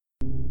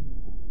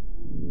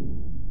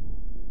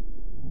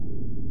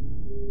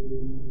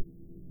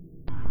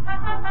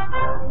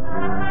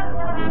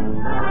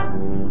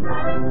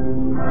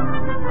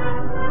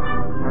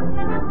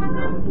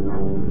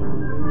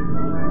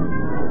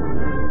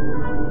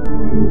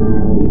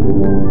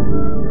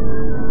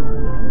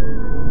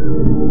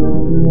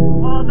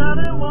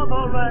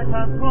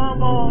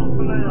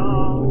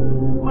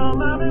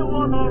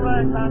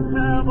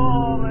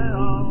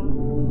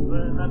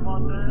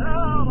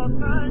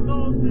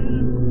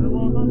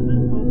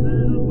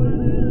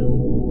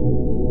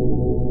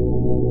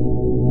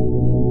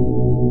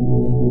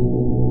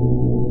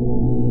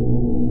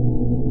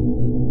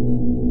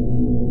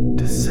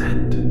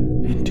Descent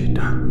into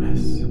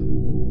Darkness,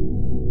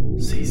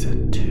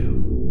 Season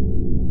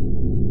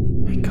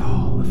 2, A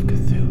Call of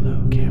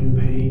Cthulhu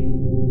campaign.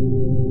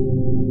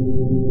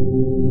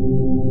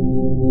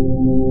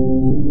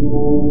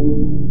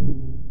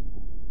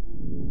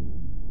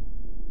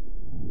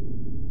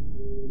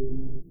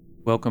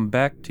 Welcome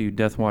back to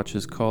Death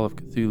Watch's Call of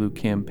Cthulhu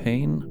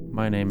campaign.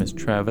 My name is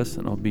Travis,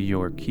 and I'll be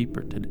your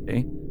keeper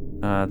today.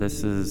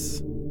 This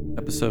is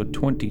episode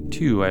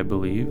 22, I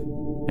believe.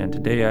 And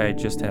today I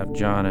just have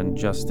John and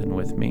Justin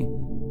with me,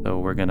 so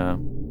we're gonna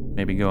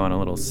maybe go on a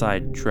little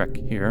side trek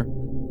here.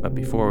 But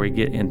before we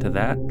get into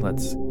that,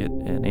 let's get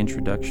an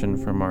introduction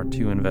from our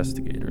two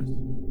investigators.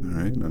 All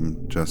right,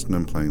 I'm Justin.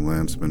 I'm playing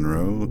Lance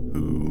Monroe,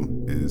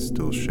 who is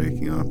still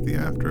shaking off the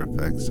after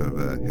effects of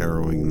a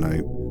harrowing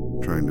night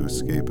trying to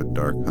escape a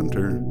dark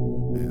hunter,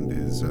 and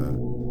is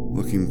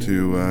looking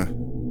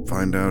to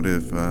find out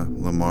if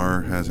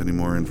Lamar has any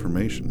more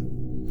information.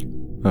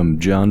 I'm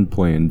John,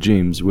 playing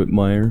James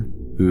Whitmire,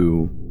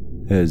 who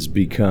has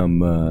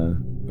become,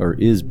 or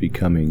is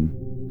becoming,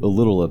 a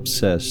little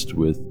obsessed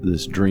with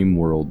this dream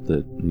world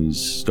that he's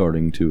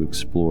starting to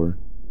explore.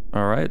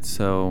 All right,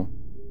 so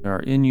our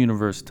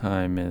in-universe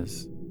time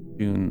is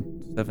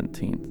June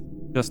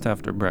 17th, just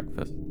after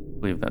breakfast. I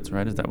believe that's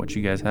right. Is that what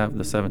you guys have,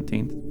 the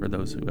 17th, for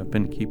those who have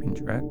been keeping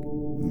track?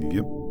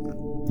 Yep.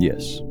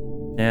 Yes.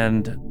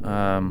 And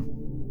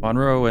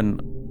Monroe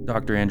and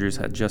Dr. Andrews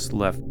had just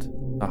left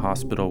the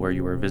hospital where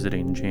you were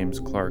visiting James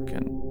Clark,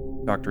 and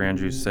Dr.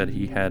 Andrews said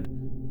he had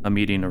a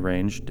meeting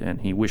arranged and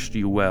he wished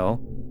you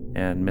well.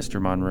 And Mr.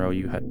 Monroe,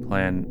 you had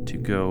planned to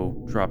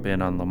go drop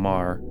in on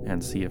Lamar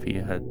and see if he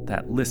had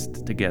that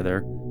list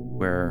together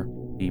where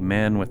the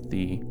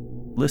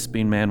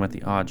lisping man with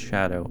the odd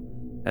shadow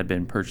had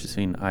been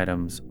purchasing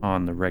items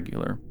on the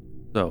regular.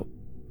 So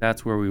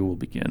that's where we will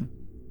begin.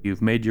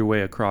 You've made your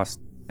way across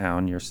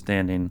town. You're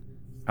standing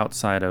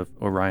outside of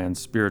Orion's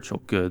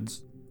Spiritual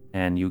Goods,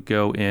 and you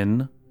go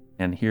in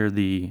and hear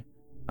the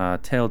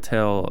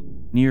telltale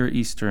Near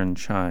Eastern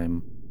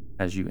chime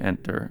as you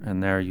enter,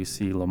 and there you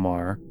see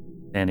Lamar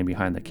standing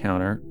behind the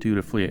counter,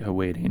 dutifully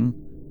awaiting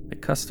a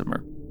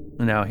customer.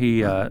 Now,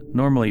 he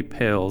normally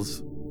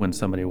pales when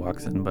somebody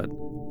walks in, but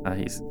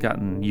he's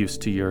gotten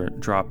used to your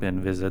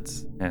drop-in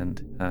visits,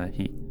 and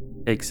he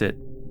takes it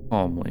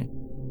calmly.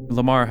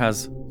 Lamar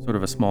has sort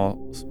of a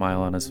small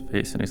smile on his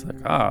face, and he's like,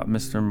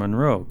 Mr.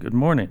 Monroe, good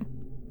morning.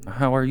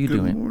 How are you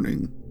doing? Good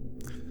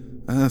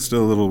morning.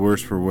 Still a little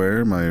worse for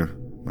wear. My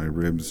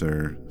ribs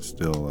are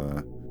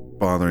still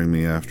bothering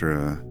me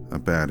after a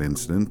bad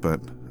incident,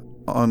 but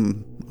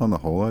on the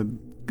whole, I'd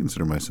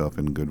consider myself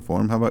in good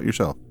form. How about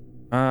yourself?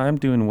 I'm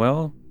doing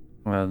well.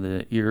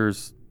 The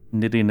ear's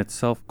knitting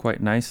itself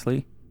quite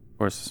nicely. Of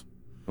course,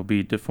 it'll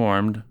be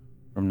deformed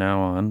from now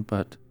on,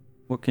 but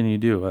what can you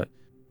do?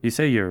 You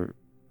say your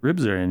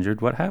ribs are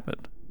injured. What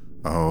happened?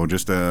 Oh,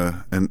 just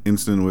an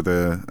incident with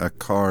a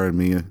car and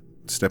me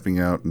stepping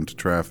out into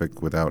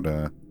traffic without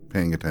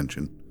paying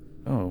attention.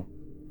 Oh,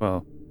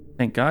 well,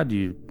 thank God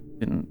you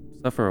didn't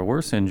suffer a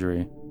worse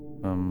injury.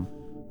 Oh,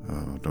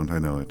 don't I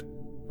know it?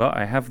 Well,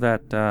 I have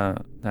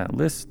that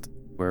list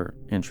we're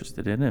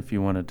interested in. If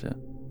you wanted to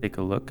take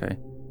a look, I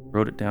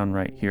wrote it down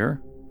right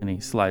here. And he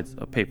slides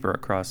a paper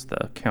across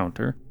the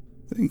counter.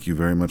 Thank you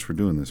very much for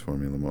doing this for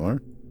me,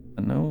 Lamar.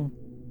 No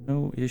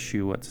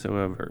issue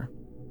whatsoever.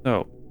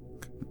 So,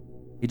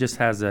 he just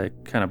has a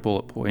kind of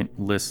bullet point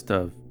list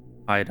of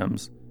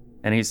items,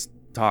 and he's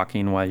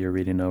talking while you're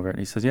reading over it.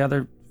 He says, yeah,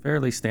 they're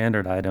fairly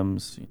standard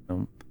items,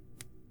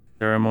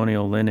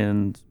 ceremonial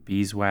linens,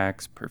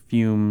 beeswax,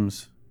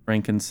 perfumes,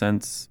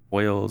 frankincense,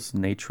 oils,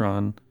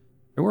 natron.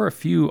 There were a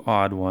few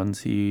odd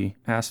ones. He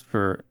asked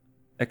for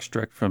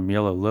extract from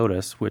yellow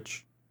lotus,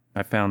 which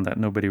I found that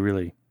nobody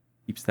really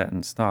keeps that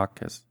in stock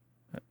because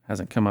it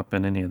hasn't come up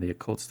in any of the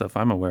occult stuff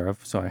I'm aware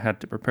of, so I had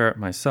to prepare it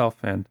myself.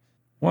 And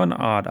one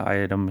odd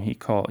item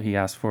he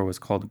asked for was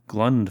called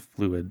Glund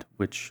fluid,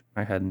 which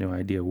I had no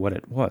idea what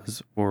it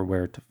was or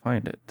where to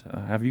find it.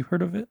 Have you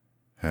heard of it?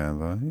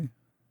 Have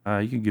I?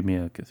 You can give me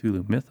a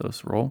Cthulhu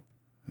Mythos roll.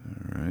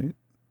 All right.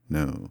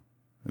 No.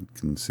 I'd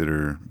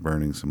consider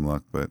burning some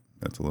luck, but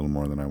that's a little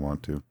more than I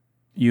want to.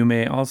 You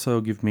may also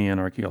give me an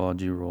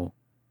archaeology roll.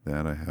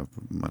 That I have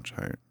much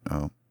higher.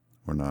 Oh,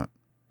 or not.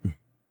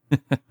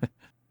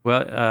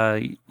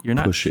 Well, you're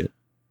not... Push it.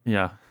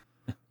 Yeah.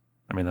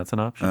 I mean, that's an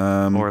option.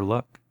 Or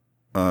luck.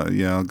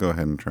 Yeah, I'll go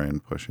ahead and try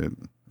and push it.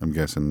 I'm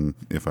guessing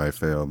if I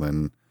fail,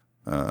 then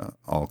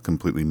I'll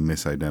completely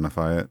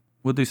misidentify it.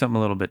 we'll do something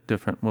a little bit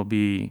different. We'll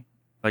be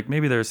like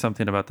maybe there's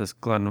something about this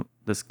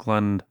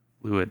glund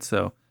fluid,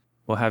 so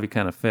we'll have you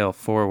kind of fail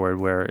forward.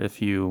 Where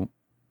if you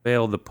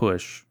fail the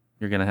push,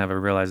 you're going to have a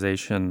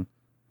realization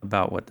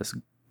about what this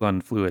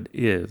glund fluid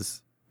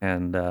is,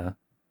 and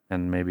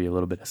maybe a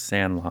little bit of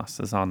sand loss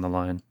is on the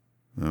line.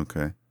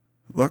 Okay.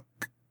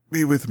 Luck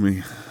be with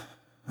me.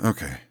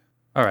 Okay.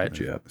 All right.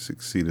 I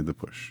succeeded the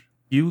push.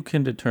 You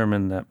can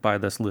determine that by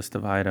this list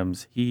of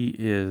items,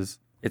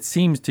 it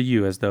seems to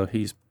you as though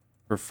he's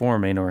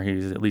performing, or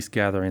he's at least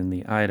gathering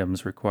the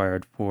items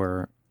required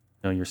for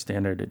your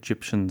standard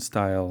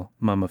Egyptian-style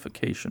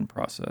mummification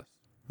process.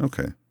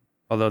 Okay.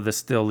 Although this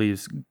still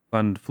leaves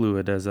glund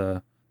fluid as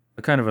a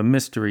kind of a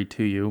mystery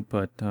to you,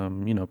 but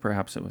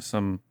perhaps it was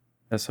some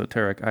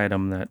esoteric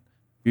item that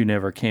you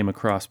never came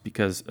across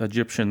because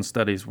Egyptian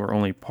studies were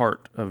only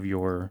part of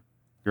your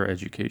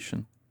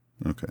education.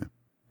 Okay.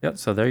 Yeah,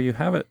 so there you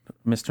have it,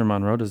 Mr.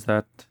 Monroe. Does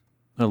that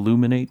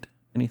illuminate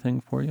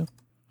anything for you?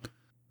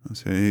 I'll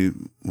say,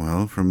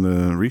 well, from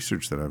the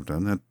research that I've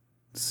done, that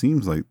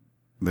seems like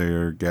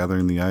they're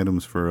gathering the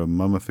items for a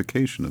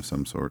mummification of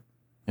some sort.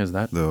 Is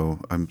that? Though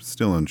I'm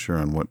still unsure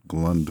on what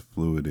glund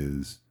fluid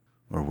is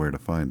or where to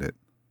find it.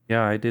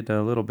 Yeah, I did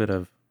a little bit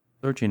of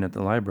searching at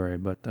the library,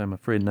 but I'm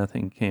afraid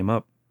nothing came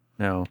up.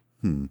 Now,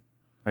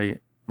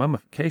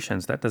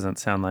 mummifications, that doesn't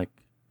sound like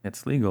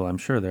it's legal. I'm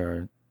sure there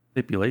are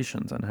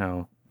stipulations on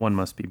how one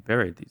must be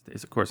buried these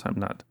days. Of course, I'm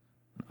not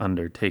an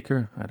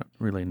undertaker. I don't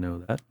really know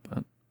that,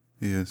 but...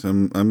 Yes,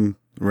 I'm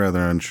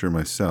rather unsure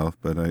myself,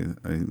 but I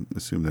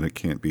assume that it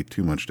can't be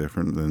too much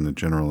different than the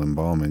general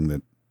embalming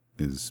that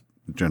is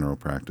general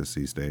practice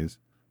these days.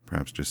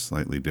 Perhaps just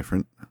slightly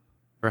different.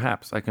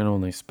 Perhaps. I can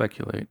only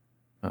speculate.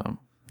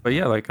 But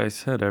yeah, like I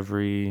said,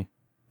 every,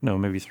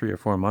 maybe 3 or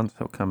 4 months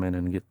he'll come in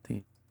and get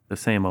the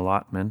same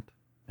allotment.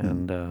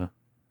 And I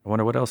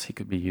wonder what else he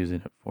could be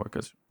using it for,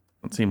 because it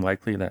doesn't seem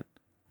likely that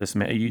this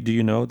man... Do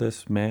you know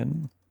this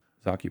man,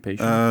 his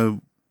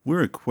occupation?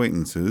 We're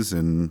acquaintances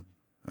and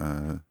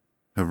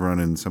have run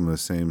in some of the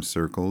same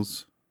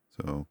circles.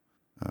 So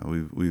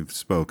we've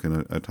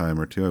spoken a time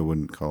or two. I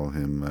wouldn't call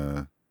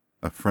him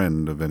a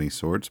friend of any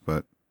sorts,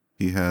 but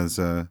he has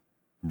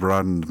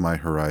broadened my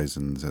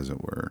horizons, as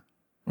it were.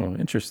 Oh,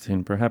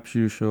 interesting. Perhaps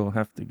you shall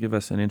have to give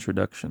us an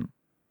introduction.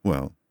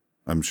 Well,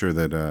 I'm sure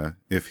that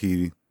if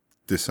he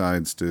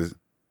decides to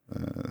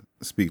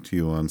speak to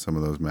you on some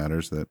of those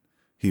matters, that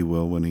he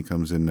will when he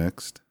comes in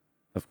next.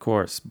 Of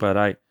course, but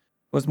I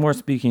was more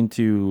speaking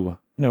to,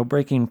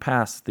 breaking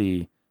past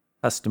the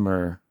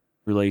customer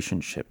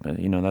relationship.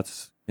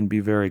 That's can be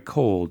very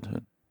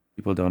cold.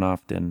 People don't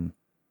often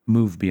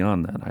move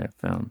beyond that, I have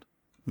found.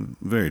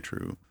 Very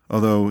true.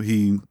 Although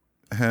he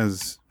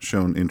has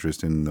shown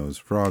interest in those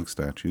frog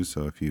statues,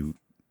 so if you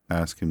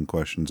ask him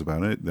questions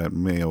about it, that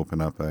may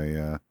open up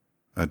a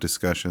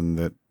discussion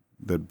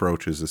that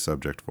broaches the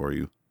subject for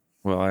you.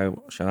 Well, I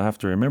shall have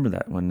to remember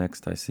that when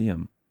next I see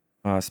him.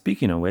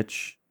 Speaking of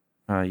which,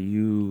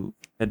 you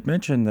had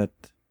mentioned that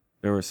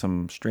there were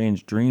some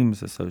strange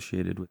dreams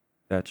associated with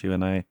the statue,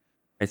 and I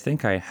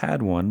think I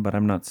had one, but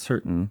I'm not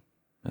certain.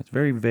 It's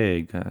very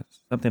vague.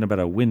 Something about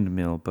a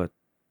windmill, but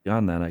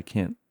beyond that, I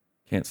can't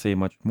say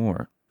much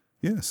more.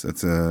 Yes,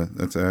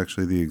 that's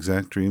actually the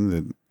exact dream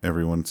that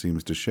everyone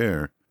seems to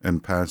share.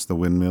 And past the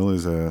windmill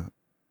is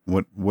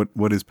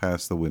what is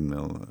past the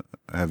windmill?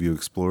 Have you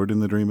explored in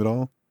the dream at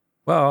all?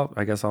 Well,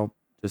 I guess I'll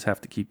just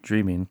have to keep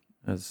dreaming.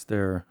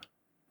 Do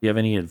you have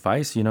any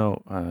advice?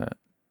 I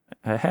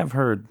have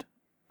heard,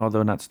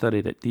 although not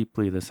studied it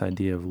deeply, this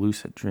idea of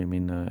lucid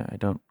dreaming. I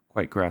don't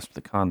quite grasp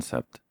the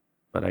concept,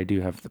 but I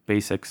do have the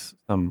basics,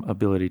 some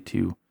ability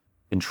to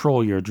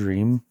control your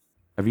dream.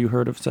 Have you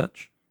heard of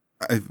such?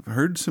 I've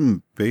heard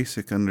some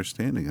basic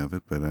understanding of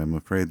it, but I'm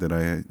afraid that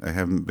I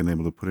haven't been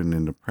able to put it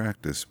into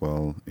practice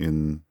while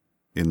in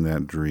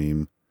that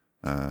dream.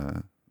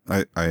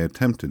 I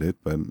attempted it,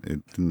 but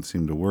it didn't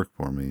seem to work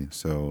for me.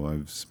 So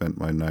I've spent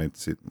my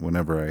nights,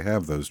 whenever I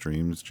have those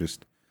dreams,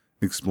 just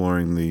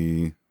exploring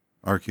the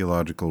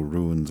archaeological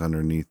ruins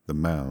underneath the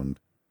mound.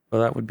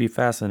 Well, that would be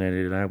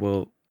fascinating. I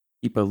will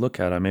keep a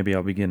lookout. Maybe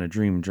I'll begin a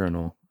dream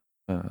journal.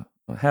 A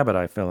habit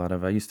I fell out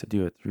of. I used to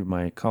do it through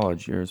my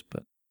college years,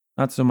 but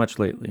not so much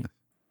lately.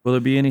 Will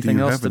there be anything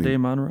else today,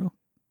 Monroe?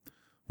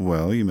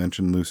 Well, you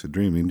mentioned lucid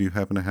dreaming. Do you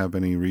happen to have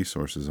any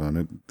resources on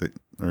it that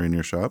are in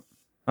your shop?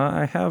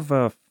 I have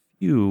a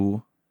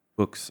few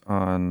books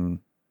on,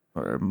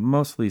 or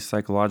mostly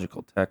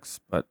psychological texts,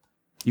 but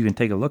you can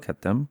take a look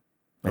at them.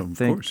 Of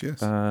course, yes.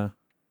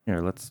 Here,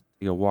 let's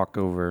take a walk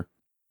over.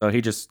 So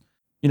he just,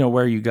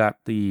 where you got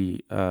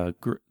the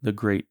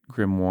Great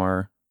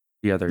Grimoire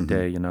the other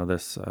day.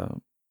 This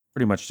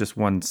pretty much just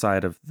one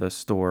side of the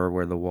store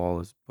where the wall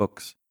is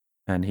books,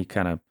 and he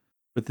kind of,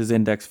 with his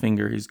index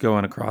finger, he's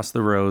going across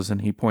the rows,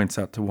 and he points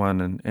out to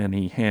one, and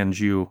he hands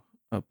you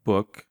a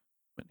book.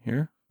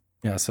 Here.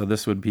 Yeah, so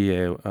this would be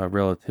a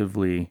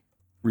relatively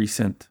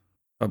recent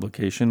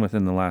publication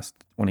within the last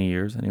 20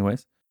 years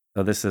anyways.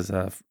 So this is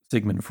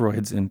Sigmund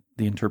Freud's The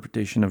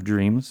Interpretation of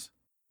Dreams.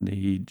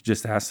 He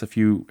just asks if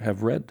you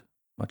have read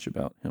much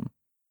about him.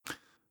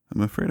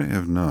 I'm afraid I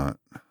have not.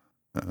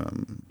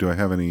 Do I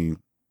have any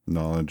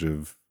knowledge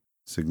of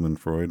Sigmund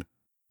Freud?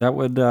 That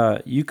would,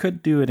 you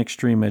could do an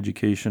extreme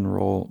education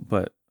role,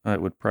 but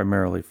it would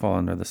primarily fall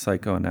under the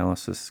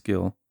psychoanalysis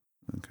skill.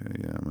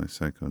 Okay, yeah, my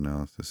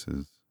psychoanalysis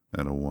is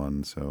at a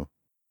 1, so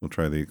we'll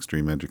try the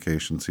extreme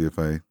education, see if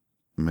I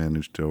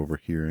manage to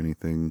overhear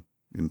anything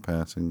in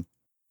passing.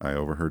 I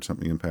overheard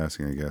something in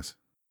passing, I guess.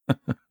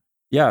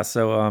 Yeah,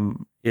 so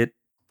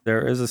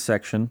there is a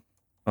section,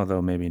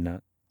 although maybe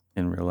not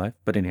in real life,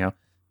 but anyhow,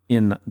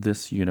 in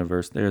this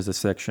universe, there's a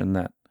section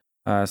that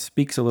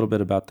speaks a little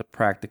bit about the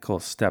practical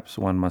steps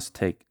one must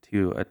take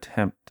to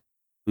attempt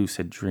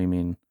lucid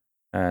dreaming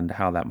and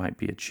how that might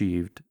be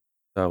achieved.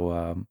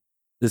 So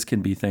this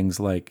can be things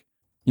like,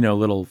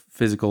 little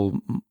physical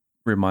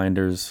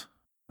reminders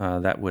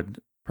that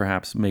would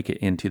perhaps make it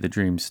into the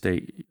dream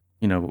state,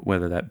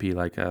 whether that be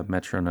like a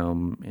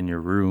metronome in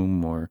your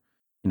room or,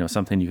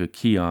 something you could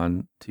key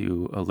on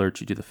to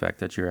alert you to the fact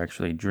that you're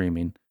actually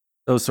dreaming.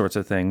 Those sorts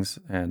of things.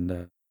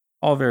 And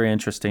all very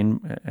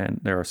interesting. And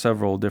there are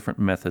several different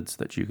methods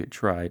that you could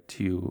try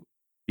to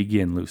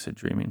begin lucid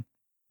dreaming.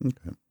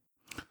 Okay.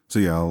 So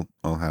yeah,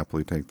 I'll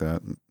happily take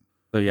that.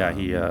 So yeah,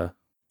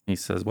 he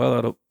says,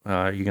 well,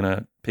 are you going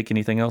to pick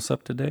anything else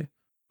up today?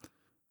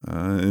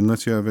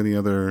 Unless you have any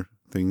other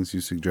things you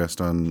suggest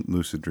on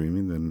lucid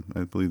dreaming, then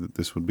I believe that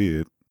this would be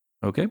it.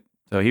 Okay.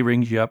 So he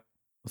rings you up.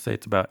 We'll say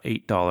it's about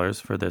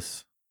 $8 for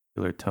this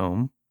particular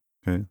tome.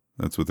 Okay.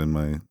 That's within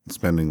my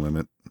spending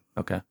limit.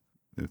 Okay.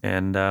 If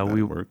And that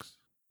we works.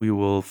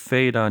 will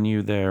fade on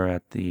you there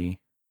at the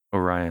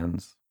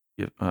Orion's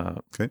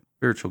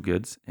spiritual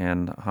goods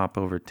and hop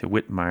over to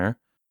Whitmire,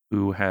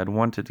 who had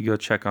wanted to go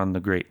check on the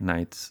Great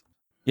Knights.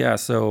 Yeah,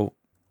 so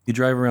you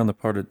drive around the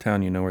part of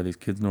town where these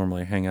kids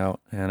normally hang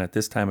out, and at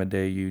this time of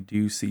day you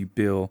do see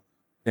Bill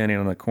standing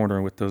on the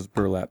corner with those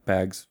burlap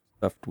bags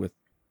stuffed with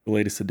the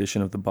latest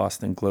edition of the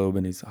Boston Globe,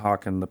 and he's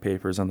hawking the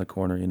papers on the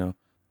corner,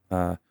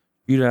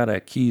 shoot out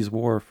at Key's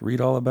Wharf, read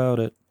all about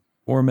it.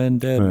 4 men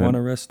dead, Right. 1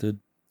 arrested.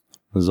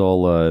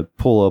 I'll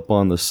pull up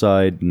on the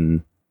side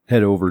and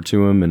head over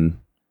to him and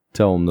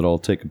tell him that I'll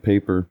take a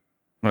paper.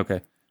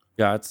 Okay.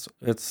 Yeah,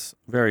 it's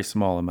very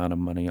small amount of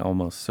money,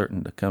 almost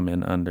certain to come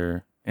in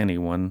under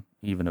anyone,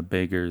 even a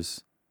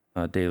beggar's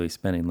daily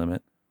spending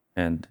limit.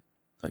 And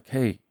it's like,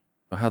 hey,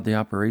 how'd the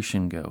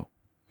operation go?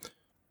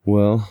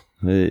 Well,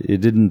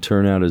 it didn't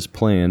turn out as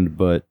planned,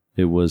 but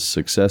it was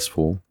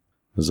successful,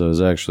 as I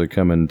was actually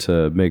coming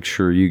to make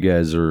sure you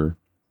guys are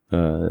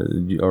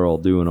all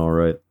doing all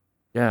right.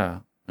 Yeah,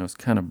 it was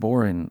kind of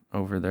boring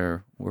over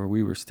there where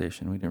we were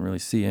stationed. We didn't really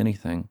see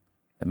anything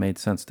that made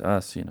sense to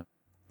us, We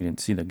didn't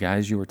see the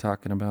guys you were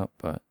talking about,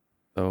 but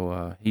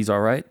so he's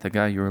all right, the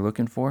guy you were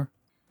looking for?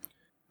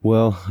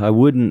 Well, I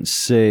wouldn't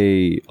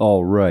say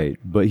all right,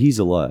 but he's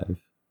alive,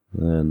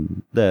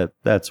 and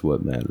that's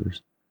what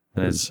matters.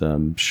 And As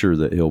I'm sure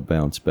that he'll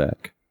bounce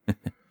back.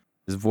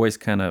 his voice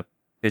kind of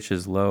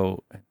pitches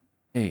low.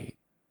 Hey,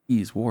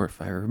 Keys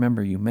Wharf, I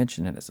remember you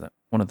mentioned it as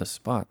one of the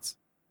spots.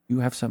 You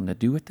have something to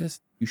do with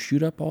this? You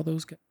shoot up all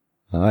those guys?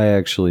 I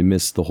actually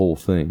missed the whole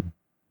thing,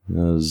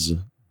 as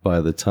by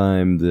the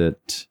time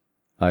that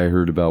I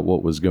heard about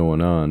what was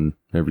going on,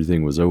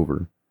 everything was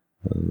over.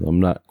 I'm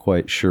not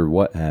quite sure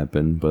what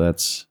happened, but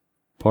that's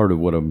part of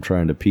what I'm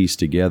trying to piece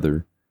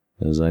together,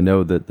 as I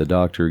know that the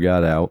doctor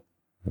got out,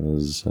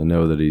 as I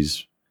know that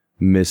he's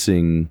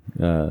missing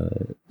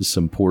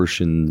some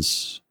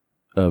portions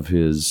of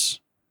his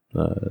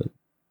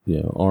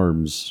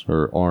arms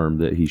or arm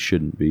that he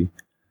shouldn't be,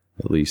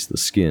 at least the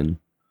skin.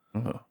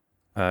 Oh.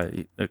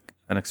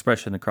 An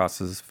expression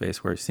crosses his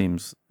face where he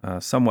seems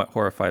somewhat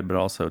horrified, but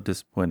also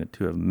disappointed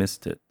to have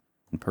missed it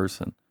in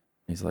person.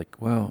 He's like,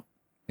 well,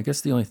 I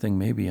guess the only thing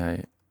maybe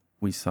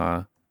we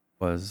saw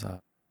was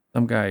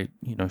some guy,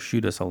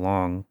 shoot us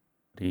along.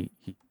 He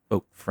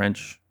spoke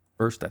French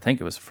first. I think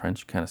it was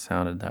French, kind of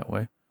sounded that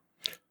way.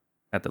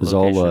 At the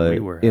location we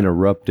were at.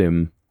 Interrupt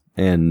him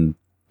and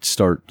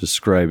start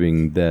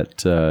describing that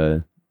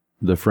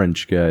the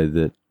French guy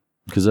that,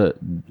 because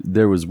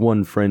there was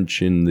one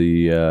French in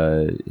the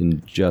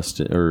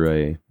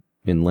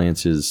in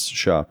Lance's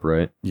shop,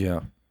 right? Yeah.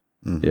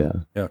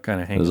 Mm-hmm. Yeah,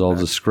 kind of hanging As I'll back.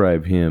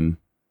 describe him.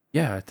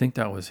 Yeah, I think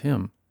that was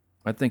him.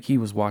 I think he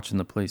was watching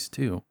the place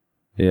too.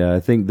 Yeah, I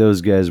think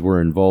those guys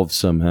were involved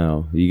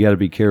somehow. You got to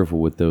be careful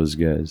with those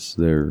guys.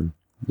 They're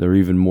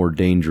even more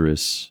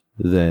dangerous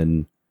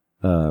than,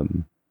 I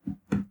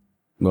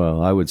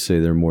would say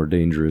they're more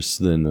dangerous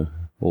than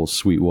old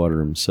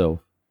Sweetwater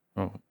himself.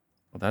 Oh,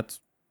 well, that's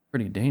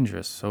pretty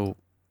dangerous. So,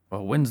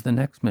 when's the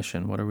next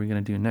mission? What are we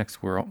going to do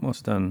next? We're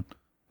almost done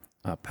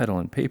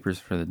peddling papers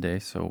for the day,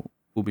 so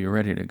we'll be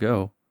ready to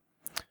go.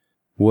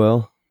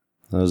 Well,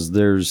 as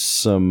there's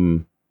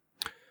some...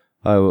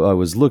 I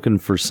was looking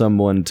for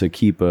someone to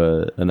keep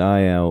an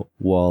eye out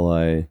while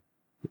I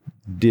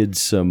did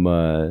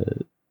some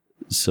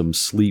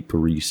sleep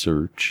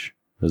research,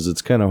 as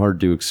it's kind of hard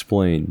to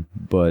explain,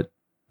 but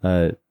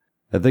I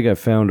think I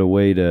found a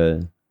way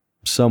to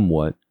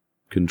somewhat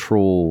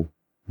control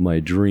my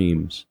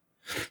dreams.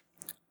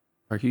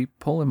 Are you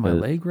pulling my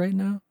leg right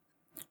now?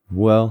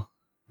 Well,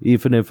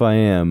 even if I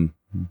am,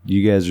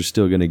 you guys are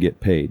still going to get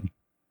paid,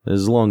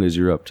 as long as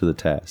you're up to the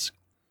task.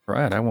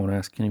 Right, I won't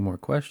ask any more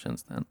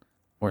questions then.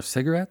 More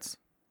cigarettes?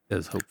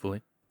 Is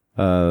hopefully.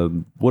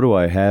 What do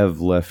I have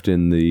left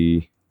in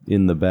the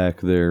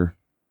back there?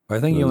 I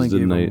think you only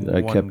gave him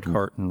I one kept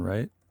carton,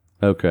 right?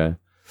 Okay.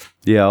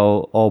 Yeah,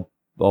 I'll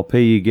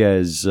pay you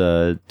guys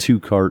 2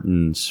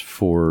 cartons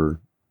for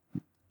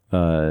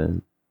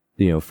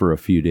for a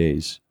few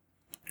days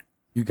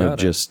You got of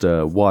it. just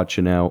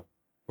watching out.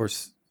 Of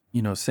course,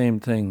 same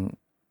thing.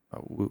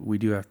 We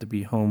do have to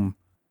be home,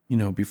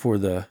 before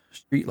the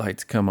street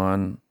lights come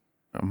on.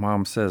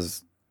 Mom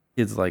says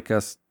kids like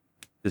us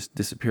just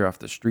disappear off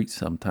the street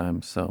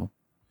sometimes, so.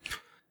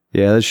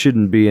 Yeah, that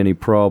shouldn't be any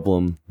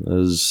problem.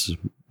 As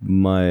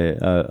I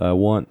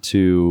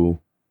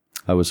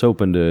was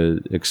hoping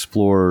to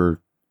explore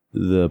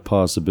the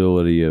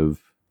possibility of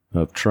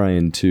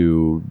trying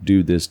to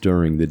do this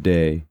during the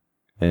day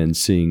and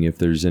seeing if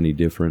there's any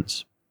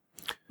difference.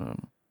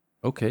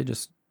 Okay,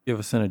 just give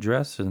us an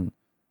address, and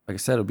like I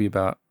said, it'll be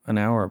about an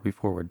hour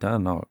before we're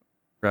done. I'll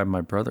grab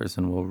my brothers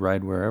and we'll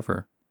ride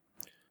wherever.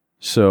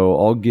 So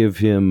I'll give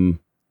him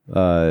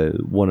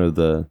one of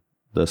the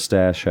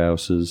stash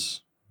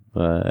houses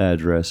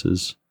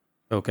addresses.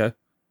 Okay.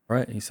 All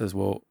right. He says,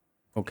 well,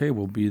 okay,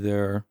 we'll be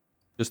there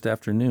just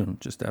after noon,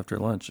 just after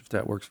lunch, if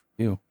that works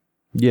for you.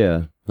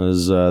 Yeah.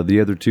 As the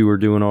other 2 are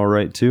doing all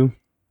right too?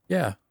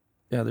 Yeah.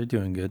 Yeah, they're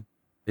doing good.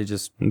 They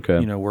just,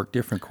 Okay. Work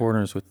different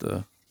corners with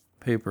the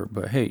paper.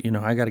 But hey,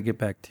 I got to get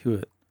back to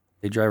it.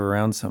 They drive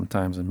around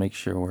sometimes and make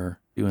sure we're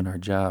doing our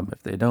job.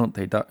 If they don't,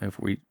 if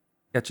we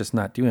catch us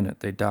not doing it,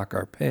 they dock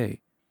our pay.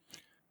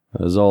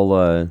 As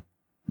I'll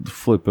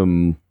flip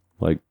him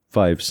like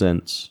 5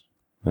 cents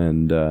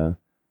and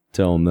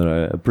tell him that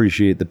I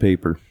appreciate the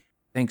paper.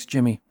 Thanks,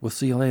 Jimmy. We'll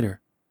see you later.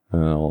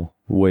 I'll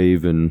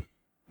wave and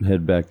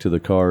head back to the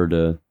car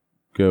to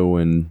go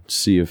and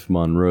see if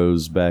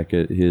Monroe's back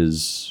at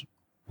his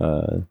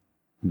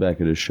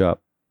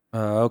shop.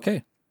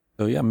 Okay.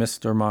 So yeah,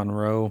 Mr.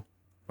 Monroe,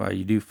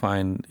 you do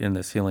find in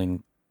this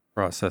healing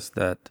process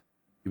that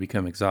you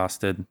become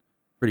exhausted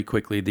pretty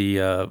quickly.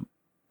 The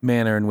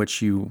manner in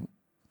which you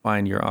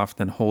find you're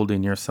often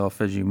holding yourself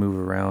as you move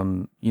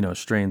around,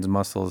 strains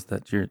muscles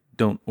that you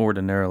don't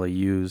ordinarily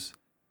use.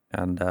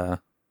 And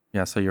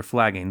so you're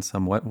flagging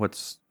somewhat.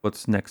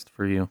 What's next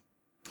for you?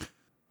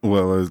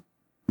 Well, I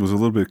was a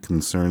little bit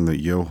concerned that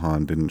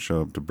Johann didn't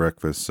show up to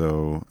breakfast,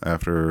 so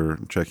after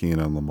checking in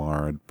on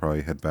Lamar, I'd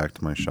probably head back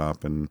to my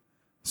shop and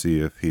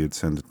see if he had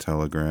sent a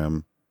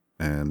telegram,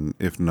 and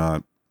if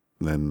not,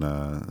 then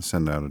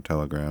send out a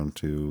telegram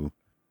to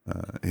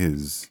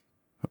his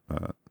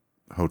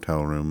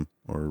hotel room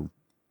or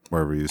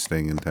wherever he was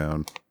staying in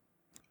town.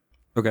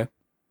 Okay.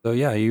 So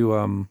yeah,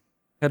 you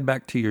head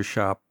back to your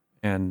shop,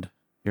 and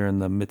you're in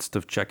the midst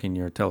of checking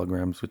your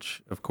telegrams,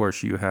 which of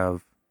course you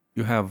have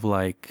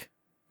like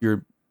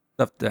your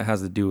stuff that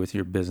has to do with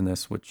your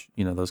business, which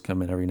those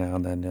come in every now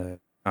and then,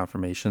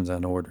 confirmations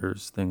and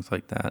orders, things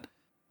like that.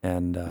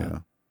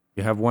 And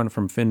you have one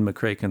from Finn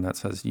McCracken that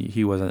says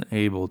he wasn't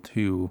able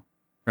to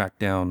track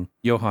down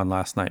Johann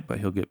last night, but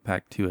he'll get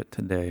back to it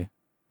today.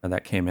 And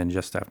that came in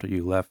just after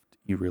you left,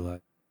 you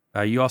realize.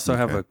 You also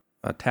have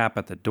a tap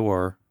at the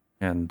door,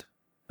 and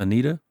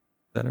Anita, is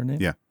that her name?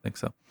 Yeah. I think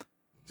so.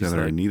 Is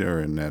either Anita or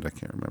Annette, I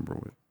can't remember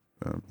what.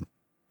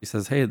 He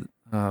says, hey,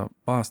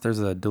 boss, there's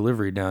a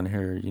delivery down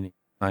here you need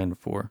to sign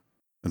for.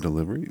 A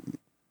delivery?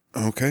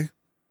 Okay.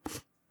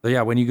 So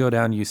yeah, when you go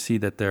down, you see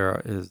that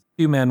there is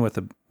 2 men with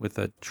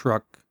a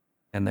truck,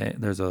 and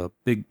there's a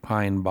big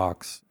pine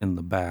box in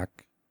the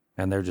back,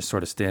 and they're just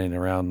sort of standing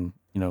around,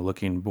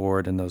 looking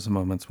bored in those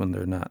moments when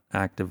they're not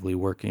actively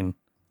working,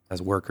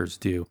 as workers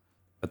do.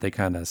 But they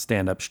kind of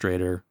stand up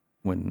straighter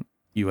when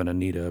you and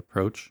Anita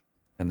approach,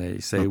 and they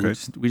say, okay.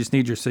 we just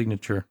need your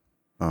signature.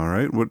 All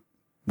right.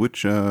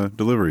 Which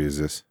delivery is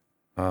this?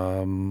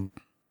 I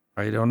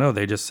don't know.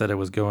 They just said it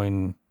was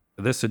going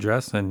to this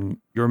address, and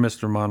you're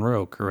Mr.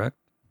 Monroe, correct?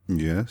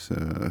 Yes.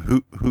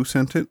 Who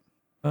sent it?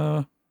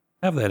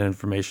 Have that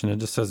information. It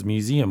just says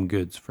museum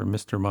goods for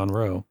Mr.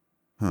 Monroe.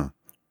 Huh.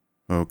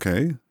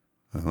 Okay.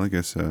 Well, I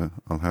guess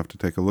I'll have to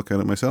take a look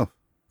at it myself.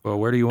 Well,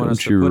 where do you want us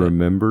to Don't put you it?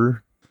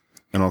 remember?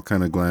 And I'll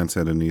kind of glance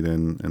at Anita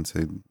and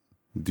say,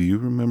 do you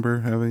remember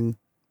having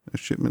a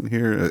shipment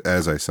here?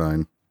 As I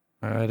sign.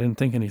 I didn't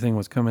think anything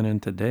was coming in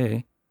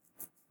today.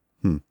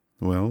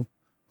 Well,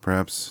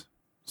 perhaps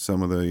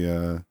some of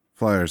the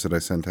flyers that I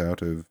sent out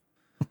have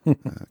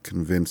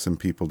convinced some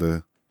people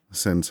to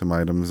send some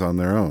items on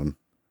their own.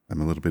 I'm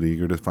a little bit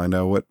eager to find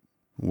out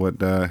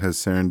what has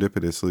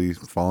serendipitously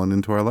fallen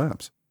into our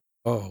laps.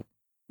 Oh,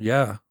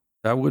 yeah,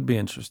 that would be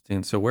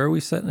interesting. So where are we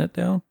setting it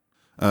down?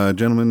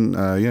 Gentlemen,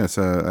 yes,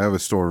 I have a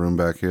storeroom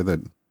back here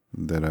that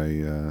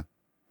I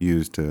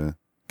use to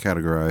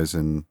categorize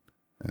and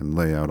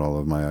lay out all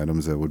of my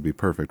items that would be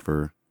perfect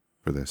for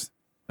this.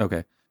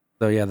 Okay.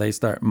 So yeah, they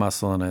start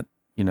muscling it,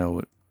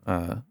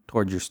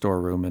 towards your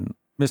storeroom. And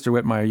Mr.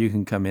 Whitmire, you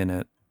can come in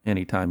at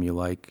any time you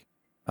like.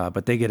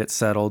 But they get it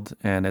settled,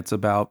 and it's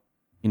about,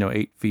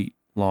 8 feet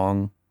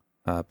long.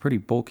 a pretty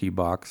bulky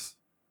box,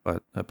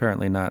 but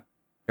apparently not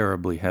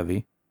terribly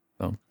heavy.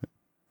 So,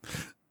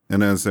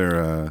 And as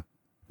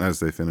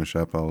they finish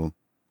up, I'll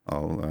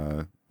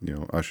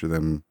usher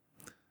them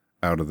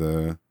out of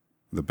the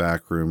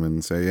back room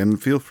and say,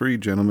 and feel free,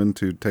 gentlemen,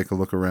 to take a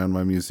look around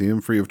my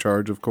museum, free of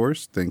charge, of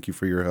course. Thank you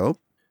for your help.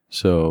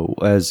 So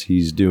as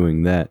he's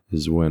doing that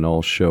is when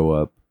I'll show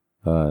up,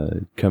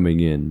 coming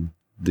in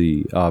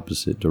the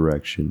opposite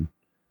direction.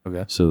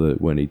 okay. So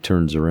that when he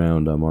turns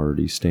around, I'm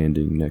already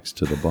standing next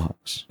to the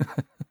box.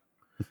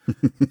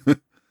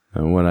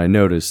 And when I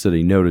notice that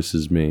he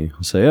notices me,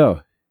 I'll say,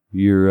 "Oh,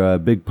 your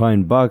Big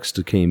Pine box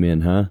came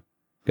in, huh?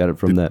 Got it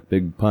from that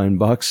Big Pine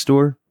box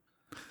store?"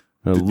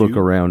 I'll look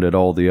around at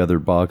all the other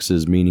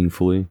boxes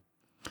meaningfully.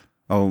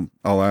 I'll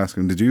ask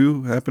him, did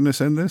you happen to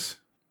send this?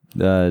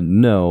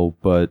 No,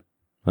 but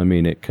I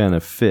mean, it kind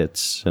of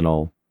fits, and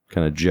I'll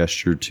kind of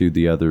gesture to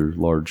the other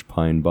large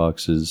pine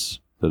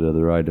boxes that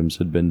other items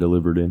had been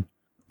delivered in.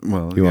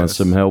 Well, You want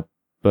some help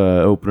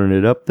opening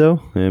it up,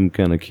 though? I'm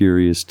kind of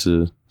curious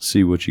to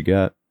see what you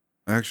got.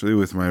 Actually,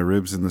 with my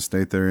ribs in the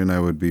state they're in,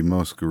 I would be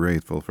most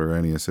grateful for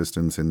any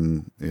assistance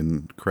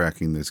in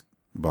cracking this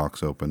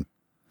box open.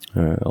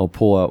 All right, I'll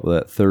pull out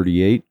that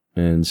 38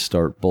 and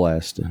start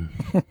blasting.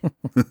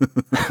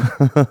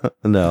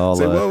 No, I'll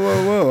Say,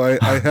 whoa!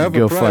 I have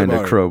go a pry find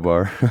bar. a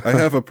crowbar. I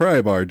have a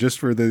pry bar just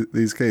for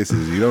these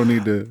cases. You don't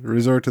need to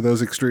resort to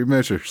those extreme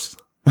measures.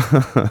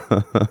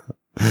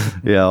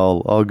 Yeah,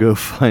 I'll go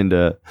find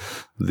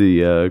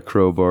the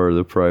crowbar,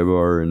 the pry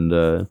bar,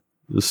 and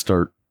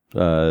start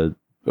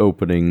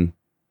opening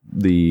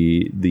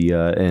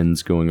the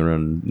ends, going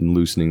around and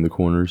loosening the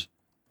corners.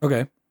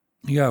 Okay.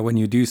 Yeah, when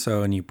you do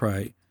so and you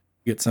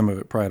get some of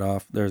it pried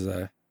off, there's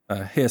a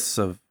hiss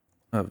of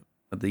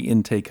the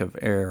intake of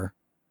air.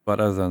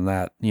 But other than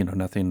that,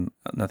 nothing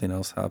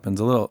else happens.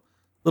 A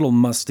little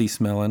musty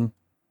smelling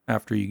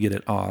after you get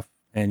it off.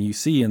 And you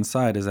see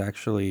inside is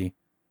actually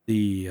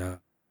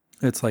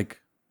looks like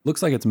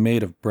it's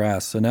made of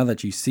brass. So now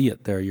that you see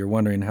it there, you're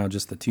wondering how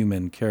just the two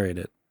men carried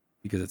it,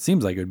 because it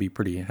seems like it would be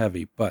pretty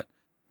heavy, but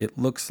it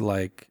looks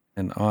like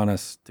an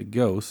honest to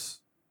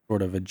ghost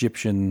sort of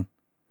Egyptian,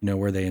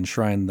 where they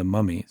enshrine the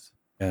mummies.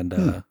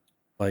 And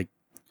like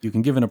you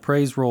can give an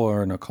appraise roll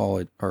or an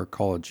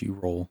archaeology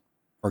roll.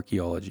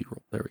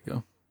 There we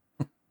go.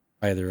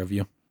 Either of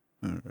you.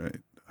 All right.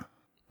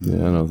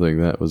 Yeah, I don't think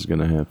that was going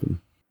to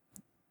happen.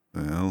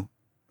 Well,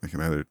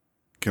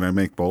 can I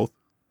make both?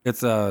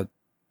 It's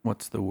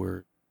what's the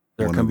word?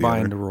 They're One or the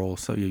combined other? roll,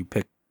 so you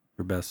pick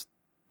your best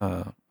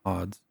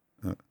odds.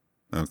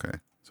 Okay.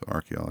 So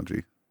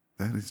archaeology.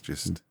 That is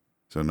just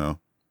so no.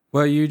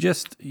 Well, you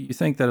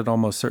think that it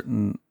almost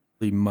certainly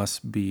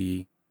must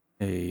be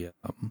a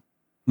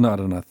not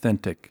an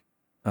authentic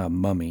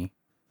mummy,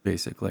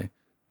 basically,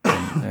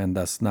 and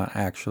thus not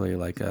actually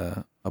like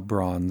a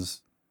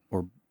bronze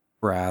or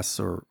brass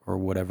or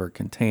whatever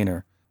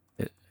container.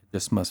 It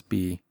just must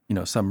be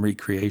some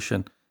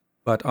recreation.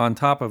 But on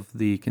top of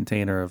the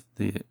container of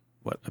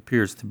what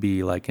appears to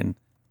be like an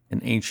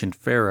ancient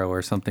pharaoh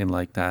or something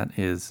like that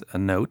is a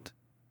note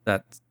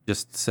that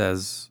just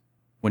says,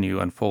 when you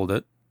unfold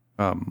it,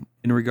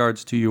 in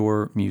regards to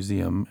your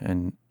museum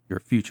and your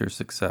future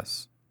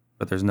success,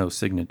 but there's no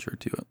signature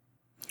to it.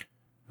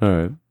 All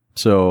right.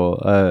 So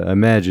I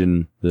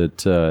imagine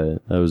that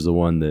I was the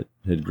one that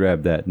had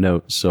grabbed that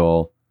note, so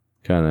I'll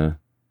kind of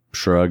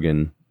shrug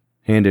and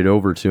hand it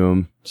over to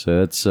him. So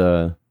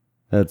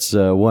that's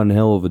one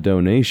hell of a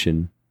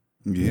donation.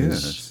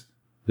 Yes.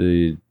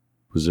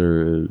 Was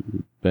there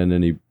been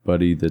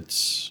anybody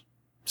that's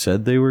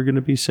said they were going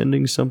to be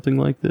sending something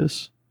like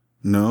this?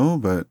 No,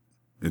 but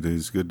it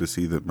is good to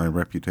see that my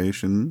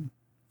reputation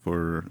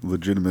for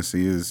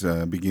legitimacy is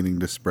beginning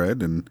to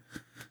spread, and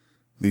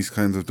these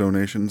kinds of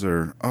donations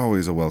are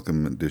always a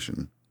welcome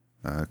addition.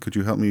 Could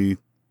you help me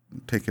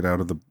take it out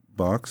of the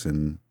box,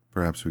 and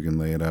perhaps we can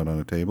lay it out on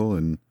a table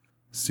and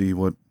see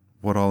what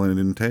all it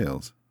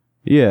entails?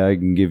 Yeah, I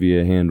can give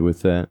you a hand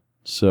with that.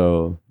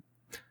 So,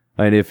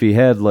 and if he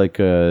had like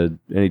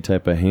any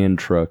type of hand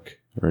truck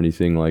or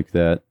anything like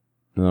that,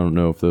 I don't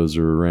know if those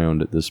are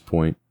around at this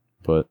point,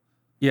 but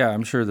Yeah,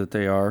 I'm sure that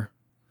they are,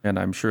 and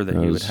I'm sure that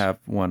you would have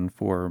one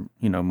for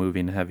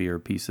moving heavier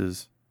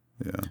pieces.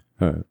 Yeah.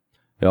 all right.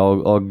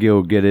 I'll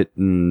go get it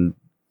and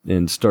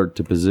start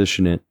to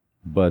position it,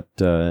 but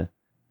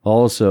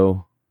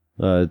also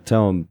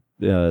tell him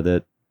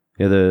that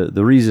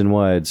the reason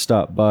why I'd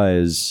stopped by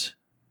is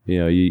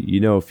you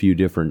know a few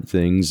different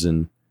things,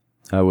 and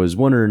I was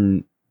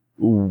wondering,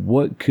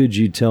 what could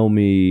you tell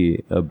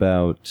me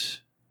about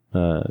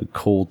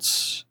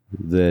cults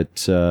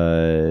that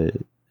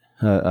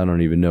I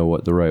don't even know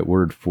what the right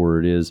word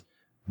for it is,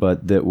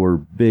 but that were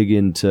big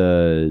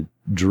into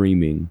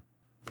dreaming?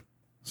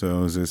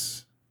 So is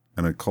this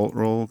an occult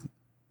roll,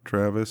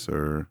 Travis,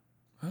 or?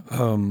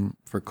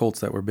 For cults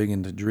that were big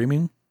into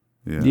dreaming?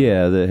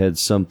 Yeah, that had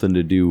something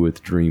to do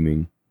with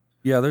dreaming.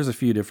 Yeah, there's a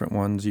few different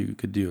ones. You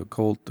could do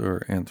occult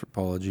or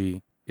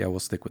anthropology. Yeah, we'll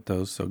stick with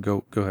those. So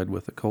go ahead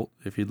with occult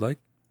if you'd like.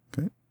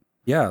 Okay.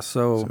 Yeah,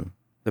 so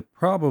the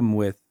problem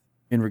with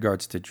in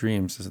regards to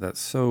dreams is that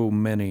so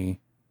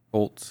many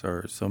cults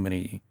or so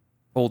many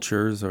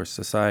cultures or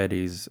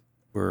societies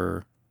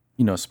were,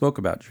 spoke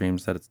about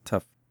dreams that it's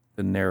tough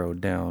to narrow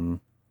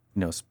down,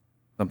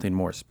 something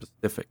more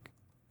specific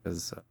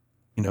because,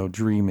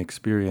 dream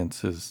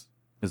experience is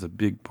a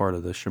big part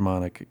of the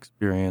shamanic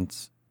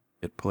experience.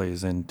 It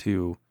plays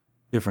into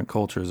different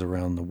cultures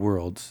around the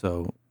world.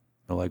 So,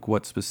 like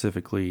what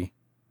specifically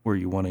were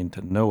you wanting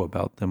to know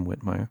about them,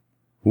 Whitmire?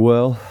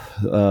 Well,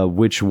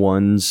 which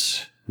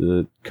ones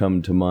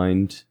come to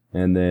mind?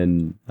 And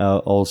then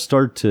I'll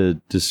start to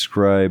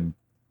describe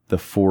the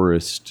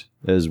forest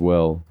as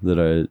well that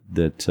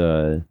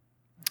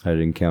I'd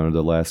encountered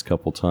the last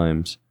couple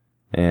times,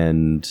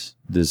 and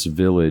this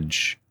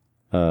village.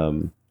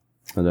 And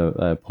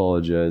I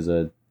apologize.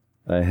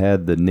 I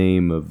had the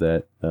name of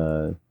that.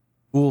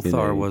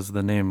 Ulthar was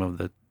the name of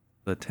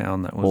the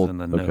town that was in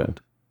the note. Okay.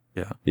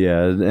 Yeah.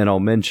 Yeah, and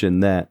I'll mention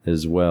that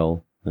as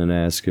well, and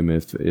ask him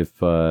if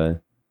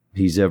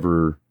he's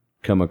ever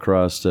come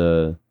across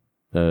a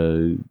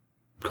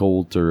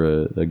cult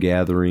or a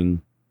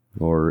gathering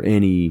or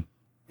any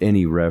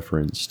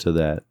reference to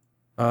that.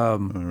 All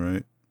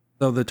right.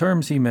 So the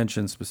terms he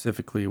mentioned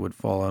specifically would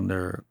fall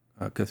under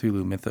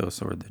Cthulhu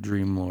mythos or the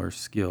dream lore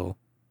skill.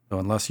 So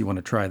unless you want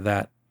to try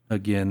that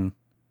again,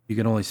 you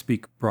can only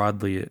speak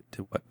broadly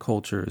to what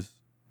cultures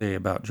say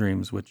about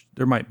dreams, which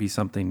there might be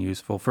something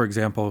useful. For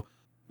example,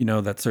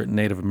 that certain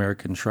Native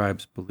American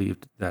tribes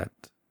believed that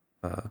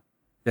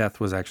death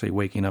was actually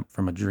waking up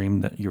from a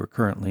dream that you were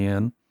currently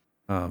in.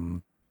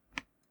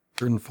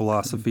 Certain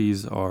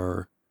philosophies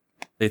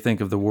they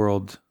think of the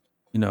world,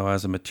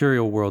 as a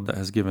material world that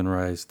has given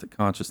rise to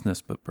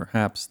consciousness, but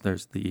perhaps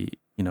there's the,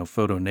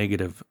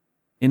 photonegative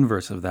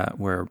inverse of that,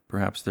 where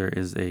perhaps there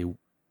is a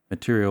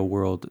material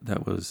world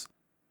that was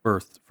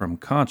birthed from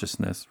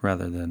consciousness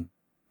rather than,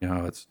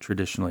 how it's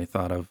traditionally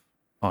thought of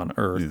on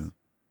Earth,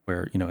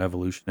 where,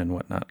 evolution and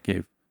whatnot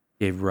gave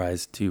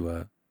rise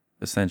to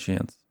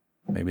sentience.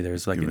 Maybe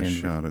there's like Give an a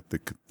shot at the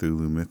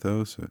Cthulhu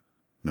mythos.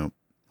 Nope.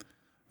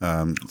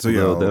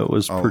 That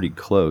was pretty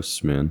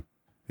close, man.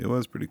 It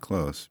was pretty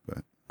close,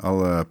 but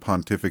I'll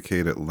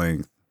pontificate at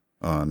length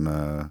on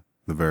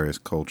the various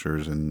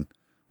cultures and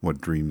what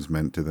dreams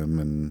meant to them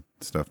and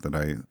stuff that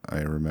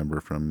I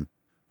remember from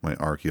my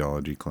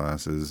archaeology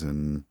classes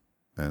and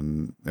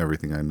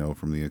everything I know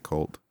from the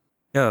occult.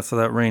 Yeah, so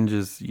that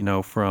ranges,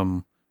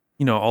 from,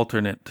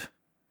 alternate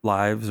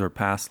lives or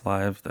past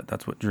lives.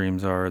 That's what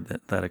dreams are,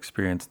 that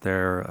experience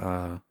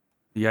there.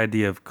 The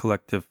idea of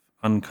collective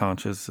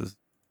unconscious is,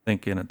 I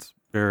think, in its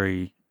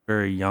very,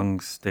 very young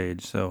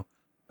stage. So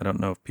I don't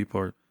know if people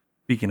are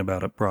speaking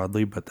about it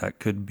broadly, but that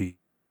could be,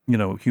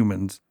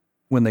 humans,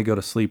 when they go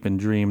to sleep and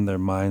dream, their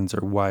minds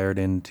are wired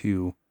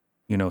into,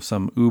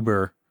 some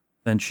uber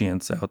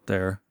sentience out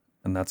there.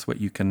 And that's what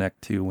you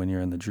connect to when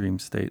you're in the dream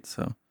state.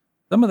 So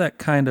some of that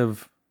kind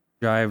of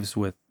jives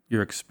with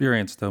your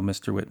experience, though,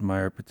 Mr.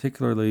 Whitmire,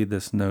 particularly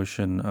this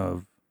notion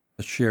of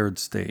a shared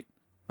state,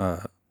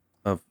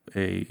 of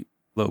a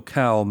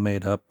locale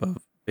made up of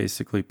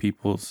basically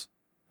people's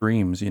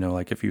dreams.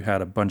 Like if you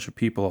had a bunch of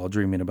people all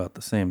dreaming about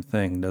the same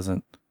thing,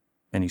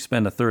 and you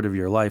spend a third of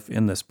your life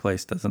in this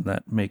place, doesn't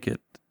that make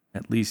it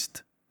at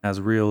least as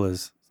real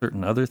as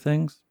certain other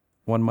things,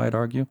 one might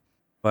argue?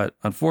 But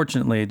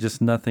unfortunately,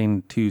 just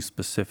nothing too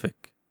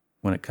specific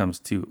when it comes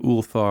to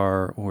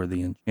Ulthar or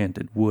the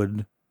Enchanted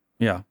Wood.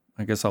 Yeah,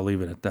 I guess I'll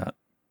leave it at that.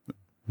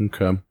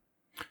 Okay.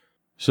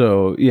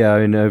 So, yeah,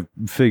 I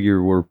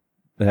figure we're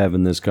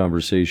having this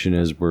conversation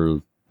as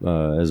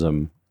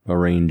I'm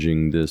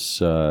arranging this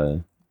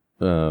it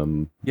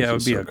would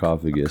be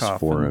sarcophagus a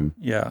for him.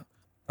 Yeah.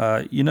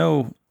 That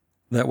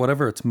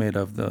whatever it's made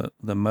of,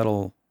 the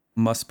metal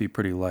must be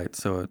pretty light.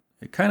 So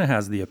it kind of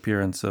has the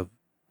appearance of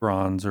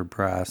bronze or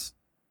brass,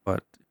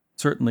 but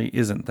certainly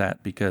isn't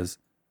that because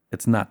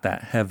it's not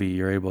that heavy.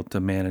 You're able to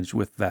manage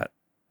with that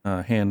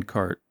hand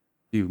cart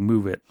to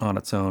move it on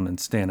its own and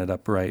stand it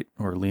upright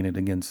or lean it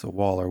against the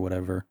wall or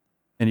whatever.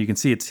 And you can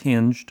see it's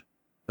hinged,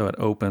 so it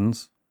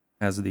opens,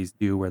 as these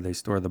do, where they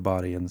store the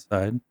body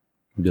inside.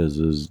 Does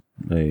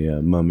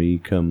a mummy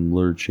come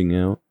lurching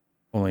out?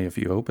 Only if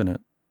you open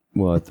it.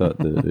 Well, I thought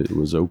that it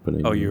was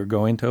opening. Oh, you were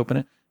going to open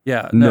it?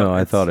 Yeah. No,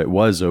 I thought it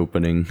was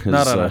opening.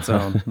 Not on its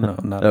own. No,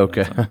 not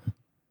okay. on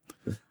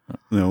its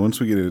own. No, once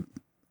we get it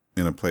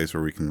in a place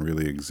where we can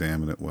really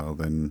examine it well,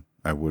 then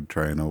I would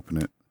try and open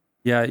it.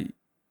 Yeah,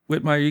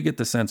 Whitmire, you get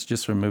the sense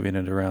just from moving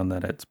it around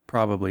that it's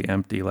probably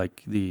empty.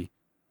 Like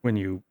when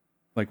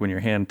your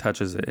hand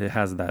touches it, it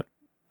has that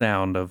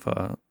sound of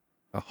a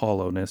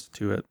hollowness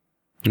to it.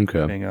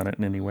 Okay. Being on it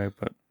in any way,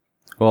 but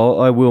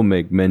well, I will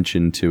make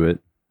mention to it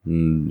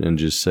and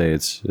just say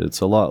it's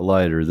a lot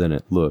lighter than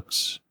it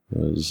looks.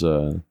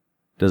 It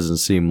doesn't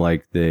seem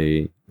like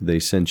they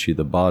sent you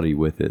the body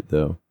with it,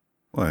 though.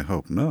 Well, I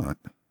hope not.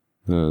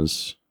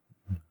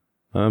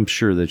 I'm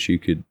sure that you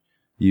could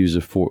use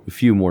a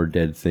few more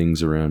dead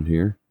things around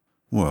here.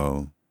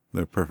 Well,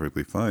 they're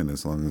perfectly fine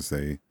as long as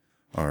they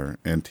are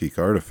antique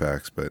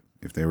artifacts, but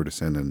if they were to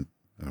send in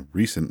a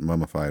recent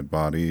mummified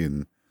body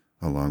and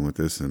along with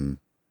this, and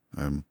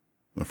I'm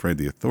afraid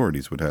the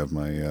authorities would have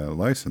my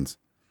license.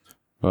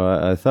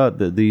 I thought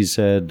that these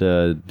had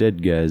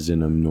dead guys in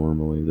them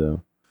normally,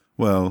 though.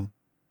 Well,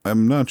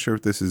 I'm not sure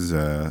if this is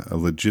a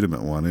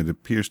legitimate one. It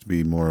appears to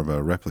be more of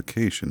a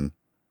replication,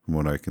 from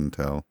what I can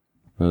tell.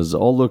 As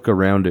I'll look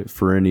around it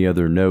for any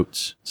other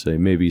notes. Say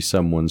maybe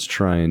someone's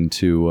trying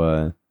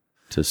to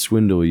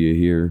swindle you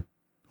here.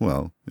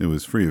 Well, it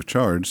was free of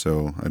charge,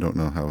 so I don't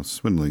know how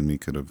swindling me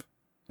could have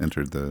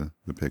entered the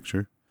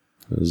picture.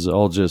 As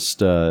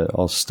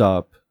I'll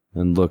stop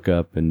and look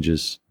up and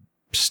just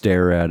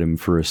stare at him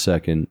for a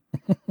second,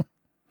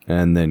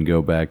 and then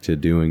go back to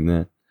doing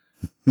that.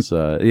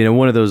 So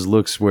one of those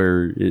looks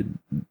where it,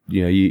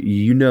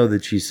 you know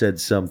that she said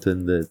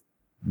something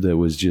that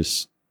was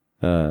just,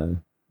 there's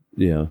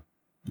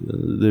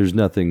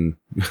nothing,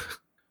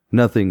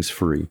 nothing's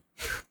free.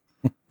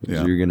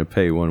 Yeah. You're gonna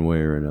pay one way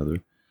or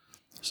another.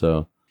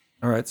 So,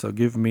 all right. So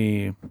give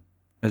me,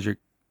 as you're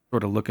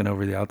sort of looking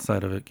over the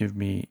outside of it, give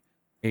me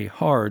a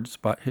hard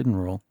spot hidden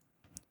roll.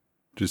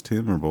 Just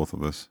him or both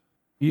of us?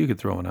 You could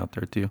throw one out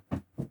there too.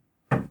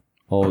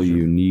 all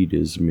you need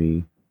is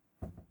me.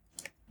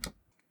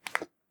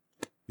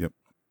 Yep.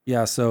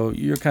 Yeah. So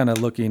you're kind of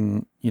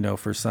looking,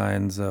 for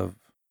signs of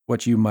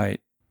what you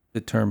might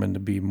determine to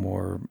be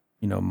more,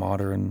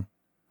 modern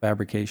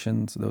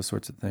fabrications, those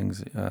sorts of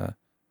things,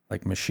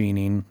 like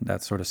machining,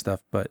 that sort of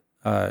stuff. But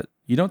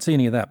you don't see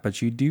any of that,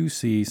 but you do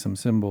see some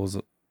symbols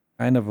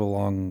kind of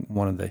along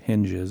one of the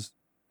hinges.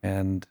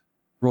 And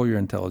roll your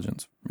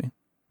intelligence for me.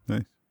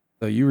 Nice.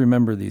 So you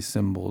remember these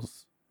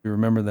symbols. You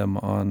remember them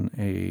on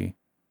a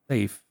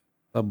safe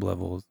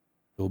sub-level of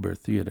Gilbert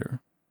Theater.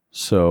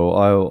 So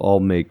I'll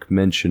make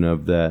mention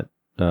of that.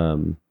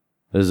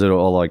 As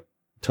I'll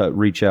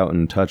reach out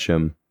and touch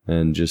him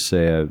and just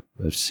say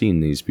I've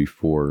seen these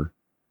before.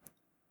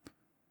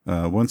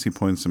 Once he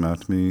points them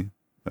out to me,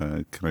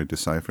 can I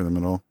decipher them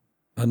at all?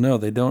 No,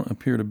 they don't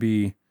appear to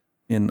be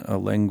in a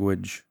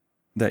language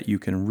that you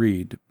can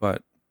read,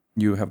 but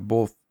you have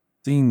both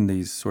seen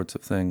these sorts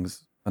of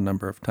things a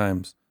number of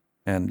times,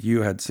 and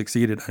you had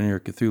succeeded on your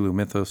Cthulhu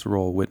Mythos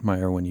roll,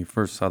 Whitmire, when you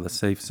first saw the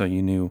safe, so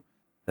you knew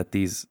that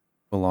these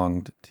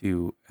belonged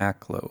to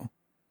Aklo.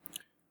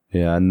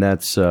 Yeah, and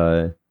that's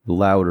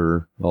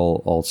louder.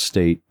 I'll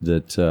state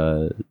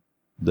that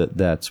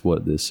that's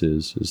what this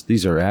is.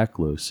 These are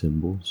Aklo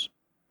symbols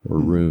or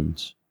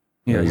runes.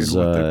 Yeah, As,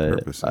 what their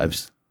purpose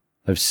is.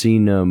 I've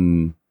seen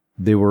them.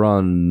 They were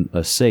on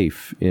a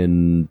safe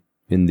in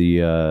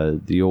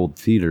the old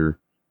theater.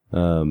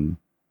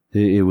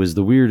 It was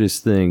the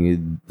weirdest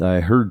thing. I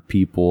heard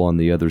people on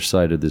the other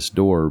side of this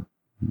door,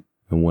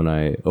 and when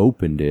I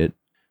opened it,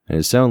 and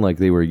it sounded like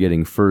they were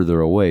getting further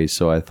away,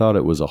 so I thought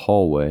it was a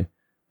hallway.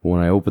 When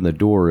I opened the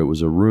door, it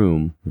was a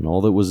room, and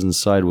all that was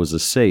inside was a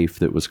safe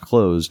that was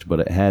closed,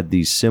 but it had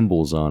these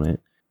symbols on it.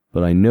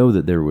 But I know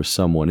that there was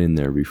someone in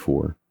there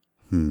before.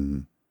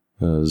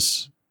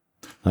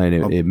 I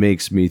know it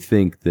makes me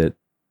think that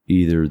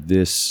either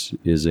this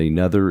is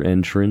another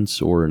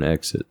entrance or an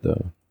exit,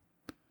 though.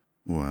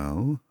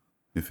 Well,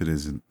 if it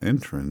is an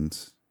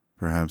entrance,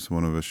 perhaps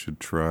one of us should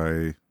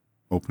try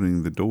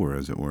opening the door,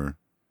 as it were.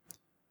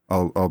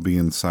 I'll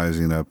begin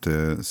sizing up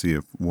to see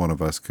if one of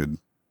us could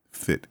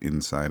fit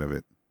inside of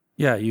it.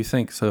 Yeah, you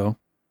think so.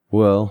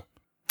 Well,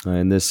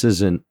 and this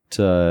isn't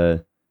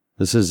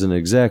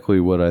exactly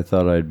what I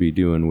thought I'd be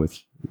doing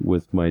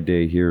with my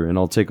day here. And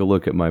I'll take a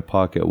look at my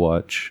pocket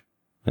watch.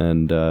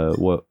 And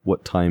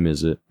what time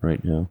is it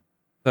right now?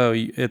 So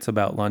it's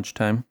about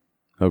lunchtime.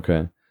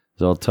 Okay.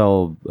 So I'll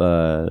tell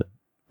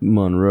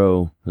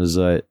Monroe, as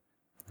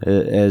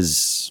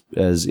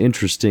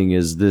interesting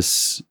as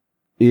this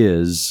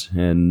is,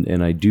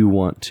 and I do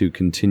want to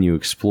continue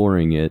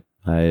exploring it,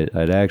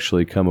 I'd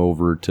actually come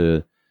over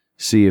to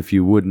see if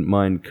you wouldn't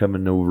mind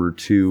coming over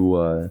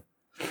to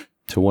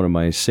one of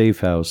my safe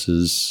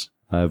houses.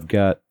 I've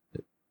got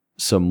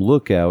some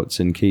lookouts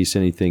in case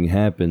anything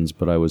happens,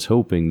 but I was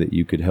hoping that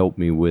you could help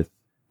me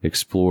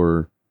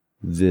explore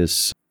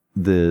this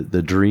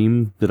the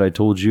dream that I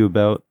told you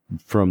about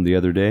from the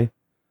other day.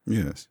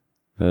 Yes.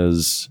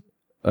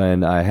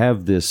 And I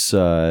have this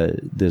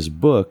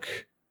book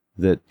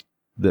that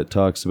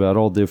talks about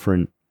all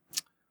different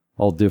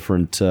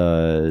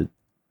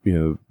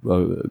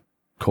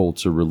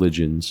cults or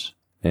religions,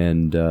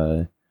 and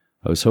I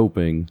was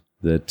hoping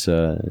that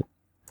to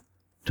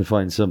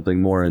find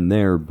something more in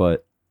there,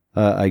 but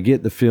I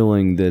get the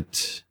feeling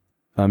that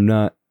I'm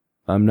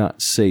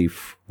not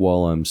safe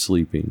while I'm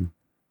sleeping,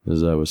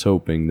 as I was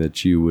hoping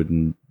that you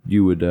wouldn't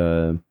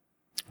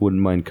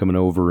mind coming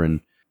over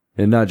and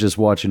not just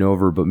watching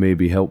over, but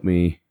maybe help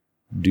me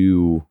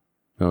do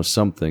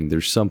something.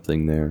 There's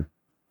something there.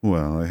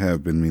 Well, I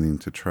have been meaning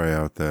to try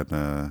out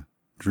that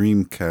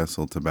Dream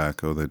Castle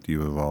tobacco that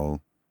you have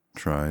all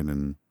tried,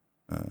 and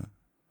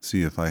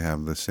see if I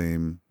have the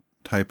same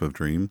type of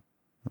dream.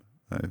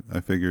 I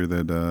figure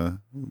that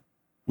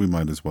we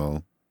might as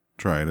well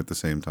try it at the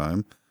same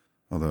time.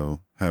 Although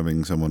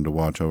having someone to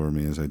watch over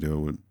me as I do it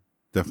would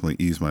definitely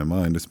ease my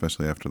mind,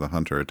 especially after the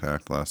hunter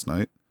attacked last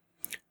night.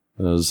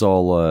 It was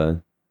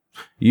all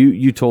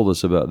you told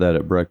us about that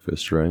at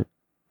breakfast, right?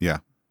 Yeah.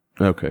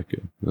 Okay,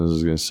 good. I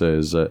was going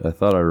to say, I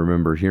thought I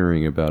remember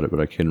hearing about it, but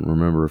I couldn't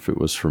remember if it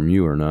was from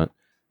you or not.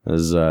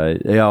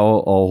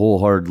 I'll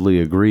wholeheartedly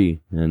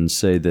agree and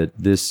say that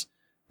this,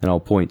 and I'll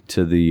point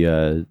to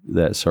the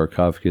that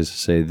sarcophagus and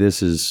say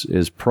this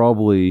is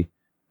probably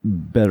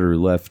better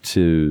left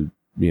to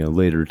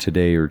later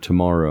today or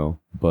tomorrow.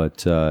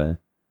 But I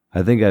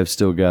think I've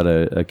still got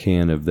a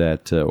can of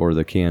that or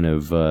the can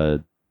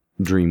of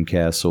Dream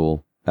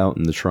Castle out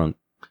in the trunk.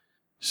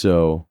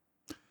 So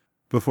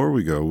Before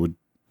we go,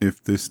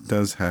 if this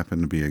does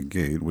happen to be a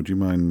gate, would you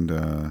mind,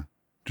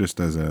 just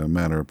as a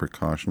matter of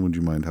precaution, would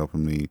you mind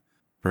helping me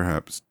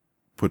perhaps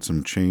put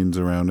some chains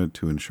around it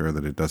to ensure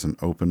that it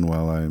doesn't open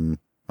while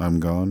I'm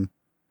gone?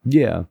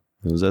 yeah,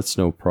 that's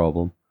no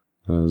problem.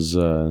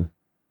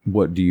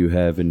 What do you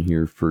have in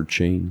here for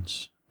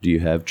chains? Do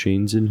you have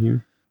chains in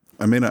here?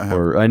 I may not have...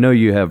 Or I know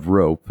you have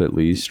rope at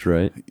least,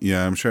 right?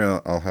 Yeah, I'm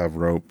sure I'll have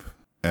rope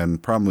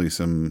and probably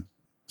some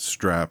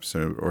straps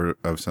or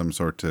of some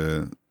sort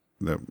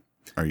that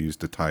are used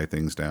to tie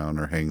things down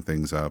or hang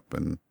things up.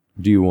 And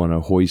do you want to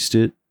hoist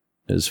it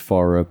as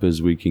far up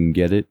as we can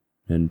get it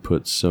and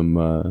put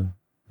some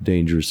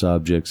dangerous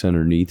objects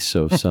underneath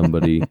so if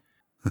somebody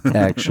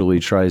actually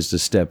tries to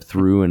step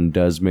through and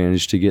does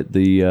manage to get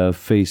the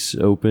face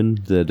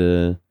open,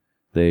 that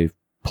they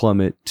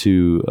plummet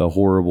to a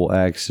horrible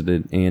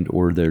accident and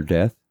or their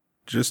death?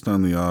 Just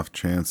on the off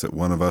chance that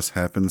one of us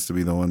happens to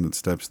be the one that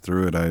steps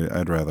through it,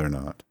 I'd rather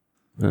not.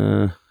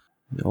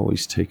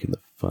 Always taking the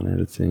fun out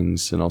of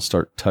things, and I'll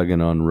start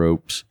tugging on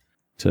ropes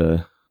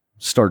to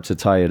start to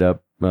tie it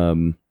up.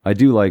 I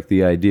do like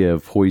the idea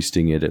of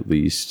hoisting it at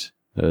least,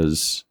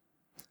 as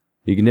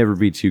you can never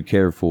be too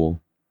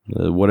careful.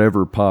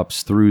 Whatever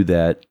pops through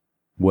that,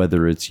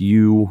 whether it's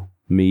you,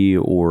 me,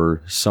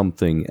 or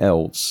something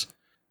else,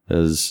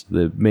 as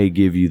that may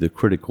give you the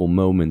critical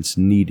moments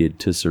needed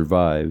to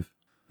survive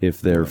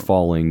if they're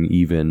falling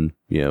even,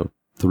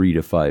 3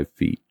 to 5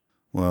 feet.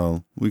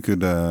 Well, we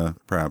could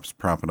perhaps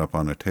prop it up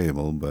on a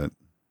table, but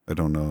I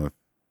don't know if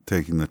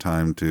taking the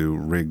time to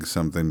rig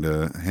something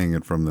to hang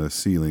it from the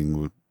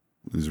ceiling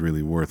is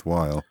really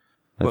worthwhile.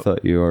 I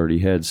thought you already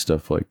had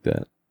stuff like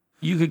that.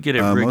 You could get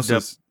it rigged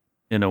up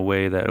in a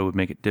way that it would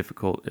make it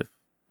difficult if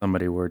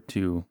somebody were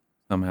to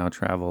somehow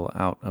travel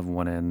out of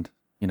one end.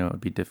 It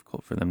would be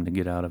difficult for them to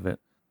get out of it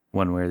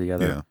one way or the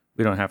other. Yeah.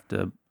 We don't have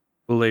to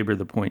belabor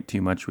the point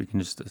too much. We can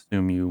just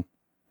assume you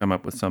come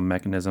up with some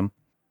mechanism.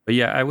 But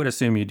yeah, I would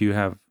assume you do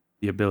have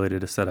the ability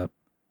to set up,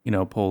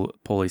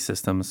 pulley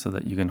systems so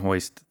that you can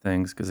hoist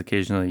things, because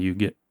occasionally you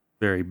get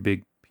very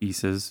big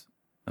pieces,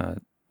 that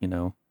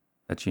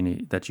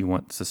you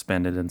want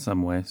suspended in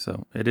some way.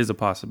 So it is a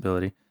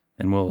possibility,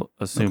 and we'll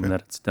assume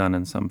that it's done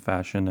in some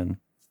fashion, and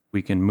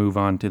we can move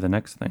on to the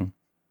next thing.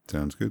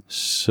 Sounds good.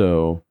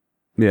 So,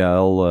 yeah,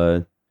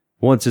 I'll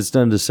once it's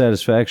done to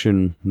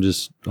satisfaction,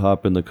 just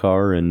hop in the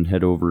car and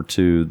head over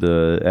to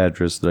the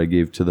address that I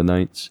gave to the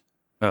knights.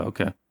 Oh,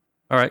 okay.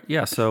 All right,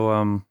 yeah,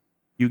 so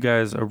you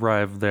guys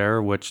arrive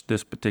there, which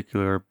this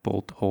particular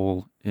bolt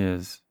hole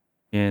is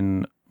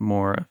in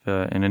more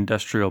of an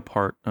industrial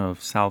part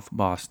of South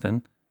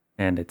Boston,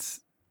 and it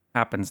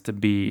happens to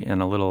be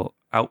in a little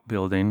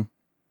outbuilding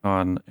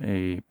on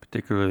a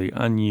particularly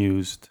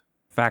unused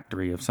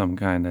factory of some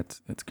kind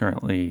that's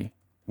currently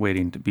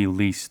waiting to be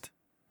leased.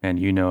 And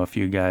you know a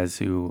few guys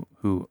who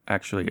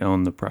actually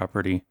own the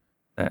property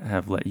that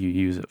have let you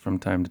use it from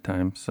time to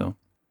time, so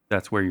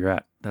that's where you're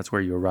at. That's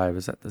where you arrive,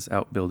 is at this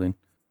outbuilding,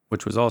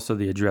 which was also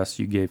the address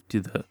you gave to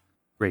the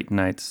Great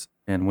Knights.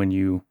 And when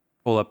you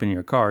pull up in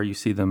your car, you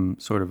see them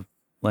sort of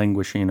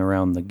languishing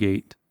around the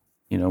gate.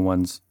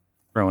 One's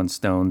throwing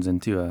stones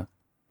into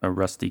a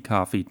rusty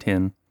coffee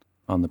tin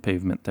on the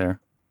pavement there.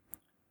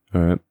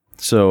 All right.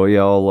 So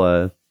yeah,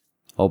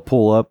 I'll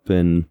pull up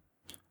and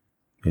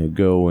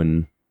go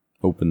and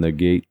open the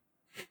gate.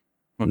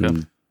 Okay.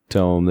 And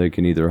tell them they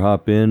can either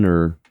hop in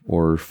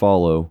or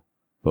follow.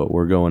 But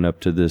we're going up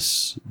to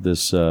this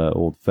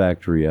old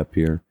factory up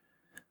here.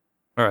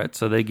 All right,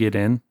 so they get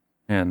in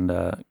and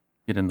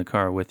get in the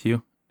car with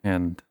you,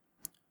 and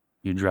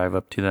you drive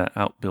up to that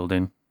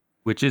outbuilding,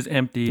 which is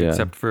empty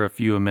except for a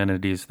few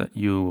amenities that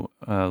you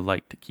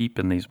like to keep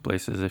in these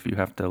places if you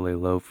have to lay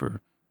low for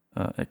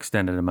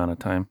extended amount of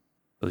time.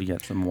 So you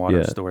got some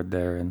water stored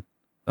there and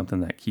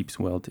something that keeps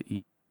well to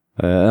eat.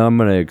 I'm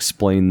going to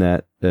explain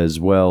that as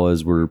well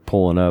as we're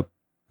pulling up.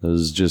 I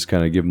was just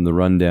kind of giving the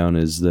rundown,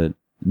 is that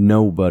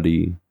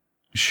nobody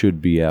should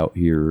be out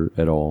here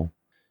at all.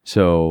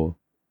 So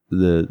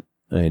if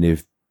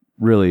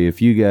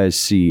you guys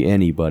see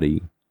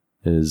anybody,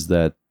 is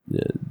that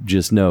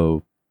just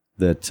know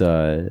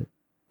that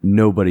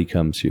nobody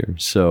comes here.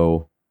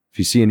 So if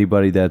you see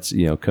anybody, that's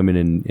come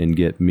in and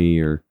get me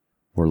or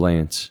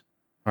Lance.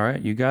 All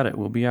right, you got it.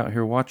 We'll be out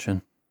here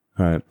watching.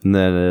 All right, and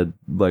then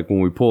when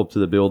we pull up to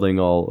the building,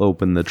 I'll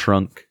open the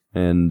trunk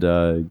and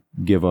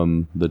give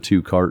them the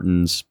 2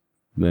 cartons.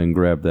 Then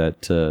grab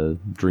that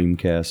Dream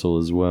Castle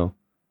as well.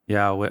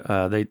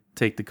 Yeah, they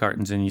take the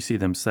cartons and you see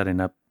them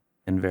setting up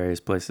in various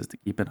places to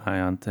keep an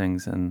eye on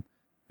things. And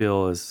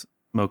Bill is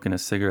smoking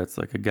his cigarettes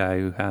like a guy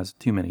who has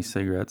too many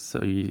cigarettes.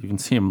 So you even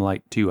see him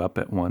light 2 up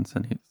at once,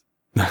 and he's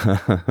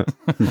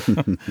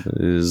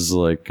It is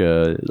like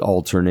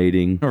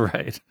alternating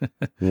right.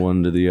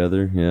 one to the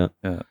other. Yeah.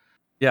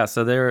 Yeah,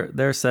 so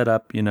they're set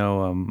up.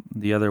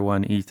 The other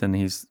one, Ethan,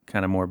 he's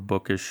kind of more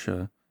bookish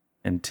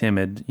and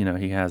timid.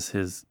 He has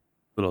his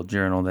little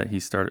journal that he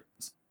started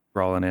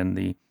scrawling in.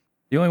 The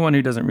only one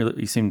who doesn't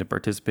really seem to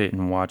participate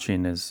in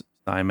watching is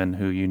Simon,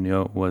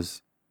 who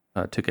was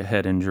took a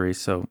head injury,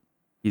 so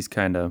he's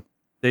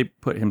they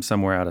put him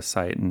somewhere out of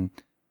sight and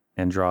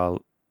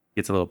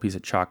gets a little piece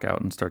of chalk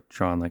out and starts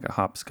drawing like a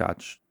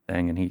hopscotch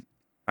thing, and he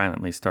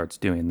silently starts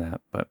doing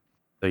that. But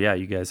so yeah,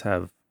 you guys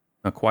have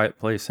a quiet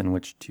place in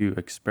which to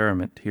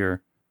experiment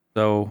here.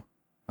 So,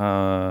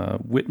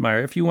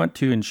 Whitmire, if you want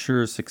to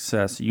ensure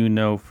success,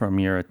 from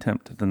your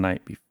attempt the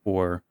night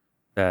before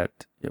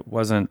that you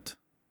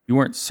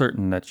weren't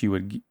certain that you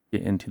would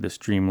get into this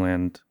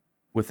dreamland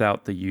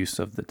without the use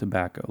of the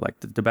tobacco. Like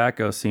the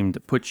tobacco seemed to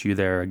put you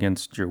there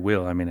against your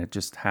will. I mean, it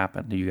just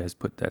happened. You guys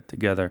put that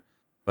together.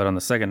 But on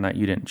the second night,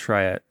 you didn't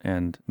try it.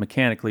 And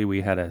mechanically,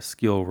 we had a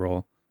skill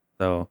roll.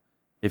 So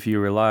if you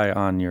rely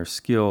on your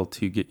skill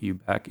to get you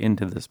back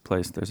into this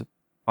place, there's a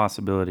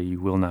possibility you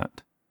will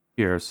not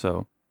here.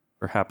 So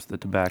perhaps the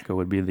tobacco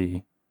would be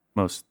the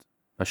most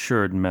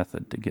assured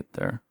method to get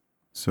there.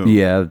 So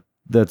Yeah,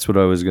 that's what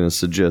I was going to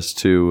suggest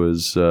too,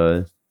 is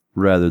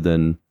rather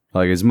than,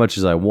 like, as much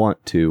as I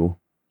want to,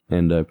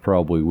 and I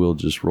probably will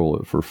just roll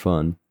it for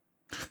fun.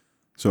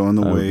 So on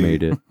the I've way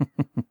made it.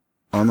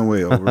 on the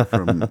way over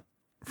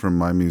from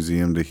my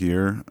museum to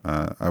here,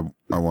 I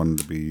wanted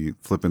to be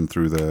flipping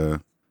through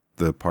the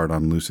part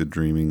on lucid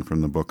dreaming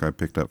from the book I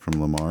picked up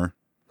from Lamar.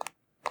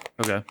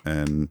 Okay.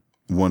 And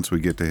once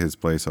we get to his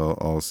place,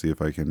 I'll see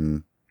if I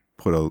can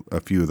put a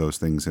few of those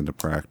things into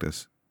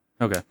practice.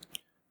 Okay.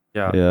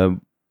 Yeah. Yeah,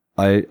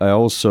 I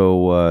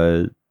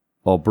also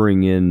I'll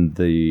bring in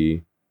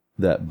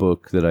that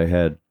book that I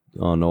had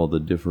on all the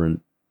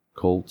different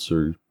cults,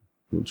 or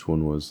which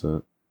one was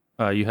that?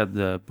 You had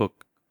the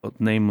book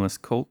called Nameless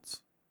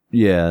Cults.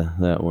 Yeah,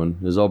 that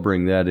one. I'll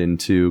bring that in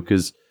too,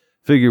 because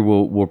figure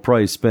we'll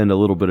probably spend a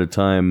little bit of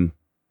time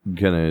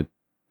kind of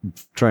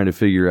trying to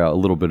figure out a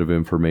little bit of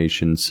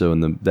information. So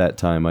in that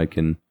time, I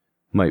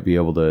might be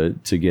able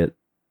to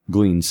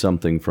glean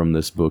something from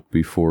this book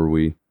before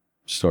we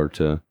start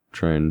to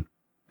try and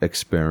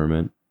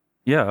experiment.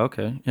 Yeah,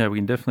 okay. Yeah, we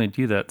can definitely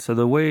do that. So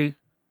the way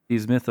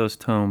these Mythos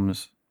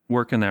tomes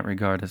work in that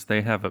regard is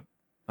they have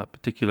a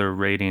particular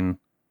rating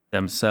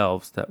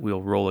themselves that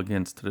we'll roll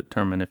against to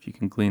determine if you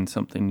can glean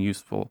something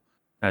useful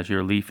as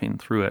you're leafing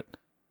through it.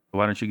 So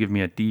why don't you give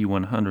me a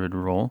D100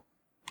 roll?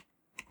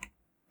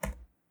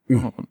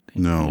 Oh,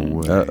 No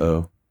way.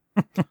 Uh-oh.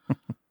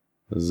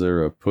 Is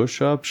there a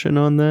push option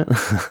on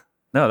that?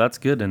 No, that's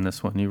good in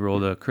this one. You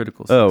rolled a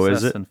critical success. Oh,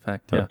 is it? In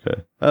fact, yeah.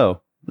 Okay.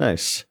 Oh,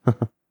 nice.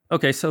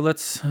 Okay, so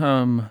let's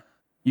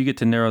you get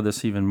to narrow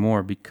this even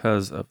more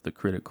because of the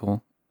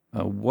critical.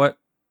 What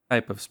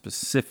type of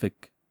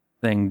specific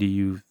thing do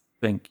you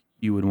think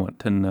you would want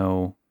to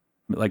know?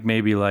 Like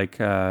maybe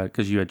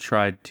because you had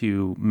tried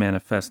to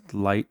manifest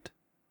light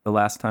the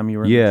last time you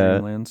were in the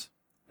Dreamlands?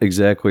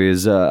 Exactly.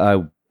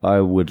 I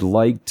would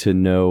like to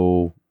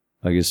know,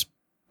 I guess,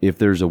 if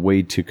there's a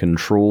way to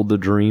control the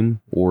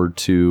dream or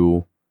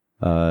to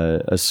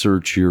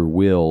assert your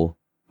will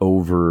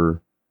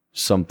over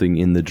something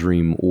in the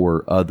dream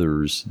or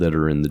others that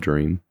are in the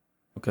dream.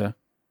 Okay.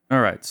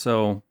 All right.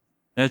 So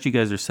as you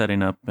guys are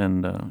setting up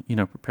and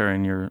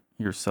preparing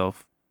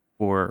yourself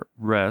for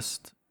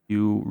rest,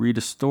 you read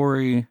a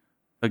story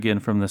again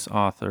from this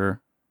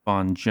author,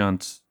 Von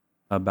Juntz,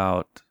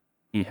 about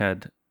he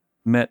had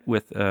met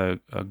with a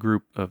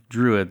group of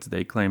druids,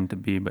 they claimed to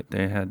be, but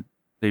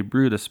they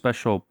brewed a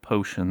special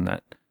potion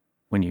that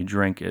when you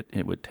drank it,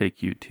 it would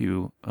take you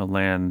to a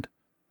land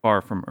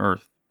far from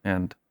Earth.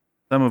 And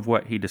some of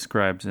what he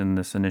describes in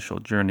this initial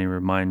journey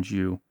reminds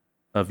you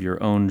of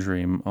your own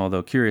dream,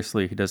 although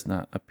curiously, he does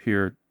not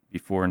appear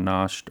before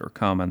Nosht or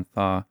Common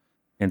Thaw.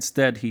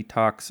 Instead, he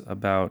talks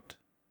about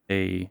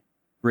a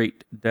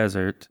great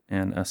desert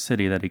and a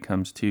city that he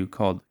comes to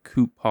called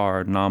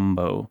Kupar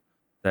Nambo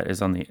that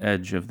is on the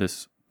edge of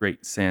this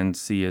great sand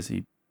sea, as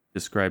he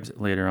describes it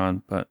later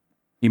on. But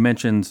he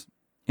mentions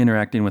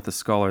interacting with a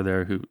scholar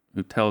there who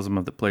tells him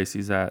of the place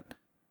he's at,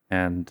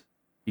 and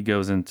he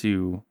goes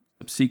into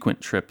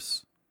subsequent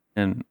trips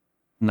and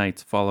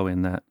nights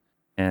following that.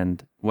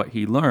 And what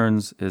he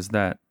learns is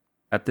that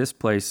at this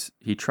place,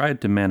 he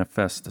tried to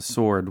manifest a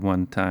sword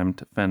one time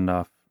to fend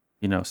off,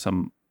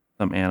 some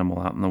animal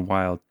out in the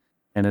wild.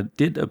 And it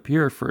did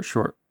appear for a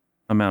short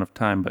amount of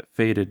time, but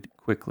faded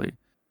quickly.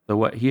 So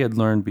what he had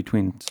learned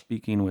between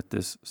speaking with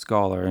this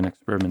scholar and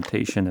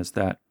experimentation is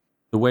that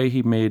the way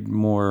he made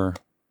more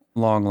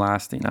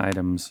long-lasting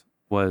items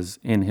was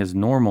in his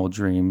normal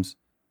dreams,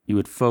 he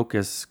would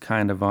focus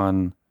kind of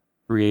on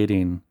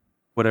creating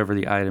whatever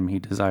the item he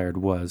desired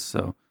was.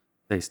 So,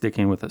 say,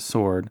 sticking with a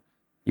sword,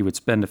 he would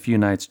spend a few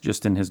nights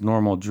just in his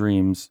normal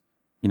dreams,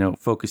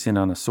 focusing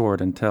on a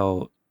sword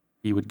until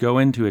he would go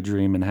into a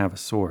dream and have a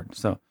sword.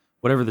 So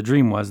whatever the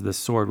dream was, this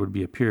sword would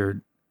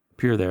appear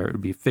there. It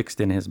would be fixed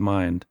in his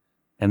mind.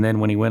 And then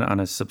when he went on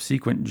a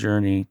subsequent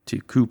journey to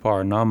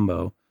Kupar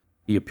Nambo,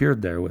 he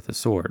appeared there with a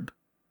sword.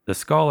 The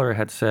scholar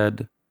had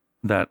said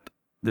that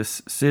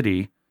this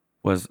city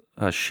was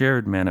a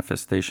shared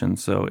manifestation,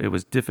 so it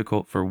was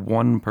difficult for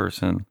one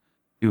person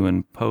to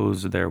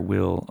impose their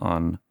will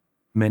on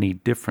many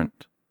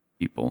different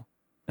people,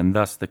 and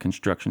thus the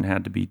construction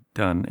had to be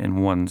done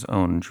in one's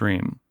own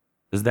dream.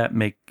 Does that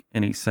make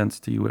any sense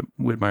to you,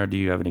 Whitmire? Do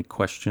you have any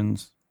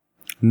questions?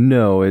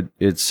 No,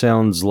 it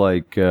sounds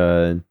like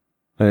you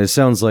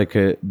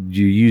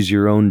use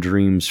your own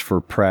dreams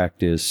for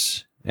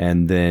practice,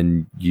 and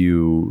then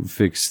you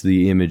fix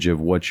the image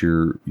of what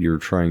you're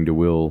trying to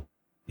will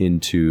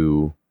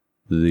into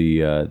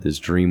the this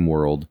dream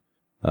world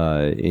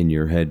in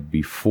your head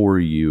before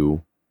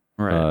you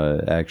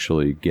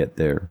actually get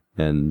there.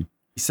 And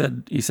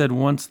he said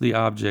once the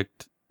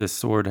object, this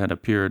sword, had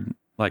appeared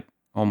like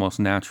almost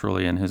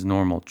naturally in his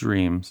normal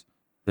dreams,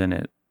 then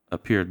it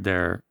appeared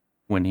there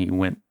when he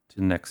went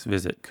to next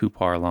visit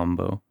Kupar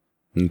Lambo.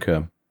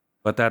 Okay.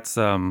 But that's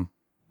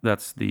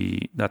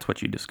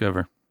what you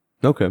discover.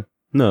 Okay.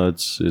 No,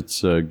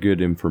 it's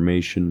good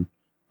information.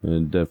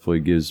 It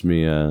definitely gives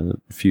me a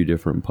few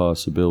different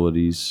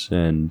possibilities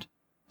and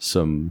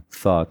some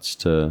thoughts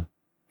to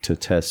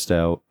test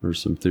out, or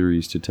some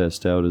theories to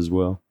test out as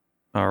well.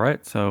 All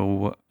right.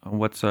 So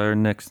what's our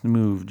next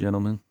move,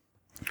 gentlemen?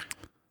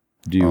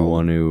 Do you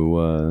want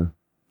to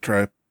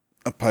try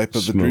a pipe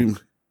of the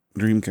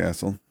dream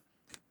castle?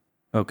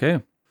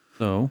 Okay.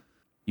 So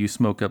you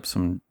smoke up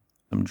some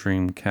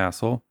dream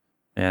castle,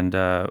 and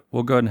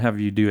we'll go ahead and have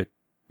you do it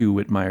too,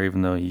 Whitmire,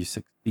 even though you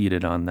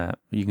succeeded on that.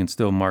 You can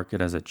still mark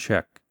it as a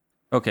check.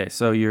 Okay,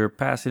 so you're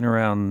passing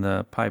around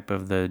the pipe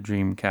of the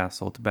dream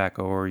castle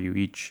tobacco, or you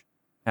each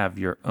have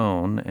your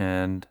own,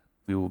 and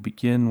we will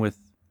begin with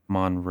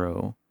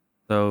Monroe.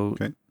 So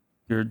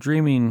your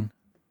dreaming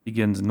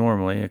begins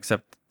normally,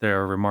 except they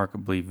are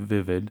remarkably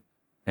vivid,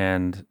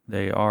 and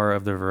they are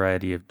of the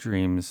variety of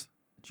dreams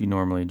that you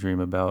normally dream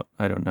about.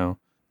 I don't know.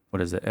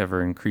 What is it?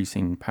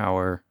 Ever-increasing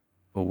power,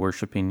 people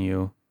worshiping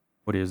you.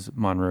 What does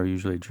Monroe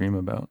usually dream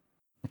about?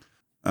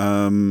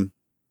 I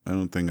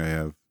don't think I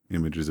have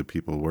images of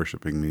people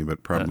worshiping me,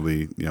 but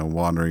probably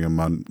wandering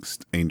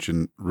amongst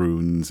ancient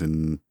ruins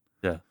and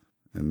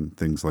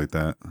things like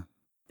that.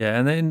 Yeah,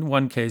 and in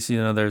one case,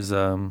 there's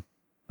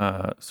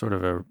sort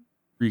of a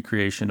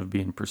recreation of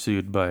being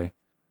pursued by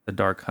the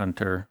Dark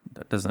Hunter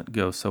that doesn't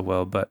go so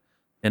well. But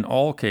in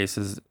all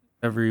cases,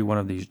 every one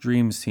of these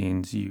dream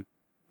scenes, you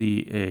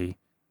see a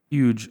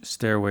huge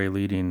stairway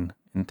leading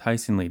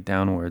enticingly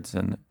downwards,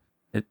 and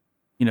it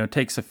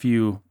takes a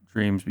few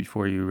dreams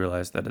before you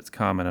realize that it's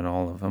common in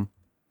all of them.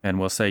 And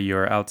we'll say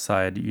you're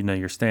outside,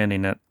 you're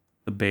standing at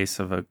the base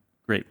of a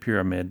great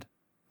pyramid,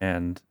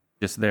 and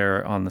just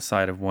there on the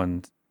side of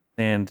one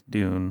sand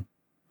dune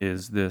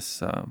is this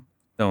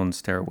stone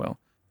stairwell,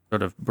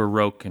 sort of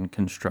Baroque in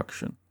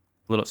construction,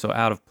 a little so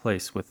out of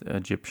place with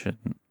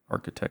Egyptian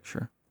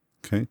architecture.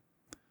 Okay.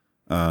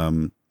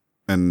 And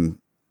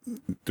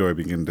do I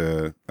begin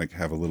to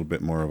have a little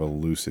bit more of a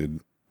lucid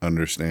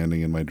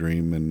understanding in my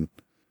dream? And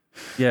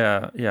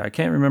yeah, I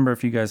can't remember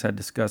if you guys had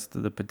discussed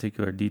the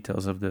particular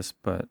details of this,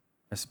 but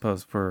I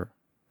suppose for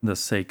the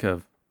sake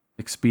of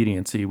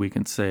expediency, we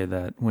can say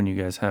that when you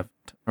guys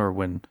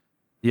when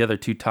the other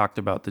two talked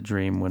about the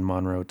dream, when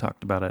Monroe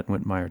talked about it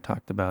and Whitmire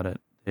talked about it,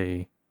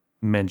 they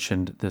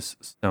mentioned this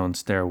stone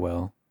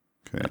stairwell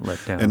that led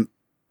down.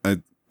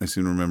 And I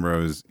seem to remember I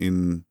was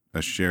in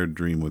a shared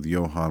dream with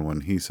Johann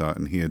when he saw it,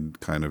 and he had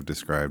kind of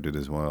described it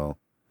as well.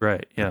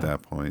 Right, yeah. At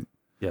that point.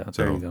 Yeah,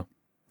 so, there you go.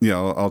 Yeah,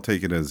 I'll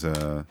take it as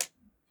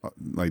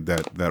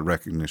that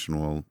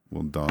recognition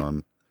will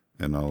dawn,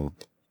 and I'll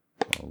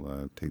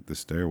take the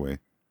stairway.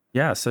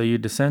 Yeah, so you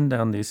descend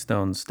down these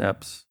stone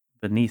steps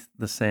beneath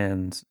the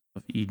sands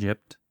of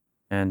Egypt,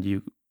 and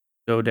you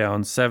go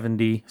down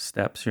 70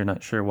 steps. You're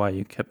not sure why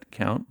you kept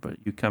count, but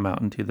you come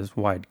out into this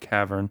wide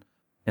cavern,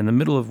 in the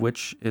middle of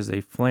which is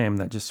a flame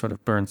that just sort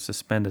of burns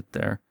suspended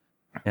there.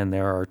 And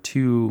there are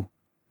two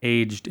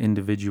aged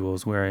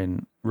individuals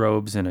wearing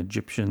robes and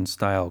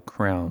Egyptian-style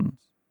crowns.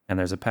 And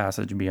there's a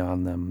passage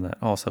beyond them that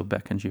also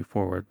beckons you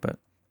forward. But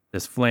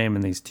this flame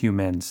and these two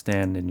men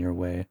stand in your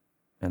way,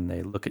 and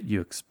they look at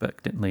you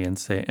expectantly and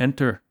say,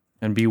 "Enter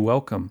and be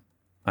welcome.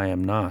 I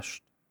am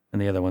Nosh."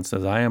 And the other one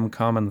says, "I am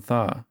Common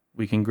Thaw.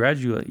 We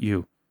congratulate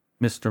you,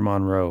 Mr.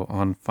 Monroe,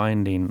 on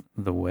finding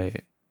the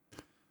way."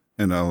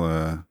 And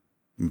I'll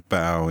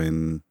bow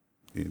in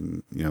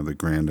the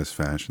grandest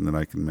fashion that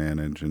I can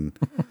manage and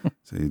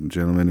say,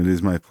 "Gentlemen, it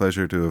is my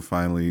pleasure to have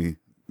finally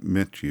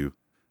met you,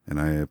 and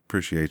I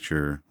appreciate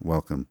your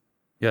welcome."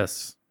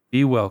 "Yes,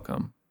 be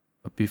welcome.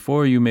 But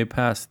before you may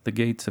pass the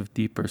gates of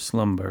deeper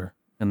slumber,"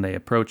 and they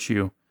approach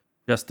you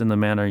just in the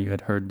manner you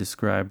had heard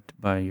described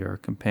by your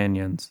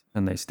companions,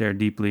 and they stare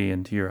deeply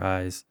into your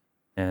eyes,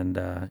 and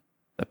a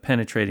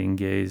penetrating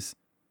gaze,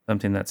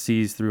 something that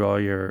sees through all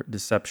your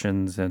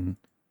deceptions and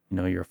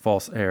your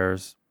false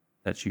airs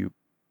that you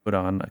put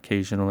on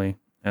occasionally,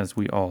 as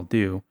we all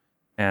do.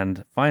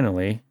 And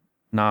finally,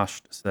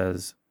 Nosht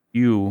says,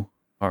 "You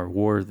are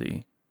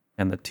worthy."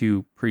 And the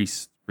two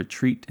priests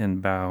retreat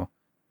and bow.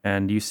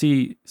 And you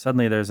see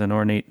suddenly there's an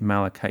ornate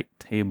malachite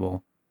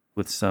table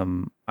with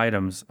some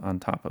items on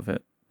top of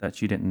it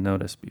that you didn't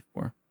notice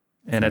before.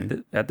 And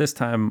Okay. at this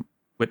time,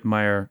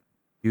 Whitmire,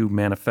 you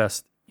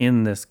manifest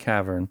in this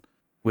cavern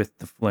with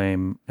the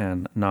flame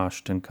and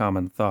Nosht and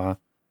Common Thaw,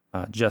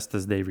 just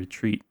as they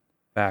retreat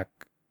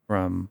back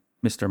from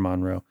Mr.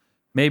 Monroe.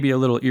 Maybe a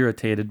little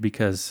irritated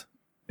because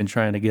been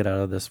trying to get out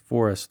of this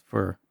forest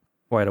for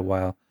quite a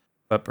while,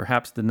 but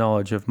perhaps the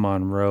knowledge of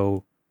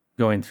Monroe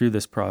going through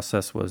this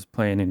process was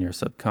playing in your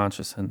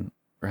subconscious, and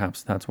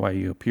perhaps that's why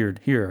you appeared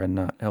here and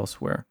not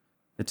elsewhere.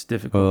 It's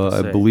difficult to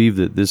I say. believe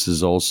that this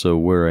is also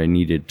where I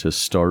needed to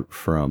start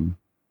from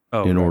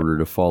in Right. order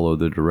to follow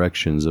the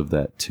directions of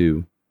that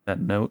too. That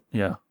note,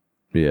 yeah.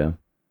 Yeah.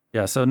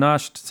 Yeah, so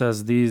Nosht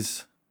says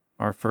these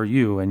are for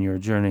you and your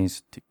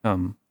journeys to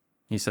come.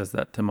 He says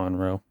that to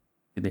Monroe.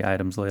 The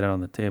items laid out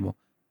on the table.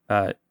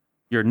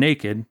 You're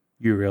naked,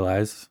 you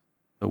realize.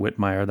 So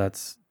Whitmire,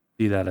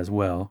 see that as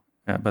well.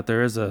 But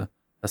there is a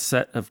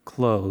set of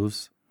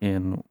clothes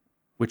in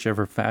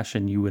whichever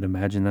fashion you would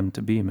imagine them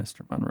to be,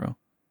 Mr. Monroe.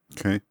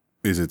 Okay.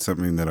 Is it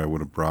something that I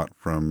would have brought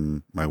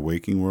from my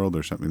waking world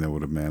or something that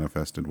would have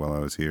manifested while I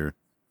was here?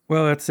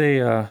 Well,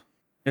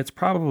 it's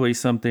probably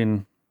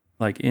something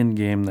like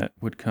in-game that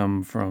would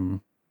come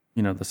from,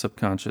 the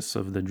subconscious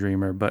of the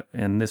dreamer. But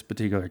in this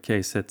particular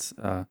case, it's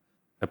a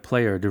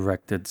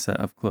player-directed set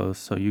of clothes,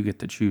 so you get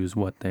to choose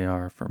what they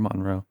are for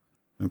Monroe.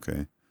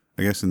 Okay.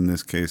 I guess in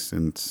this case,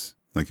 since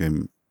like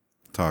I'm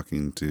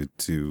talking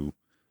to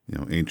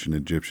ancient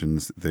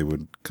Egyptians, they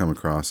would come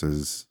across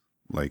as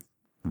like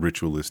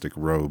ritualistic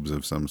robes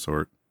of some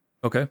sort.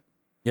 Okay.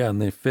 Yeah,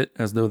 and they fit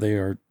as though they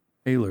are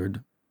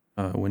tailored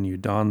when you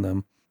don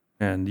them.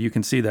 And you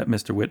can see that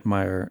Mr.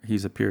 Whitmire,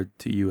 he's appeared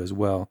to you as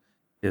well,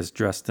 is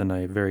dressed in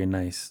a very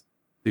nice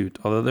suit.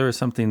 Although there is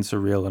something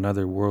surreal and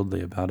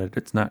otherworldly about it,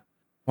 it's not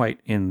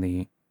quite in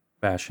the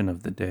fashion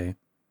of the day.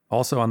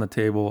 Also on the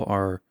table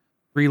are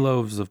 3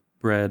 loaves of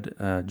bread,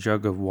 a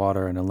jug of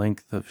water, and a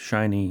length of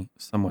shiny,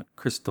 somewhat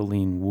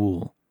crystalline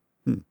wool.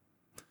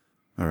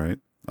 All right.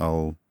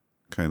 I'll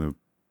kind of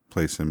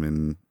place him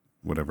in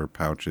whatever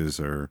pouches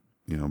or,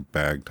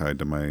 bag tied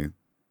to my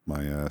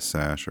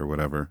sash or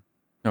whatever.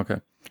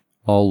 Okay.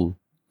 I'll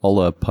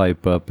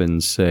pipe up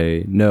and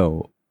say,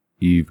 no,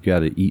 you've got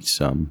to eat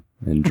some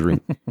and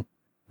drink.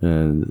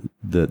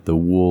 That the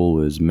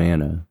wool is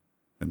manna.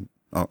 And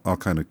I'll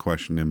kind of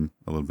question him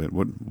a little bit.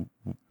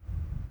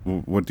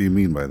 What do you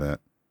mean by that?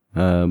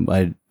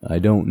 I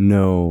don't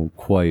know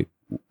quite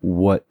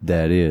what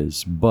that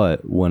is,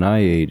 but when I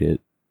ate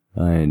it,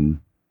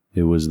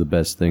 it was the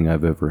best thing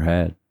I've ever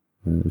had.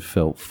 It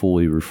felt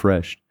fully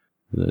refreshed.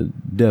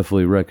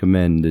 Definitely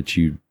recommend that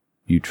you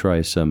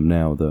try some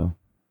now, though.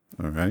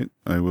 All right.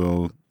 I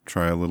will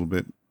try a little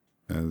bit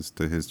as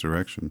to his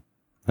direction.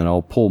 And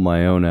I'll pull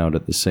my own out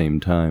at the same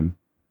time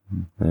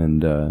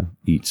and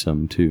eat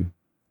some too.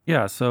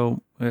 Yeah,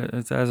 so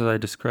it's as I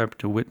described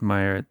to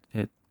Whitmire,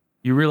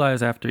 you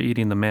realize after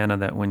eating the manna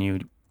that when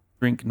you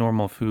drink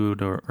normal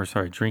food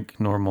drink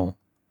normal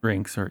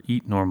drinks or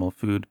eat normal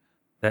food,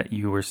 that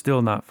you are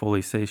still not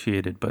fully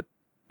satiated, but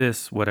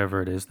this,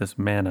 whatever it is, this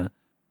manna,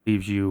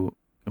 leaves you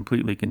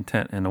completely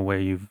content in a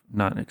way you've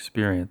not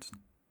experienced.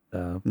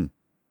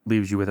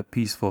 Leaves you with a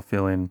peaceful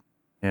feeling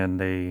and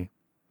a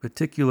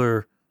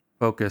particular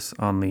focus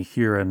on the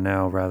here and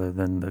now rather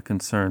than the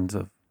concerns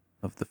of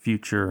the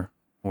future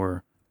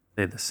or,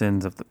 say, the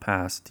sins of the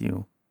past.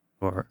 You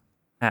are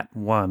at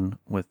one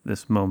with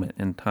this moment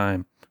in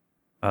time.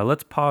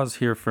 Let's pause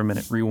here for a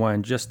minute,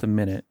 rewind just a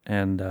minute,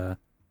 and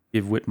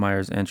give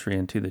Whitmire's entry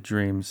into the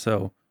dream.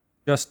 So,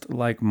 just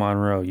like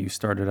Monroe, you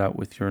started out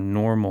with your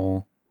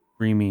normal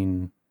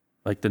dreaming,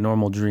 like the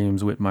normal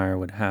dreams Whitmire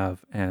would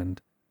have,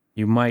 and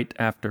you might,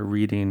 after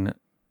reading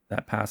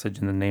that passage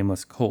in the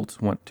Nameless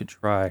Cults, want to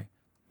try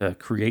to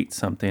create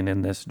something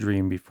in this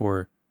dream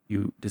before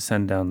you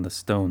descend down the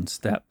stone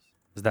steps.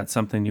 Is that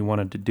something you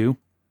wanted to do?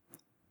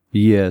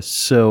 Yes.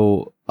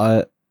 So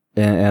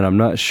and I'm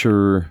not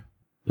sure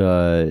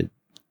if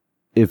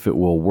it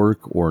will work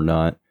or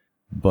not,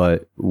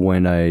 but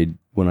when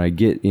I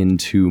get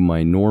into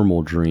my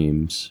normal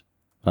dreams,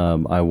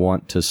 I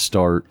want to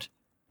start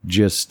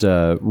just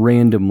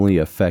randomly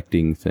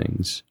affecting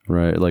things,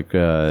 right? Like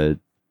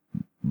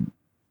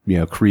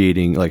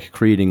creating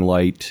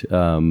light,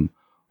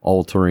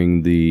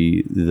 altering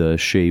the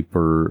shape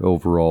or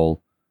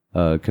overall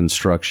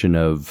construction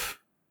of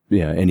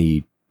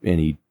any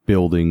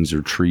buildings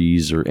or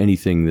trees or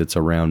anything that's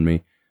around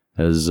me,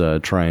 as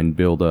try and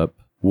build up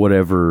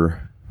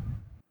whatever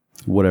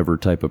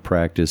type of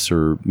practice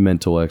or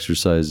mental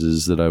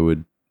exercises that I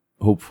would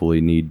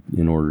hopefully need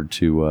in order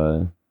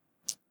to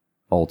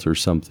alter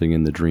something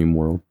in the dream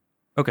world.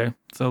 Okay,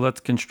 so let's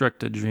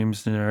construct a dream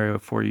scenario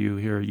for you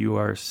here. You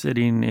are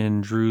sitting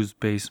in Drew's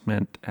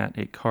basement at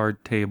a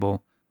card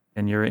table,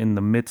 and you're in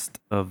the midst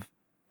of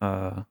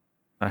a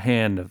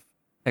hand of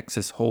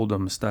Texas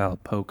Hold'em style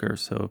poker.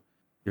 So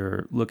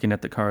you're looking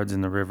at the cards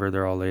in the river.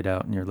 They're all laid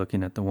out, and you're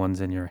looking at the ones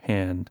in your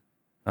hand.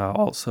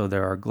 Also,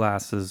 there are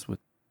glasses with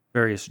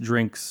various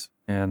drinks,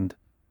 and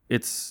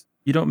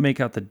you don't make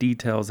out the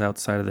details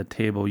outside of the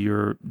table.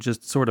 You're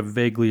just sort of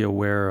vaguely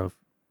aware of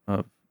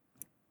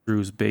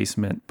Drew's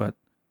basement, but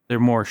they're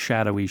more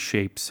shadowy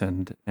shapes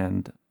and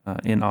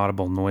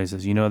inaudible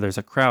noises. You know there's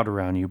a crowd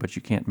around you, but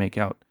you can't make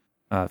out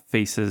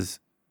faces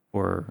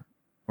or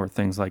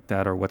things like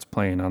that, or what's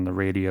playing on the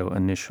radio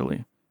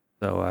initially.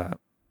 So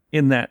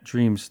in that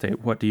dream state,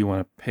 what do you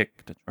want to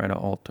pick to try to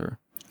alter?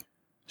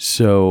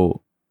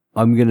 So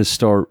I'm going to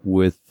start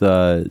with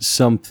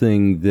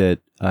something that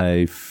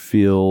I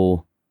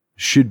feel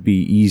should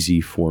be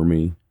easy for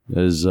me,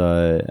 as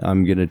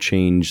I'm going to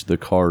change the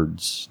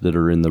cards that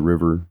are in the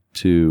river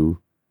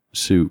to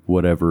suit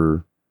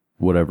whatever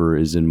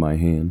is in my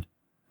hand.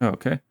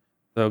 Okay.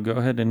 So go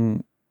ahead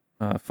and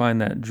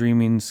find that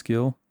dreaming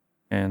skill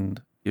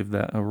and give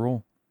that a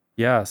roll.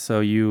 Yeah, so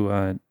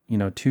you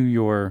to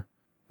your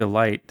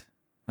delight,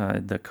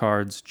 the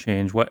cards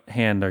change. What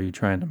hand are you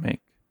trying to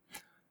make?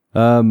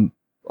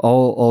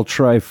 I'll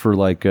try for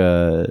like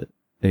a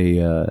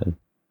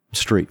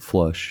straight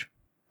flush.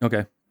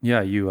 Okay.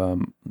 Yeah,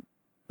 you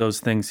those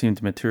things seem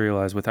to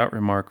materialize without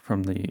remark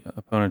from the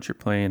opponent you're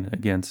playing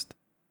against,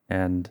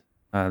 and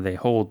they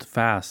hold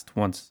fast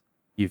once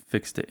you've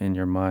fixed it in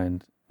your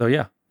mind. So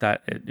yeah,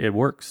 that it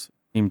works.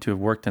 Seemed to have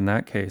worked in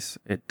that case.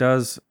 It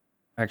does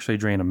actually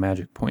drain a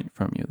magic point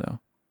from you, though.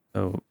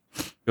 So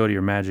go to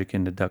your magic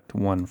and deduct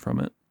 1 from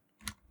it.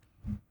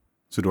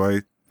 So do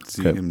I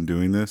see him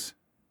doing this?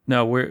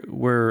 No,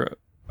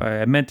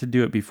 I meant to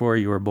do it before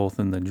you were both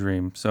in the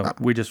dream, so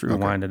we just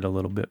rewinded a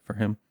little bit for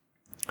him.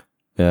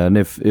 Yeah, and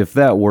if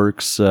that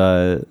works,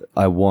 I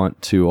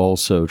want to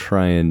also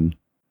try and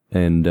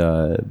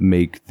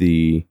make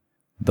the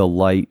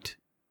light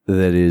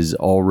that is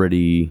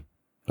already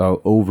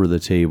over the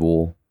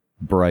table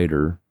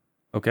brighter.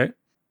 Okay.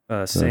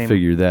 Same. I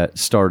figure that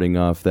starting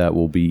off, that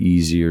will be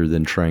easier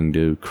than trying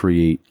to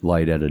create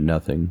light out of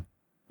nothing.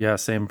 Yeah,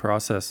 same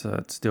process.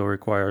 It still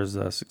requires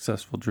a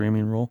successful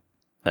dreaming roll.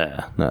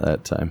 Not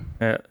that time.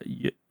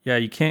 Yeah,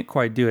 you can't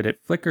quite do it.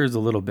 It flickers a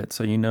little bit,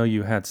 so you know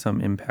you had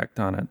some impact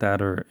on it.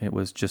 That or it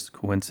was just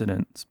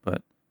coincidence.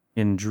 But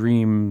in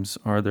dreams,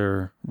 are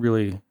there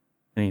really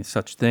any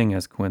such thing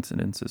as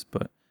coincidences?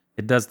 But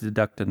it does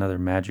deduct another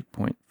magic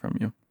point from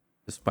you,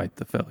 despite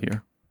the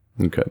failure.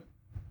 Okay.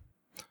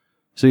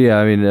 So yeah,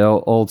 I mean,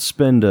 I'll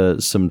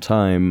spend some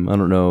time. I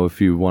don't know if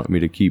you want me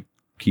to keep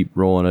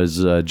rolling,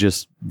 as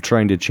just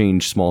trying to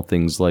change small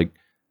things. Like,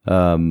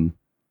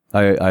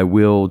 I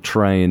will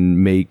try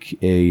and make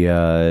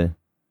we'll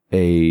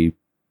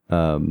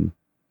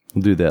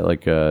do that,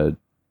 like a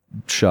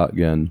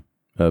shotgun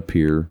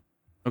appear.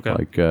 Okay.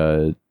 Like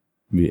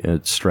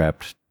it's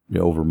strapped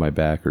over my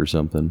back or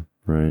something,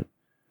 right?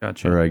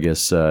 Gotcha. Or I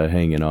guess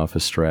hanging off a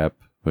strap,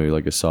 maybe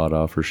like a sawed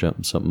off or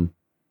something.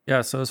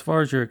 Yeah, so as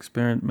far as your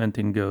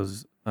experimenting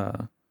goes,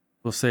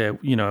 we'll say,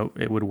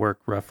 it would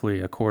work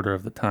roughly a quarter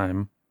of the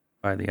time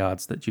by the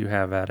odds that you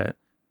have at it.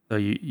 So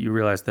you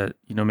realize that,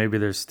 maybe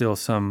there's still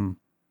some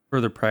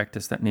further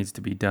practice that needs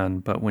to be done.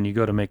 But when you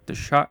go to make the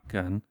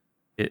shotgun,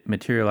 it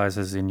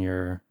materializes in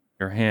your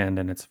hand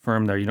and it's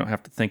firm there. You don't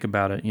have to think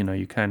about it.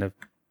 You kind of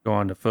go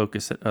on to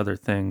focus at other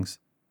things.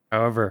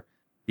 However,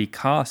 the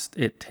cost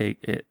it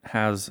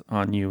has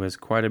on you is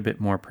quite a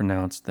bit more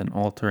pronounced than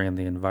altering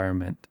the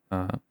environment.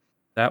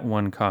 That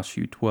one costs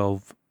you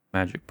 12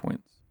 magic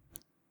points.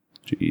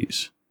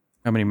 Jeez.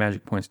 How many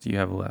magic points do you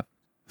have left?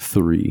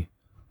 3.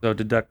 So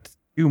deduct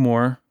 2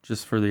 more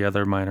just for the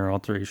other minor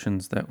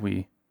alterations that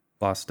we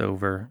glossed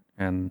over,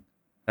 and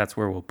that's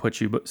where we'll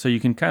put you. But so you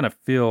can kind of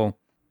feel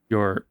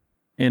your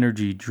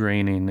energy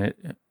draining.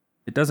 It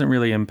doesn't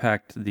really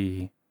impact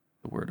the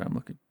word I'm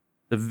looking,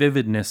 the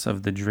vividness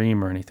of the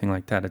dream or anything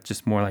like that. It's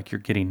just more like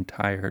you're getting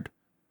tired,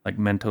 like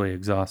mentally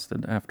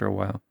exhausted after a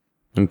while.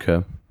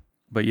 Okay.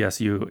 But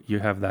yes, you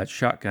have that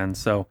shotgun.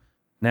 So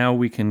now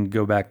we can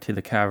go back to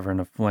the Cavern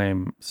of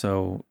Flame.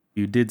 So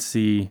you did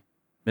see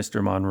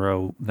Mr.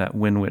 Monroe, that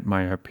when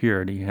Whitmire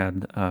appeared, he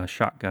had a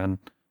shotgun,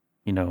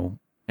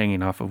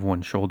 hanging off of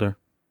one shoulder.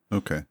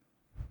 Okay.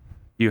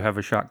 Do you have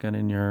a shotgun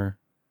in your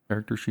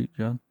character sheet,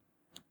 John?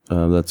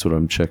 That's what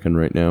I'm checking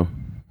right now.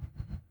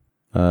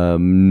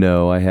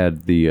 No, I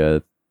had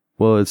the,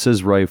 it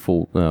says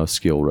rifle,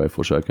 skill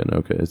rifle shotgun.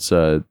 Okay. It's,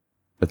 I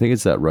think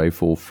it's that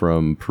rifle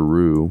from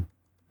Peru.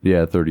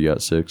 Yeah,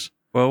 30-06.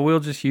 Well, we'll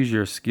just use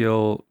your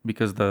skill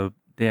because the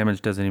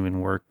damage doesn't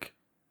even work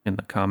in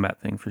the combat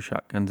thing for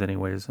shotguns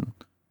anyways. And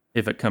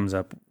if it comes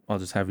up, I'll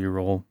just have you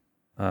roll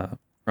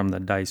from the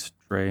dice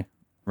tray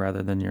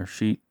rather than your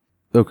sheet.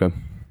 Okay.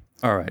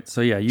 All right.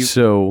 So yeah,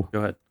 So go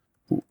ahead.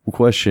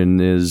 Question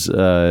is,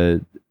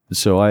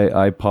 so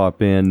I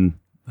pop in,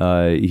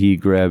 he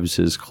grabs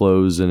his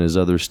clothes and his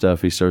other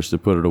stuff, he starts to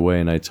put it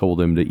away, and I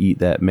told him to eat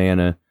that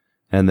mana,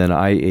 and then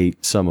I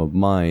ate some of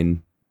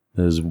mine.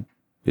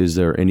 Is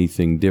there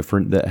anything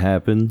different that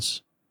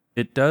happens?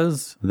 It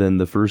does. Than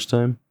the first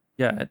time?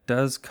 Yeah, it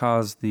does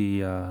cause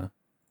the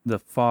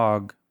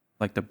fog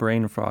like the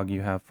brain fog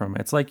you have from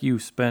it. It's like you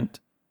spent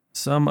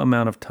some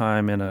amount of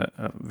time in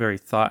a very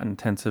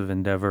thought-intensive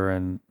endeavor,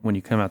 and when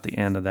you come out the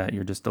end of that,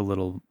 you're just a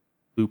little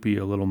loopy,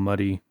 a little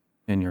muddy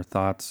in your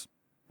thoughts,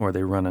 or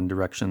they run in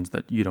directions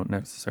that you don't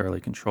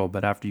necessarily control.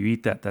 But after you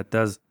eat that, that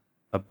does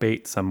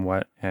abate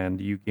somewhat, and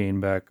you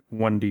gain back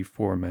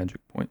 1d4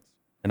 magic points.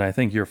 And I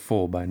think you're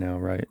full by now,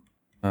 right,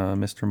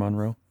 Mr.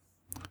 Monroe?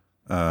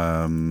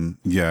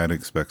 Yeah, I'd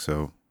expect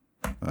so.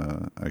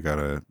 I got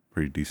a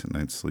pretty decent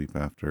night's sleep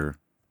after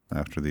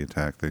the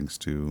attack, thanks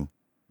to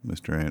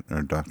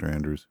Dr.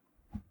 Andrews.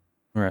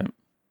 Right.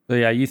 So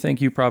yeah, you think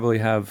you probably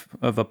have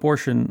of a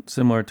portion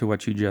similar to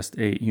what you just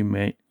ate. You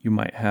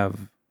might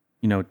have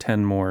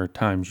 10 more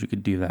times you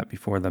could do that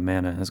before the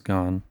mana is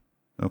gone.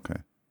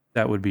 Okay.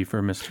 That would be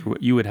for Mr.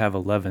 You would have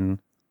 11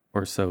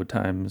 or so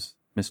times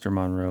Mr.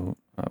 Monroe.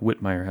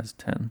 Whitmire has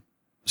 10.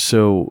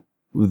 So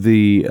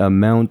the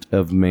amount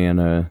of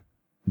mana,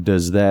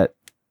 does that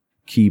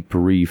keep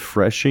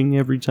refreshing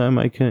every time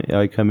I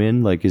come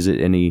in? Like, is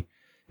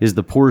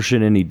the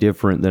portion any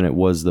different than it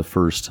was the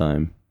first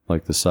time?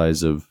 Like the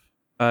size of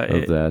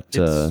that?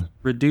 It's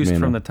reduced mana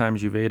from the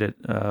times you've ate it,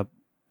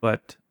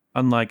 but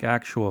unlike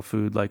actual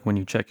food, like when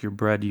you check your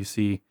bread, you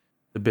see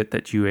the bit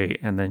that you ate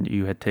and then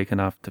you had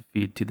taken off to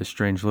feed to the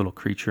strange little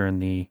creature in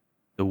the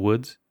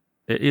woods.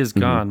 It is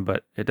gone,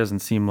 but it doesn't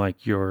seem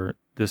like at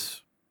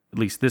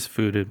least this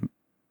food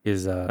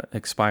is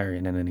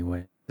expiring in any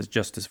way. It's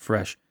just as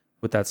fresh,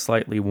 with that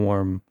slightly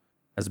warm,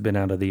 has been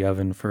out of the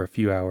oven for a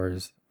few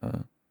hours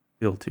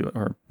feel to it,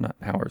 or not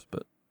hours,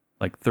 but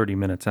like 30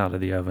 minutes out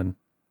of the oven.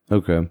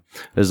 Okay,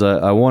 as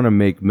I want to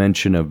make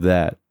mention of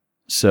that.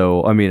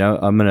 So, I mean,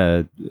 I'm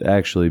going to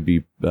actually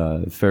be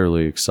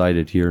fairly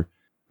excited here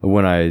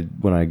when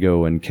I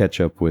go and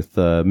catch up with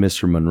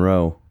Mr.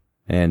 Monroe,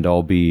 and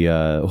I'll be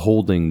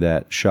holding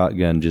that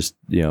shotgun, just,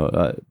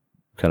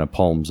 kind of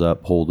palms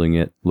up, holding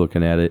it,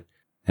 looking at it,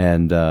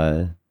 and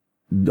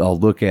I'll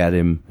look at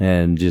him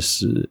and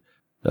just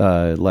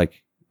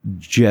like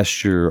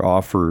gesture,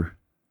 offer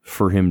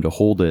for him to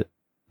hold it.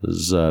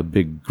 There's a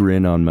big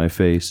grin on my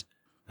face,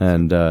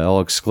 and I'll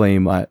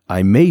exclaim,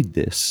 I made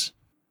this.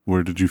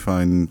 Where did you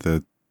find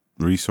the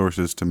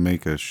resources to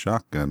make a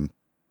shotgun?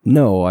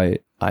 No,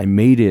 I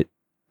made it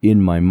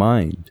in my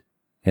mind,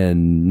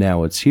 and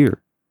now it's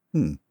here.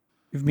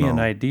 Give me an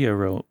idea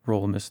roll,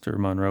 Mr.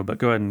 Monroe, but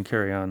go ahead and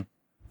carry on.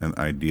 An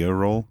idea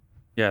roll?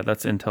 Yeah,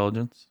 that's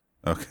intelligence.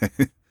 Okay.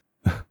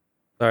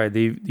 Sorry,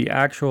 the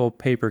actual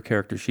paper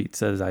character sheet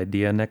says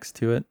idea next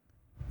to it.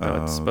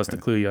 So it's supposed to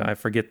clue you. I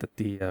forget that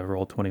the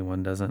roll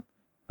 21 doesn't.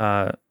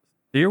 So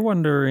you're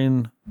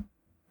wondering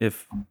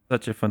if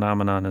such a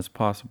phenomenon is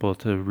possible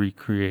to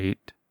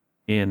recreate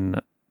in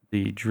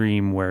the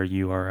dream where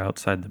you are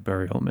outside the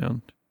burial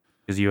mound,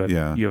 because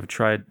you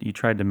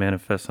tried to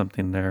manifest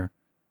something there,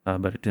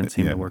 but it didn't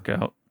seem to work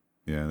out.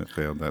 Yeah, it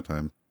failed that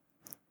time.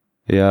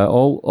 Yeah,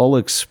 I'll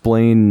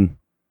explain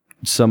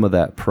some of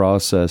that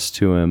process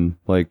to him.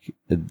 Like,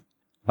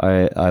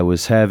 I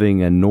was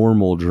having a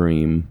normal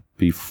dream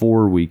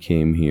before we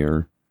came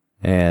here,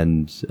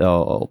 and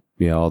I'll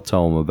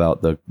tell him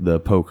about the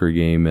poker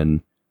game,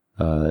 and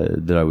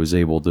that I was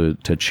able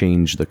to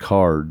change the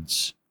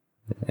cards,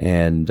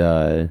 and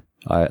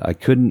I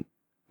couldn't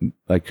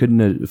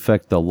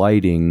affect the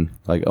lighting,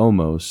 like,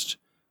 almost,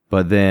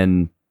 but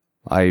then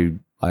I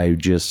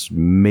just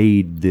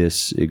made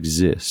this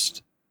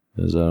exist,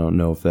 as I don't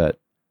know if that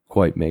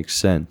quite makes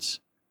sense,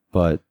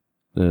 but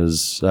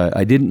as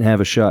I didn't have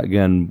a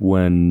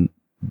shotgun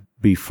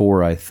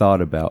before I thought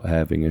about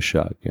having a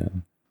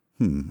shotgun.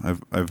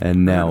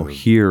 And now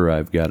here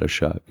I've got a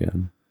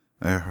shotgun.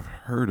 I've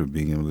heard of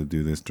being able to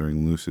do this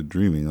during lucid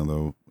dreaming,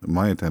 although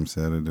my attempts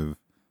at it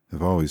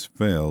have always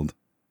failed.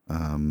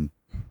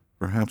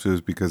 Perhaps it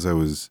was because I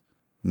was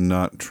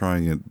not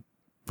trying it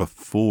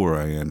before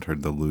I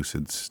entered the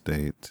lucid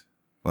state.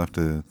 I'll have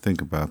to think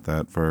about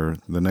that for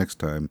the next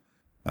time.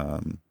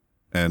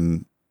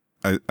 And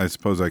I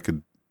suppose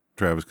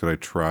Travis, could I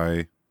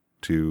try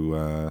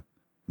to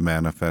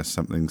manifest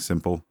something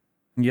simple?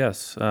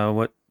 Yes.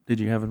 What did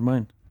you have in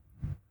mind?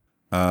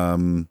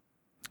 How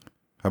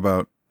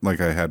about,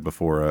 like I had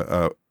before,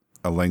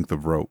 a length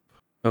of rope?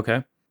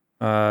 Okay.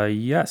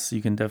 Yes,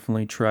 you can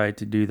definitely try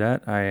to do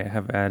that. I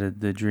have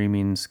added the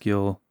dreaming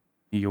skill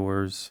to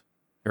yours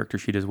character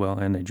sheet as well,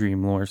 and a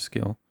dream lore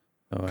skill.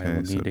 So I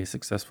will need a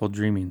successful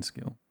dreaming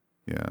skill.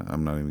 Yeah,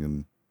 I'm not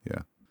even.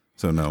 Yeah.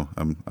 So no,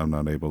 I'm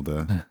not able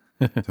to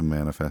to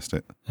manifest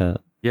it.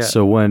 Yeah.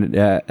 So when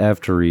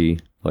after he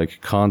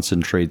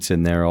concentrates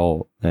in there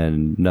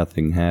and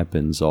nothing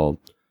happens, I'll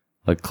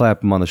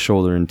clap him on the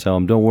shoulder and tell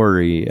him, "Don't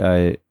worry,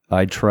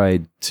 I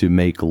tried to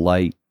make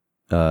light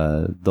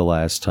the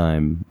last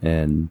time,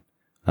 and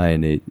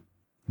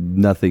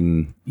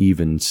nothing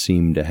even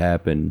seemed to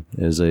happen.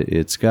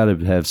 It's got to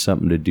have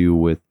something to do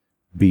with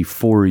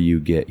before you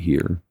get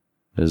here,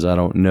 as I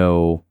don't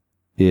know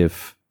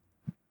if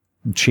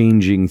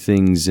changing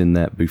things in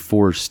that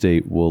before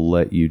state will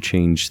let you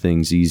change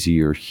things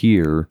easier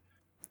here,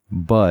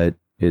 but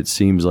it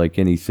seems like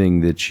anything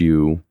that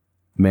you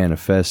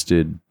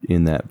manifested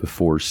in that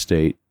before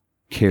state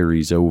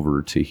carries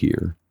over to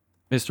here.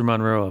 Mr.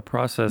 Monroe, a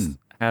process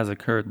has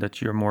occurred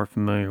that you're more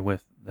familiar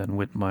with than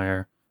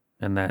Whitmire,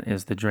 and that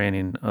is the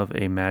draining of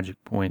a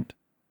magic point.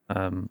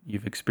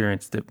 You've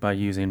experienced it by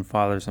using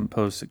Father's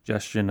Imposed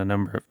Suggestion a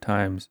number of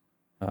times.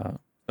 So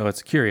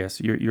it's curious.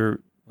 You're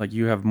like,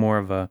 you have more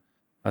of a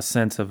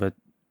sense of a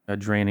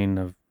draining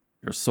of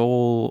your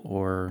soul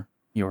or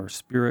your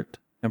spirit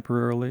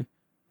temporarily.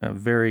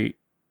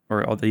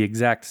 Or the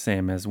exact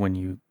same as when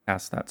you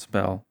cast that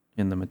spell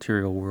in the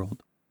material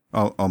world.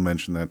 I'll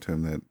mention that to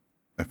him, that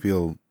I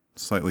feel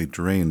slightly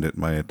drained at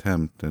my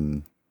attempt,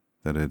 and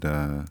that it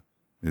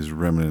is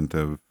remnant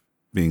of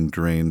being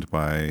drained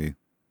by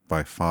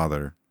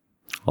Father.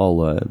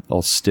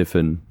 I'll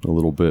stiffen a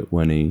little bit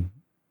when he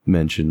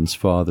mentions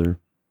Father,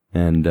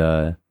 and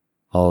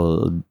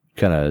I'll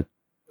kind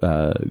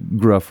of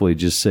gruffly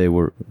just say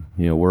we're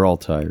all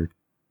tired.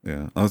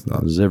 Yeah,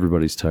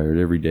 Everybody's tired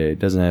every day. It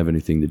doesn't have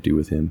anything to do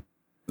with him.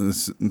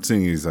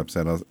 Seeing he's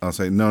upset, I'll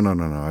say no.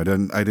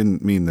 I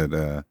didn't mean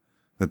that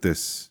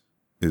this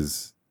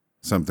is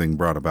something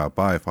brought about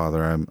by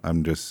Father.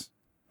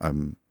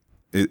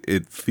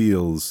 It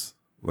feels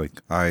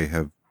like I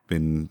have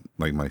been,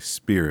 like, my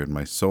spirit,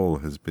 my soul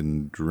has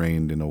been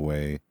drained in a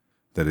way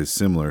that is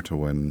similar to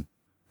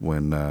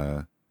when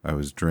I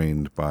was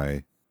drained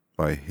by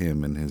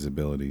him and his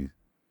abilities.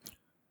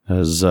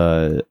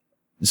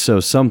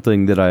 So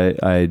something that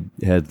I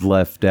had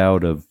left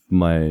out of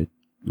my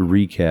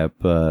recap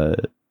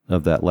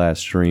of that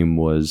last stream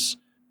was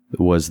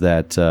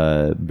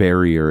that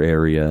barrier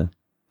area,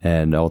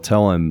 and I'll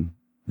tell him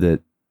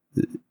that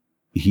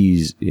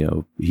he's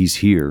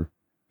here.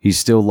 He's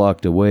still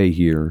locked away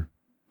here,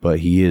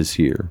 but he is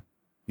here.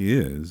 He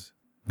is.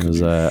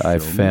 Because I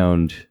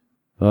found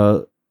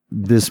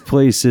this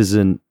place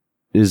isn't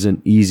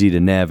easy to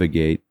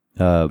navigate.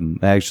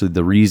 Actually,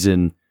 the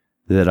reason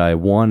that I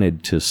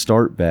wanted to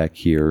start back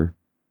here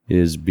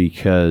is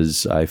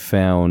because I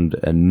found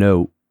a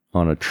note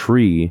on a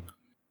tree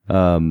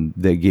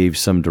that gave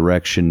some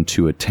direction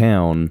to a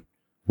town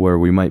where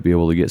we might be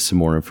able to get some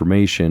more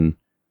information,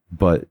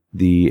 but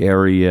the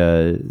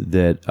area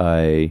that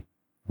I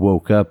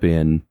woke up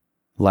in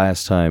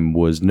last time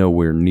was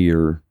nowhere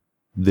near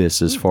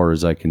this as far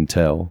as I can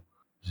tell.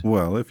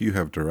 Well, if you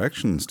have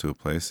directions to a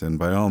place, then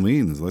by all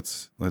means,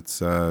 let's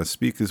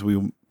speak as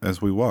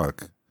we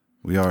walk.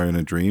 We are in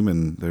a dream,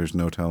 and there's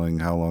no telling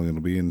how long it'll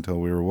be until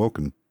we're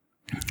awoken.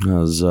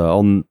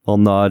 I'll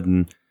nod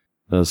and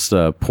just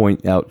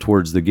point out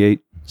towards the gate.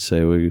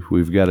 Say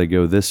we've got to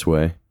go this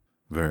way.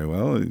 Very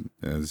well.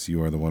 As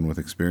you are the one with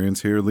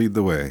experience here, lead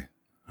the way.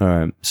 All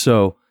right.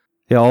 So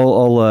yeah,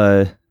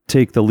 I'll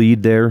take the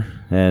lead there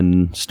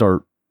and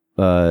start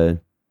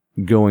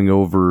going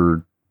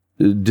over,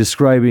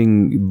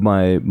 describing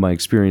my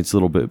experience a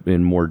little bit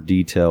in more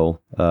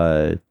detail.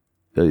 For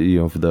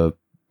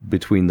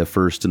between the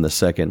first and the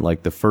second.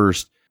 Like the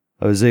first,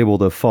 I was able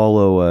to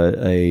follow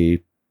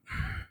a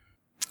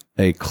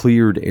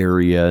cleared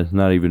area.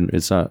 I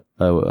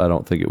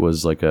don't think it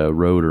was like a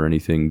road or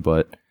anything,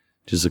 but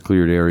just a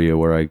cleared area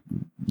where a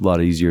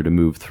lot easier to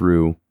move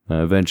through.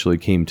 Eventually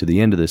came to the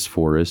end of this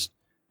forest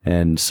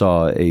and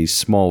saw a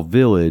small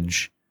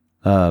village.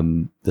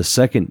 The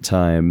second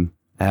time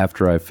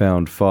after I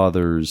found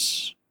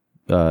Father's,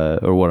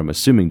 or what I'm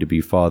assuming to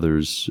be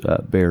Father's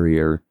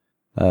barrier,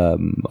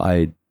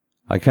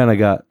 I kind of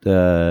got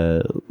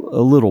a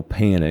little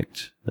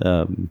panicked,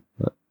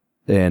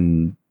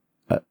 and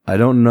I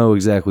don't know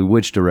exactly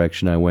which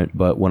direction I went,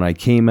 but when I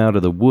came out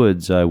of the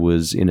woods, I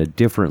was in a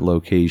different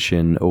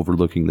location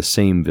overlooking the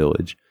same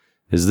village.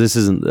 I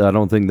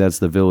don't think that's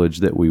the village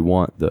that we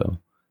want, though,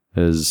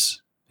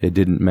 as it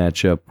didn't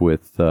match up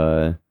with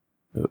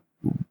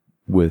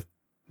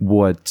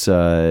what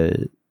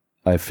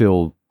I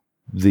feel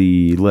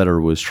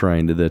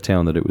the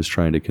town that it was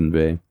trying to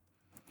convey.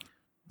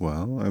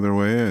 Well, either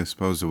way, I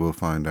suppose we'll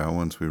find out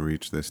once we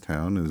reach this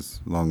town, as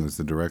long as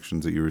the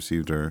directions that you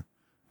received are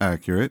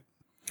accurate.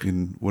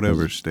 In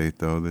whatever state,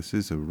 though, this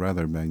is a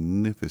rather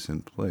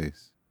magnificent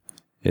place.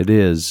 It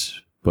is,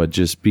 but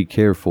just be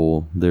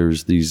careful.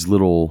 There's these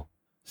little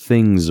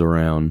things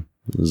around.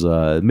 There's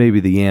maybe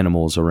the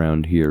animals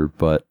around here,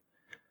 but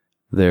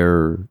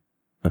they're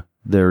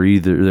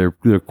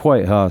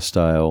quite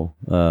hostile.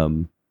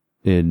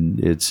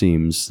 It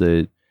seems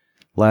that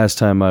last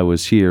time I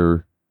was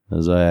here,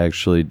 as I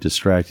actually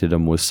distracted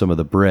them with some of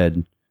the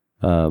bread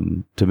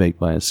to make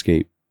my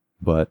escape.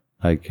 But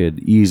I could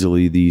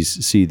easily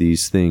see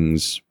these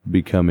things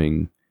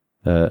becoming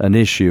an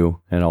issue,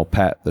 and I'll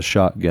pat the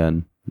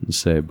shotgun and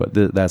say, but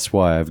that's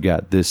why I've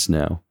got this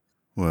now.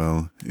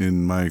 Well,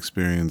 in my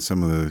experience,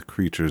 some of the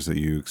creatures that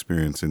you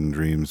experience in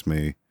dreams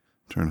may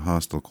turn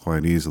hostile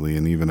quite easily,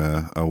 and even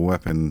a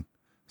weapon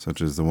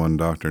such as the one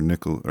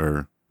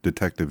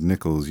Detective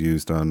Nichols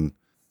used on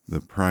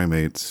the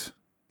primates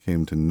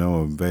came to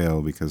no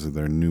avail because of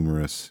their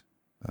numerous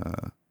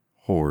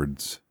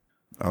hordes.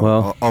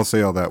 I'll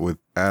say all that with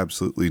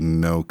absolutely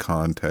no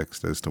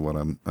context as to what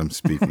I'm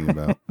speaking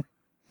about.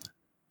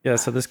 Yeah,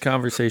 so this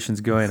conversation's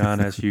going on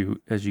as you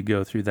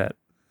go through that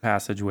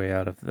passageway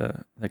out of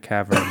the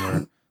cavern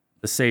where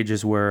the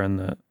sages were and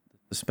the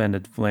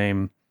suspended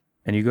flame.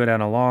 And you go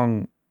down a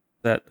long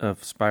set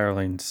of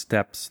spiraling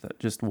steps that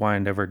just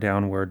wind ever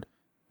downward.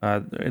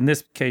 In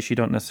this case, you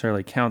don't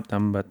necessarily count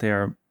them, but they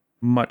are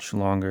much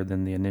longer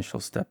than the initial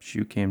steps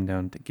you came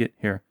down to get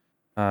here.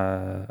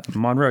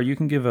 Monroe, you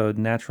can give a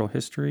natural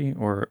history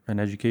or an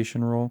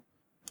education roll.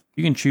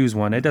 You can choose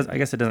one. I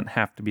guess it doesn't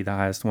have to be the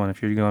highest one.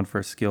 If you're going for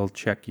a skill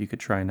check, you could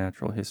try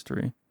natural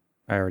history.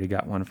 I already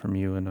got one from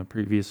you in a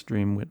previous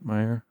dream,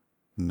 Whitmire.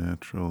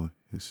 Natural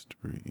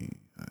history.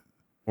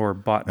 Or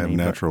botany. And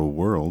natural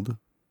world.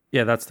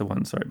 Yeah, that's the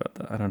one. Sorry about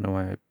that. I don't know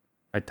why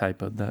I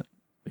typoed that.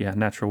 But yeah,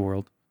 natural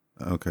world.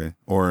 Okay.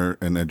 Or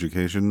an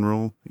education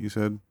roll, you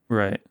said?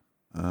 Right.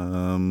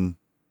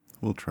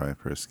 We'll try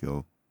for a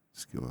skill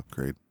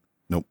upgrade.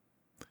 Nope.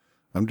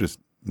 I'm just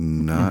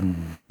not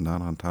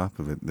on top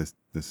of it this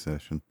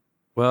session.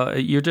 Well,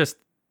 you're just,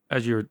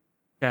 as you're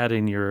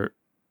chatting, you're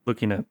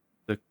looking at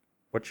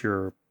what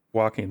you're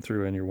walking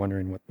through and you're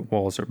wondering what the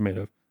walls are made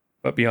of.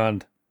 But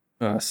beyond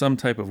some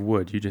type of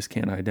wood, you just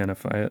can't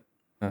identify it.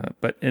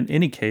 But in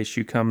any case,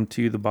 you come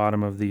to the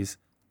bottom of these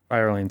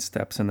spiraling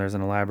steps and there's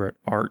an elaborate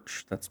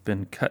arch that's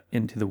been cut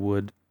into the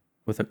wood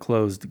with a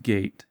closed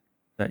gate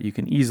that you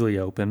can easily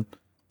open.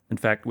 In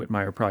fact,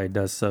 Whitmire probably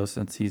does so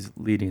since he's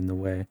leading the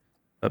way.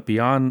 But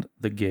beyond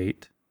the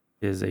gate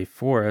is a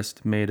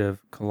forest made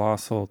of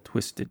colossal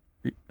twisted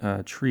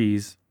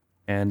trees,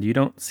 and you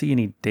don't see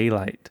any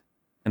daylight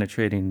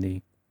penetrating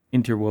the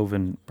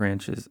interwoven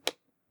branches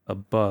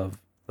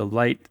above. The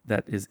light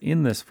that is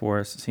in this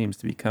forest seems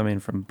to be coming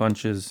from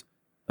bunches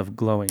of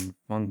glowing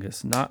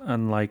fungus, not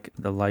unlike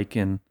the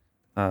lichen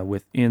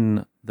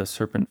within the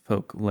serpent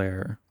folk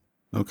lair.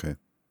 Okay.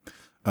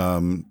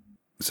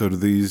 So do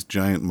these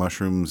giant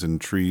mushrooms and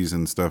trees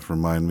and stuff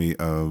remind me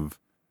of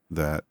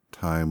that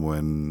time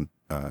when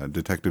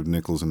Detective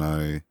Nichols and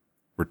I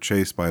were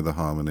chased by the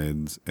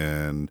hominids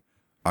and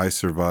I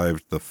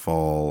survived the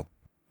fall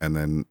and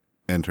then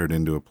entered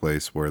into a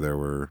place where there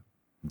were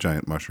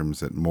giant mushrooms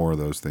that more of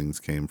those things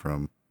came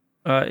from?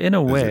 In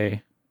a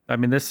way. I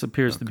mean, this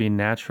appears to be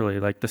naturally.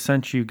 Like, the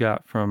sense you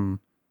got from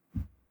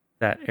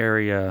that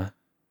area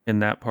in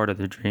that part of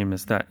the dream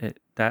is that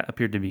that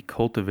appeared to be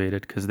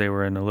cultivated because they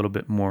were in a little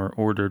bit more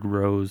ordered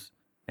rows,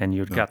 and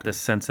you'd got this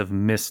sense of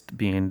mist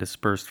being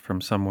dispersed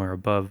from somewhere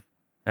above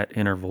at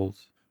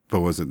intervals.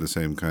 But was it the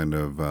same kind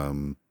of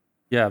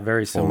yeah,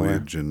 very similar.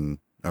 Foliage and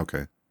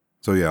okay.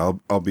 So yeah,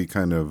 I'll be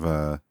kind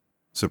of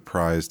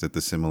surprised at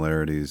the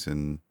similarities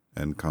and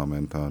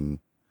comment on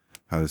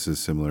how this is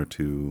similar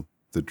to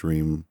the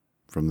dream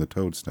from the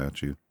toad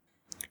statue.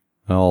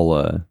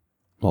 I'll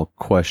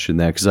question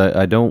that because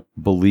I don't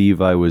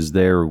believe I was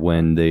there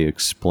when he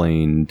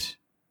explained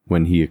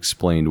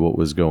what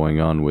was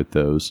going on with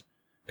those,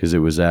 because it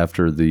was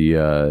after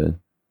the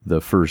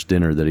first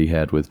dinner that he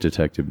had with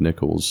Detective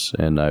Nichols,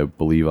 and I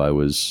believe I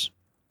was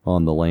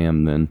on the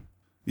lam then.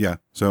 Yeah,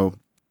 so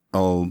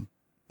I'll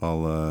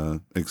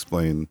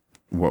explain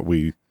what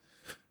we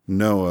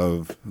know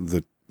of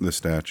the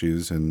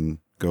statues and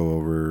go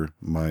over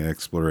my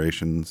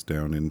explorations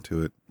down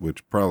into it,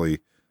 which probably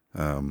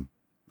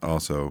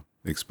also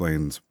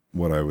explains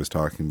what I was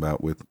talking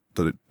about with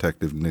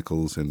Detective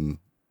Nichols and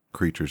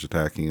creatures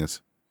attacking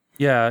us.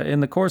 Yeah, in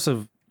the course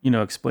of,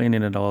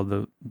 explaining it all,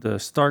 the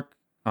stark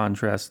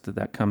contrast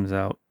that comes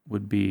out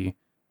would be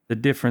the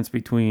difference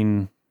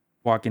between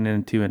walking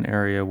into an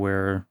area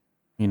where,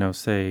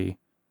 say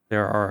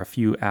there are a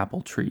few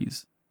apple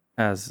trees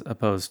as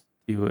opposed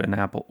to an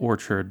apple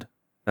orchard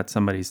that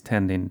somebody's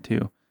tending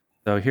to.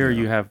 So here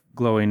you have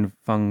glowing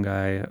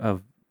fungi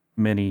of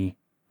many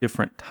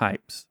different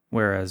types,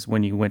 whereas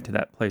when you went to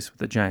that place with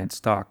the giant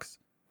stalks,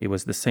 it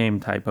was the same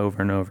type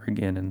over and over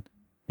again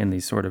in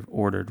these sort of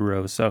ordered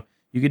rows. So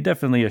you could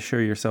definitely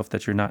assure yourself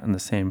that you're not in the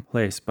same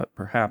place, but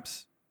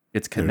perhaps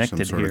it's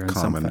connected here in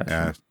some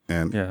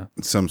fashion.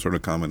 Some sort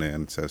of common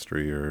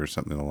ancestry or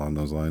something along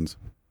those lines.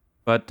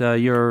 But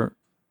your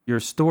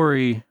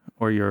story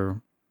or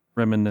your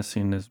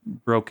reminiscing is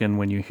broken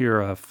when you hear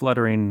a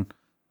fluttering,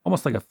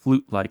 almost like a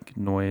flute-like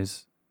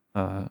noise,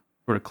 sort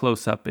of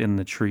close up in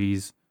the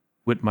trees.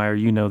 Whitmire,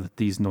 you know that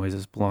these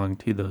noises belong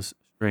to those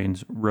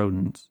strange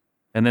rodents.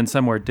 And then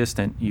somewhere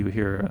distant, you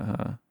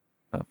hear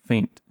a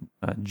faint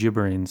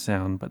gibbering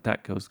sound, but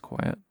that goes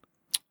quiet.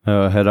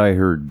 Had I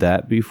heard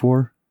that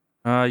before?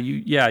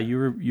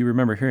 You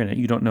remember hearing it.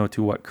 You don't know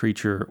to what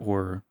creature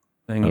or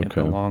thing it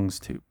belongs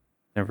to.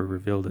 Never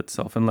revealed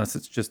itself, unless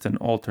it's just an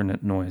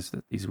alternate noise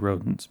that these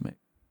rodents make.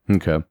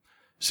 Okay.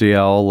 So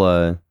yeah,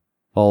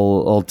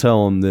 I'll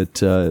tell them that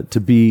to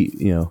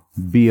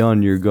be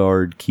on your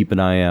guard, keep an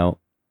eye out,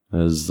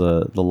 as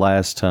the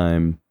last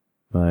time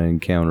I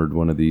encountered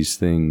one of these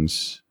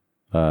things,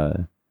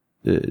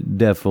 it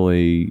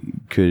definitely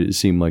could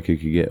seem like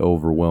it could get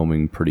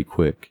overwhelming pretty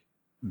quick.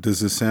 Does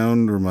the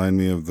sound remind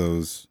me of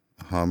those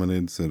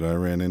hominids that I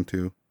ran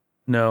into?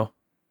 No,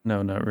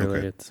 not really.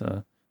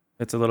 Okay.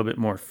 It's a little bit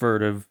more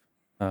furtive.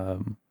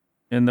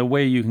 In the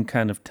way you can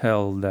kind of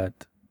tell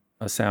that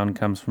a sound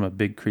comes from a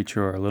big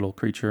creature or a little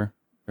creature,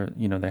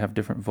 or, they have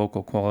different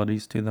vocal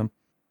qualities to them.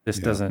 This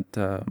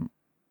Yeah.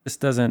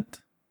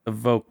 doesn't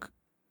evoke,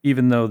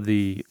 even though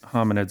the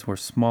hominids were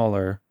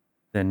smaller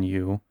than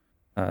you,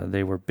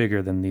 they were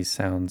bigger than these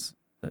sounds.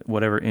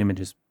 Whatever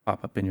images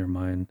pop up in your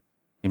mind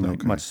seem like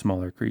Okay. much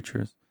smaller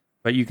creatures.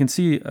 But you can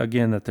see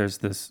again that there's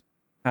this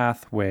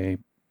pathway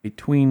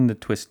between the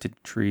twisted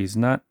trees,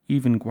 not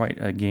even quite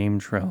a game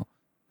trail,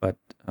 but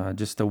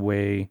just a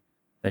way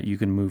that you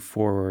can move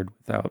forward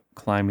without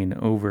climbing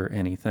over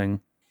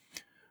anything.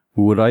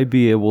 Would I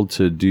be able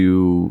to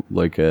do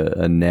like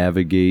a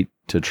navigate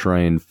to try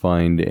and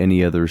find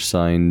any other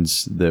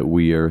signs that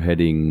we are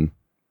heading?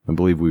 I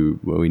believe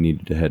we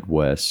needed to head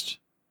west.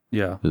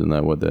 Yeah. Isn't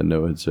that what that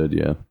note had said?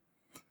 Yeah.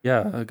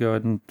 Yeah, go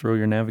ahead and throw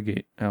your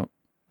navigate out.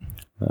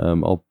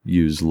 I'll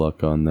use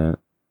luck on that.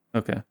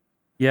 Okay.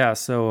 Yeah,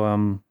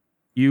 so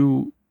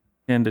you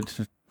can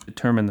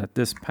determine that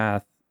this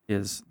path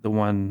is the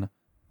one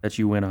that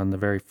you went on the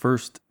very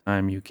first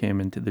time you came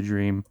into the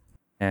dream,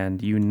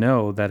 and you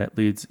know that it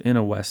leads in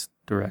a west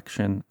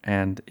direction,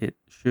 and it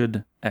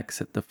should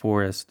exit the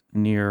forest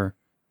near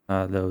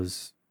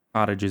those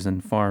cottages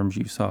and farms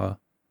you saw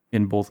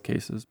in both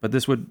cases. But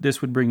this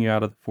would bring you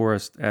out of the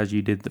forest as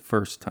you did the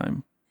first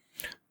time.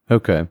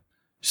 Okay.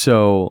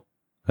 So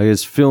I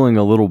guess feeling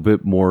a little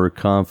bit more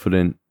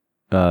confident,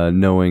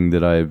 knowing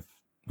that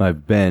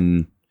I've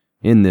been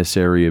in this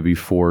area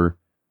before,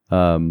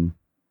 I'm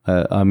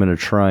gonna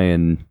try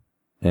and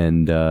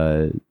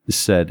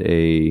set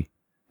a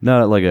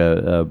not like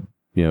a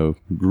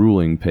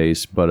grueling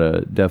pace,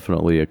 but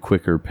definitely a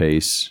quicker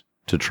pace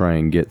to try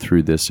and get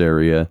through this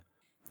area,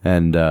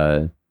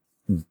 and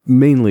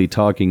mainly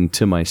talking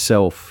to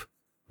myself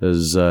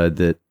as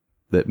that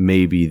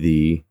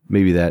maybe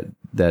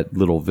that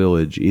little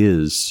village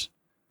is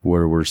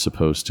where we're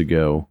supposed to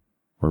go,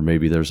 or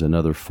maybe there's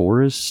another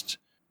forest,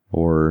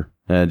 or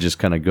just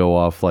kind of go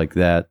off like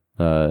that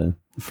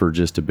for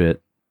just a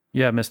bit.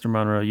 Yeah, Mr.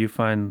 Monroe, you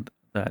find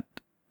that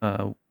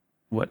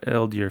what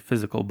ailed your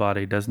physical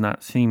body does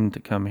not seem to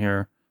come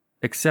here,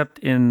 except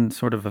in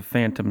sort of a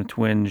phantom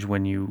twinge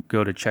when you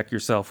go to check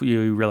yourself.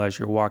 You realize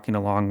you're walking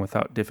along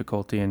without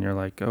difficulty, and you're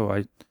like,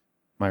 oh,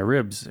 my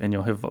ribs, and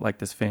you'll have like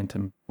this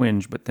phantom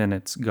twinge, but then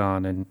it's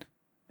gone,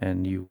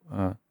 and you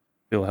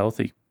feel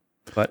healthy.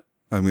 But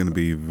I'm going to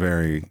be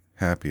very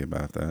happy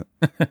about that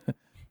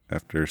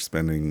after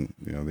spending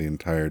the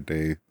entire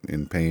day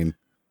in pain.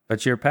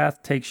 But your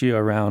path takes you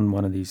around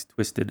one of these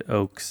twisted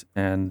oaks,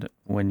 and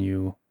when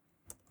you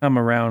come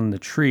around the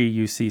tree,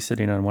 you see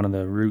sitting on one of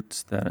the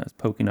roots that is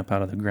poking up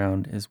out of the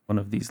ground is one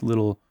of these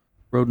little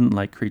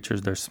rodent-like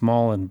creatures. They're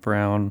small and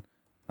brown.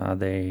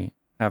 They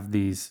have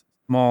these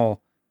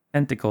small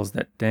tentacles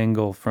that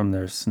dangle from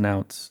their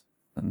snouts,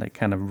 and they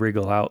kind of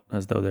wriggle out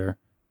as though they're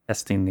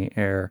testing the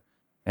air.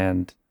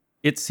 And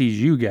it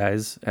sees you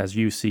guys as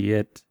you see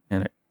it,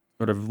 and it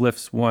sort of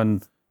lifts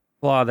one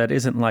claw that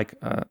isn't like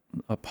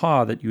a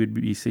paw that you would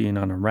be seeing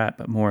on a rat,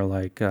 but more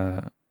like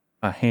a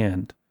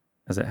hand,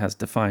 as it has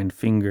defined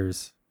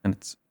fingers, and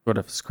it's sort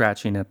of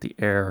scratching at the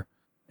air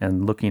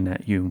and looking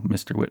at you,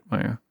 Mr.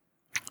 Whitmire.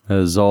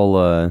 As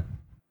I'll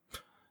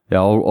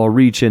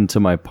reach into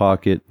my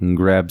pocket and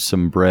grab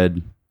some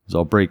bread. As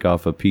I'll break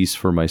off a piece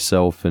for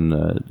myself and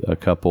a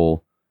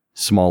couple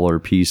smaller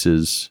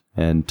pieces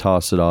and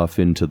toss it off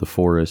into the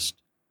forest.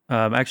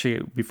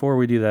 Actually, before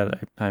we do that,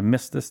 I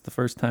missed this the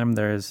first time.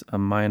 There is a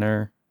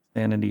minor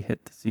sanity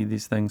hit to see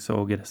these things, so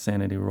we'll get a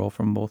sanity roll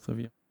from both of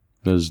you.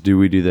 Do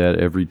we do that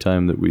every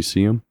time that we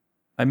see them?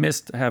 I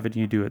missed having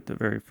you do it the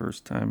very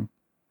first time,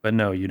 but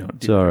no, you don't do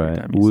It's it all every right.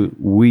 time you see it.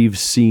 We've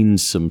seen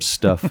some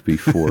stuff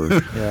before.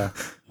 Yeah,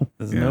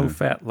 there's Yeah. no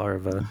fat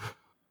larva.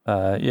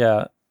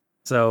 Yeah,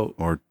 so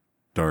Or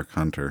Dark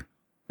Hunter.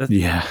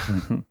 Yeah.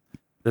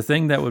 the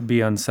thing that would be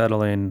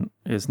unsettling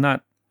is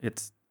not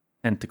its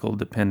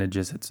tentacled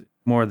appendages, it's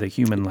more the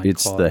human-like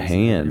It's the qualities.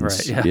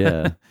 hands. Right,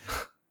 Yeah.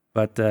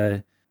 But,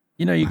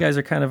 you guys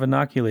are kind of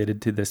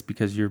inoculated to this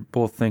because you're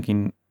both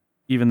thinking,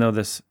 even though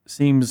this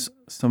seems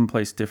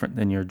someplace different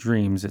than your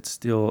dreams, it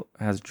still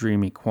has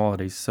dreamy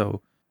qualities.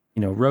 So,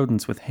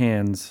 rodents with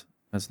hands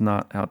is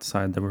not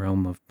outside the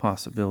realm of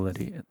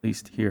possibility, at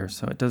least here.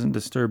 So it doesn't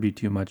disturb you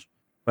too much.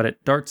 But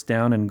it darts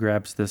down and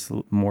grabs this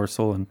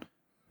morsel and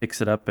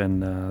picks it up,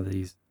 and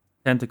these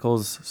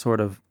tentacles sort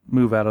of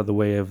move out of the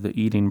way of the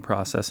eating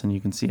process, and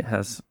you can see it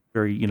has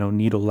very,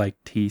 needle-like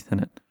teeth,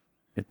 and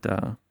it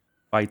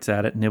bites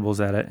at it, nibbles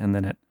at it, and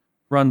then it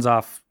runs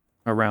off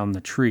around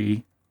the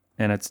tree,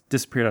 and it's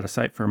disappeared out of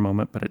sight for a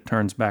moment, but it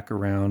turns back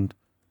around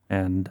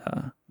and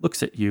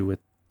looks at you with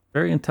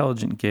very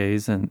intelligent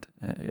gaze, and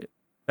it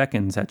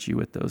beckons at you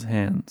with those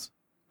hands.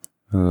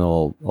 And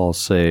I'll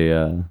say,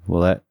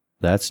 well,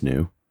 that's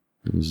new.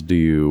 Do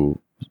you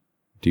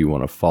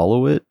want to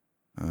follow it?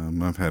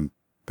 I've had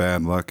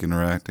bad luck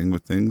interacting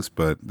with things,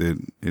 but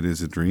it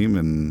is a dream,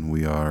 and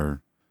we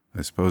are,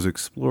 I suppose,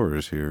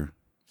 explorers here,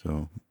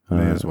 so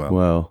may as well.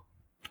 Well,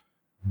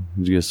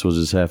 I guess we'll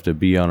just have to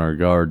be on our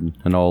guard,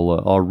 and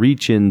I'll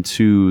reach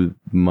into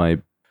my.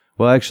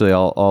 Well, actually,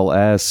 I'll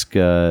ask.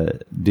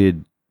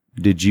 Did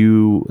did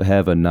you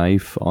have a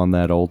knife on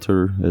that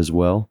altar as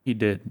well? He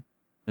did,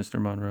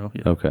 Mr. Monroe.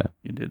 Yeah, Okay.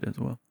 he did as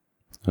well.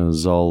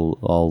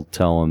 I'll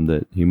tell him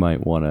that he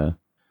might want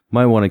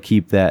to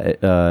keep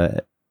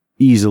that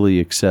easily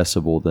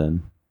accessible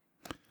then,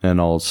 and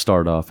I'll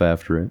start off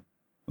after it.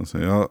 I'll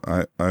say, oh,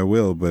 I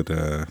will, but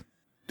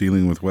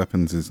dealing with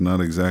weapons is not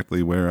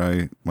exactly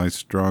where my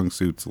strong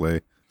suits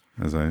lay.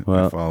 As I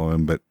follow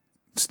him, but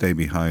stay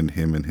behind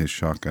him and his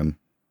shotgun.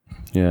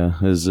 Yeah,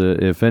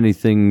 if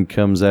anything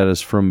comes at us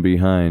from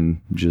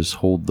behind, just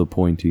hold the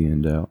pointy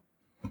end out.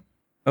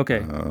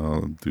 Okay.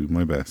 I'll do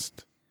my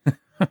best.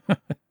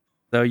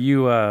 So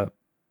you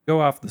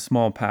go off the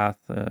small path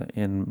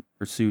in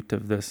pursuit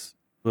of this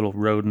little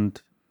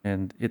rodent,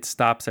 and it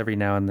stops every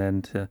now and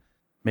then to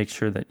make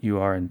sure that you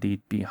are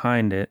indeed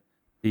behind it.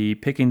 The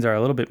pickings are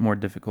a little bit more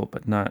difficult,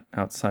 but not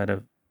outside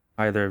of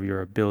either of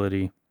your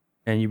ability.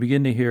 And you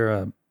begin to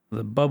hear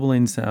the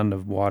bubbling sound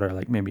of water,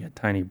 like maybe a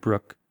tiny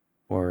brook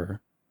or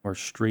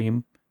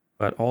stream.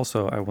 But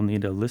also, I will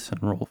need a listen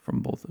roll from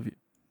both of you.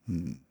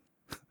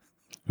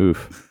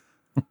 Oof.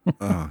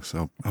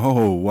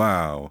 Oh,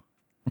 wow.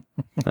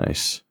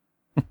 Nice.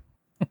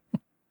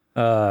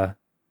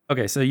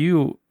 Okay, so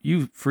you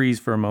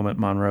freeze for a moment,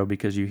 Monroe,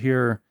 because you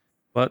hear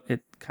what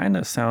it kind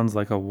of sounds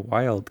like a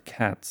wild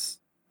cat's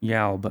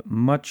yowl, but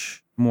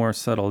much more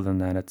subtle than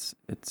that.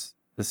 It's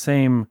the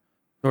same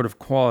sort of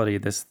quality,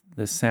 this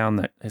sound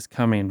that is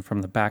coming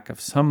from the back of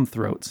some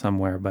throat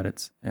somewhere, but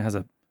it has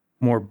a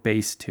more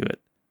bass to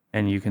it.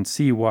 And you can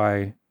see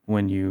why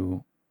when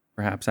you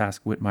perhaps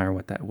ask Whitmire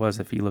what that was,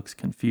 if he looks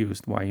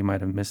confused, why you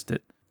might have missed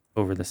it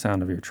over the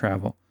sound of your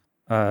travel.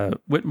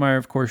 Whitmire,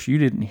 of course, you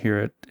didn't hear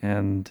it,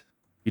 and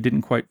you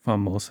didn't quite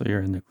fumble, so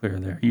you're in the clear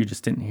there. You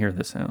just didn't hear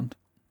the sound.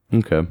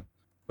 Okay.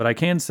 But I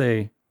can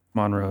say,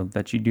 Monroe,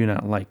 that you do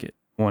not like it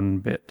one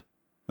bit.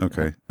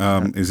 Okay.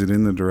 Is it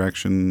in the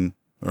direction,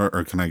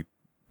 or can I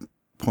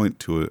point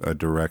to a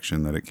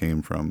direction that it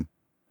came from?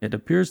 It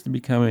appears to be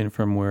coming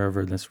from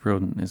wherever this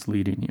rodent is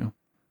leading you.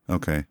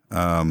 Okay.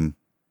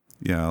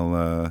 Yeah,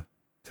 I'll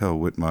tell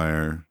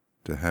Whitmire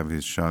to have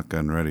his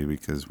shotgun ready,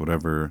 because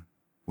whatever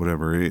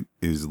it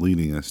is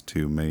leading us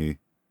to may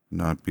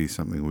not be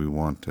something we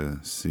want to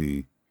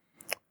see.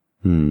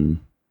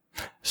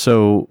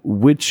 So,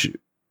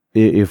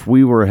 if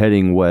we were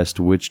heading west,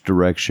 which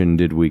direction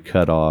did we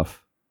cut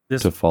off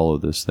to follow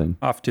this thing?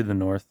 Off to the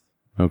north.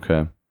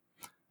 Okay.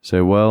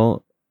 So,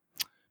 well,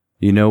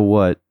 you know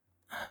what?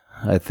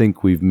 I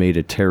think we've made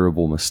a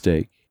terrible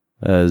mistake.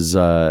 As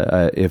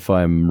if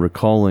I'm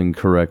recalling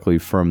correctly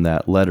from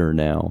that letter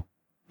now,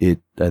 I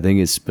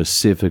think it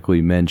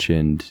specifically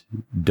mentioned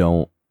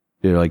to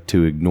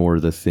ignore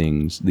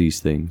these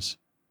things.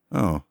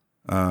 Oh,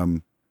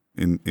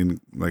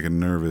 in like a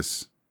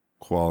nervous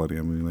quality.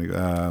 I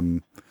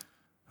mean,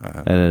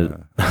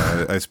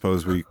 I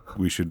suppose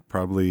we should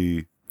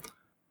probably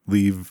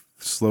leave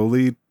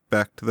slowly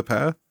back to the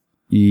path.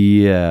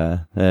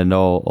 Yeah, and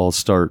I'll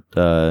start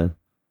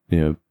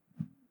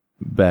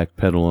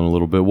backpedaling a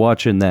little bit,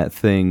 watching that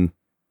thing.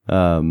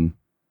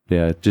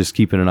 Just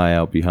keeping an eye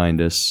out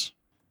behind us.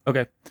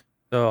 Okay,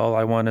 so all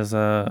I want is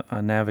a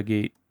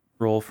navigate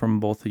roll from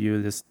both of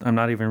you. I'm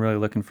not even really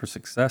looking for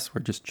success.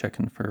 We're just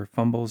checking for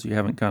fumbles. You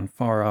haven't gone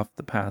far off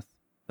the path,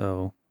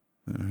 so.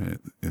 All right.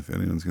 If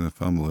anyone's gonna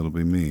fumble, it'll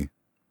be me.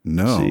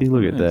 No. See,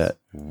 look at that.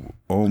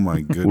 Oh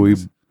my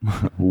goodness.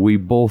 We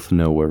both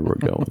know where we're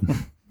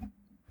going.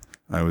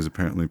 I was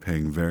apparently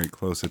paying very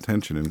close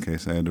attention in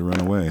case I had to run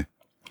away.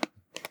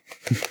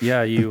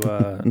 Yeah, you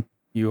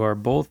are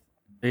both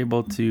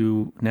able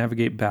to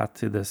navigate back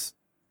to this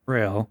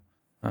trail,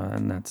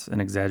 and that's an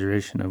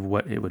exaggeration of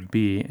what it would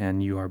be,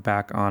 and you are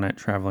back on it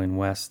traveling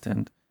west.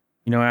 And,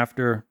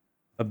 after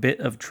a bit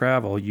of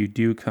travel, you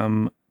do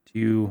come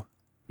to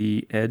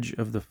the edge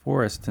of the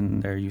forest,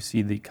 and there you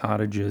see the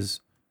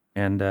cottages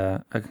and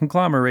a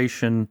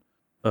conglomeration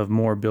of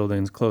more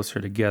buildings closer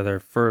together,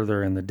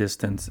 further in the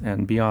distance,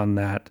 and beyond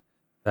that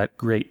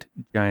great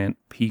giant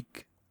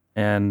peak.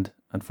 And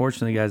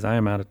unfortunately, guys, I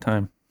am out of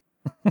time.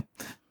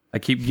 I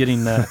keep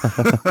getting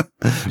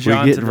we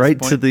get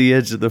right to the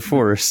edge of the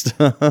forest.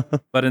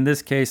 But in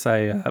this case,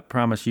 I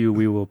promise you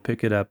we will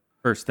pick it up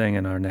first thing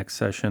in our next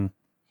session.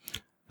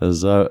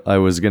 As I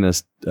was going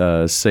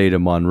to say to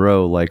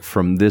Monroe, like,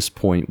 from this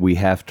point, we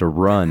have to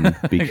run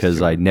because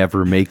sure. I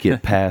never make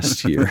it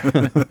past here.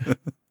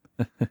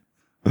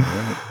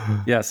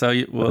 Yeah,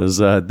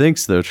 so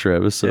thanks though,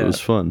 Travis. It was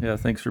fun. Yeah,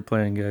 thanks for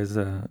playing, guys.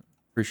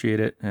 Appreciate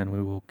it, and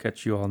we will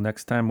catch you all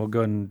next time. We'll go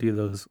ahead and do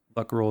those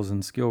luck rolls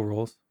and skill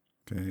rolls.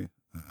 Okay,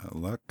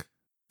 luck.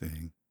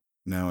 Dang.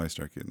 Now I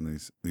start getting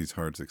these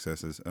hard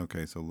successes.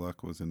 Okay, so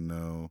luck was a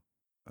no.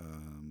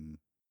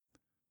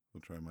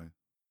 We'll try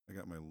I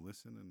got my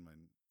listen and my.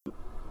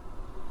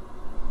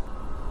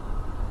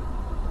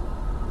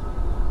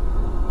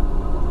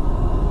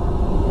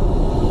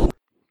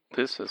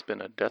 This has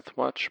been a Death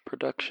Watch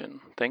production.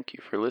 Thank you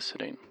for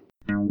listening.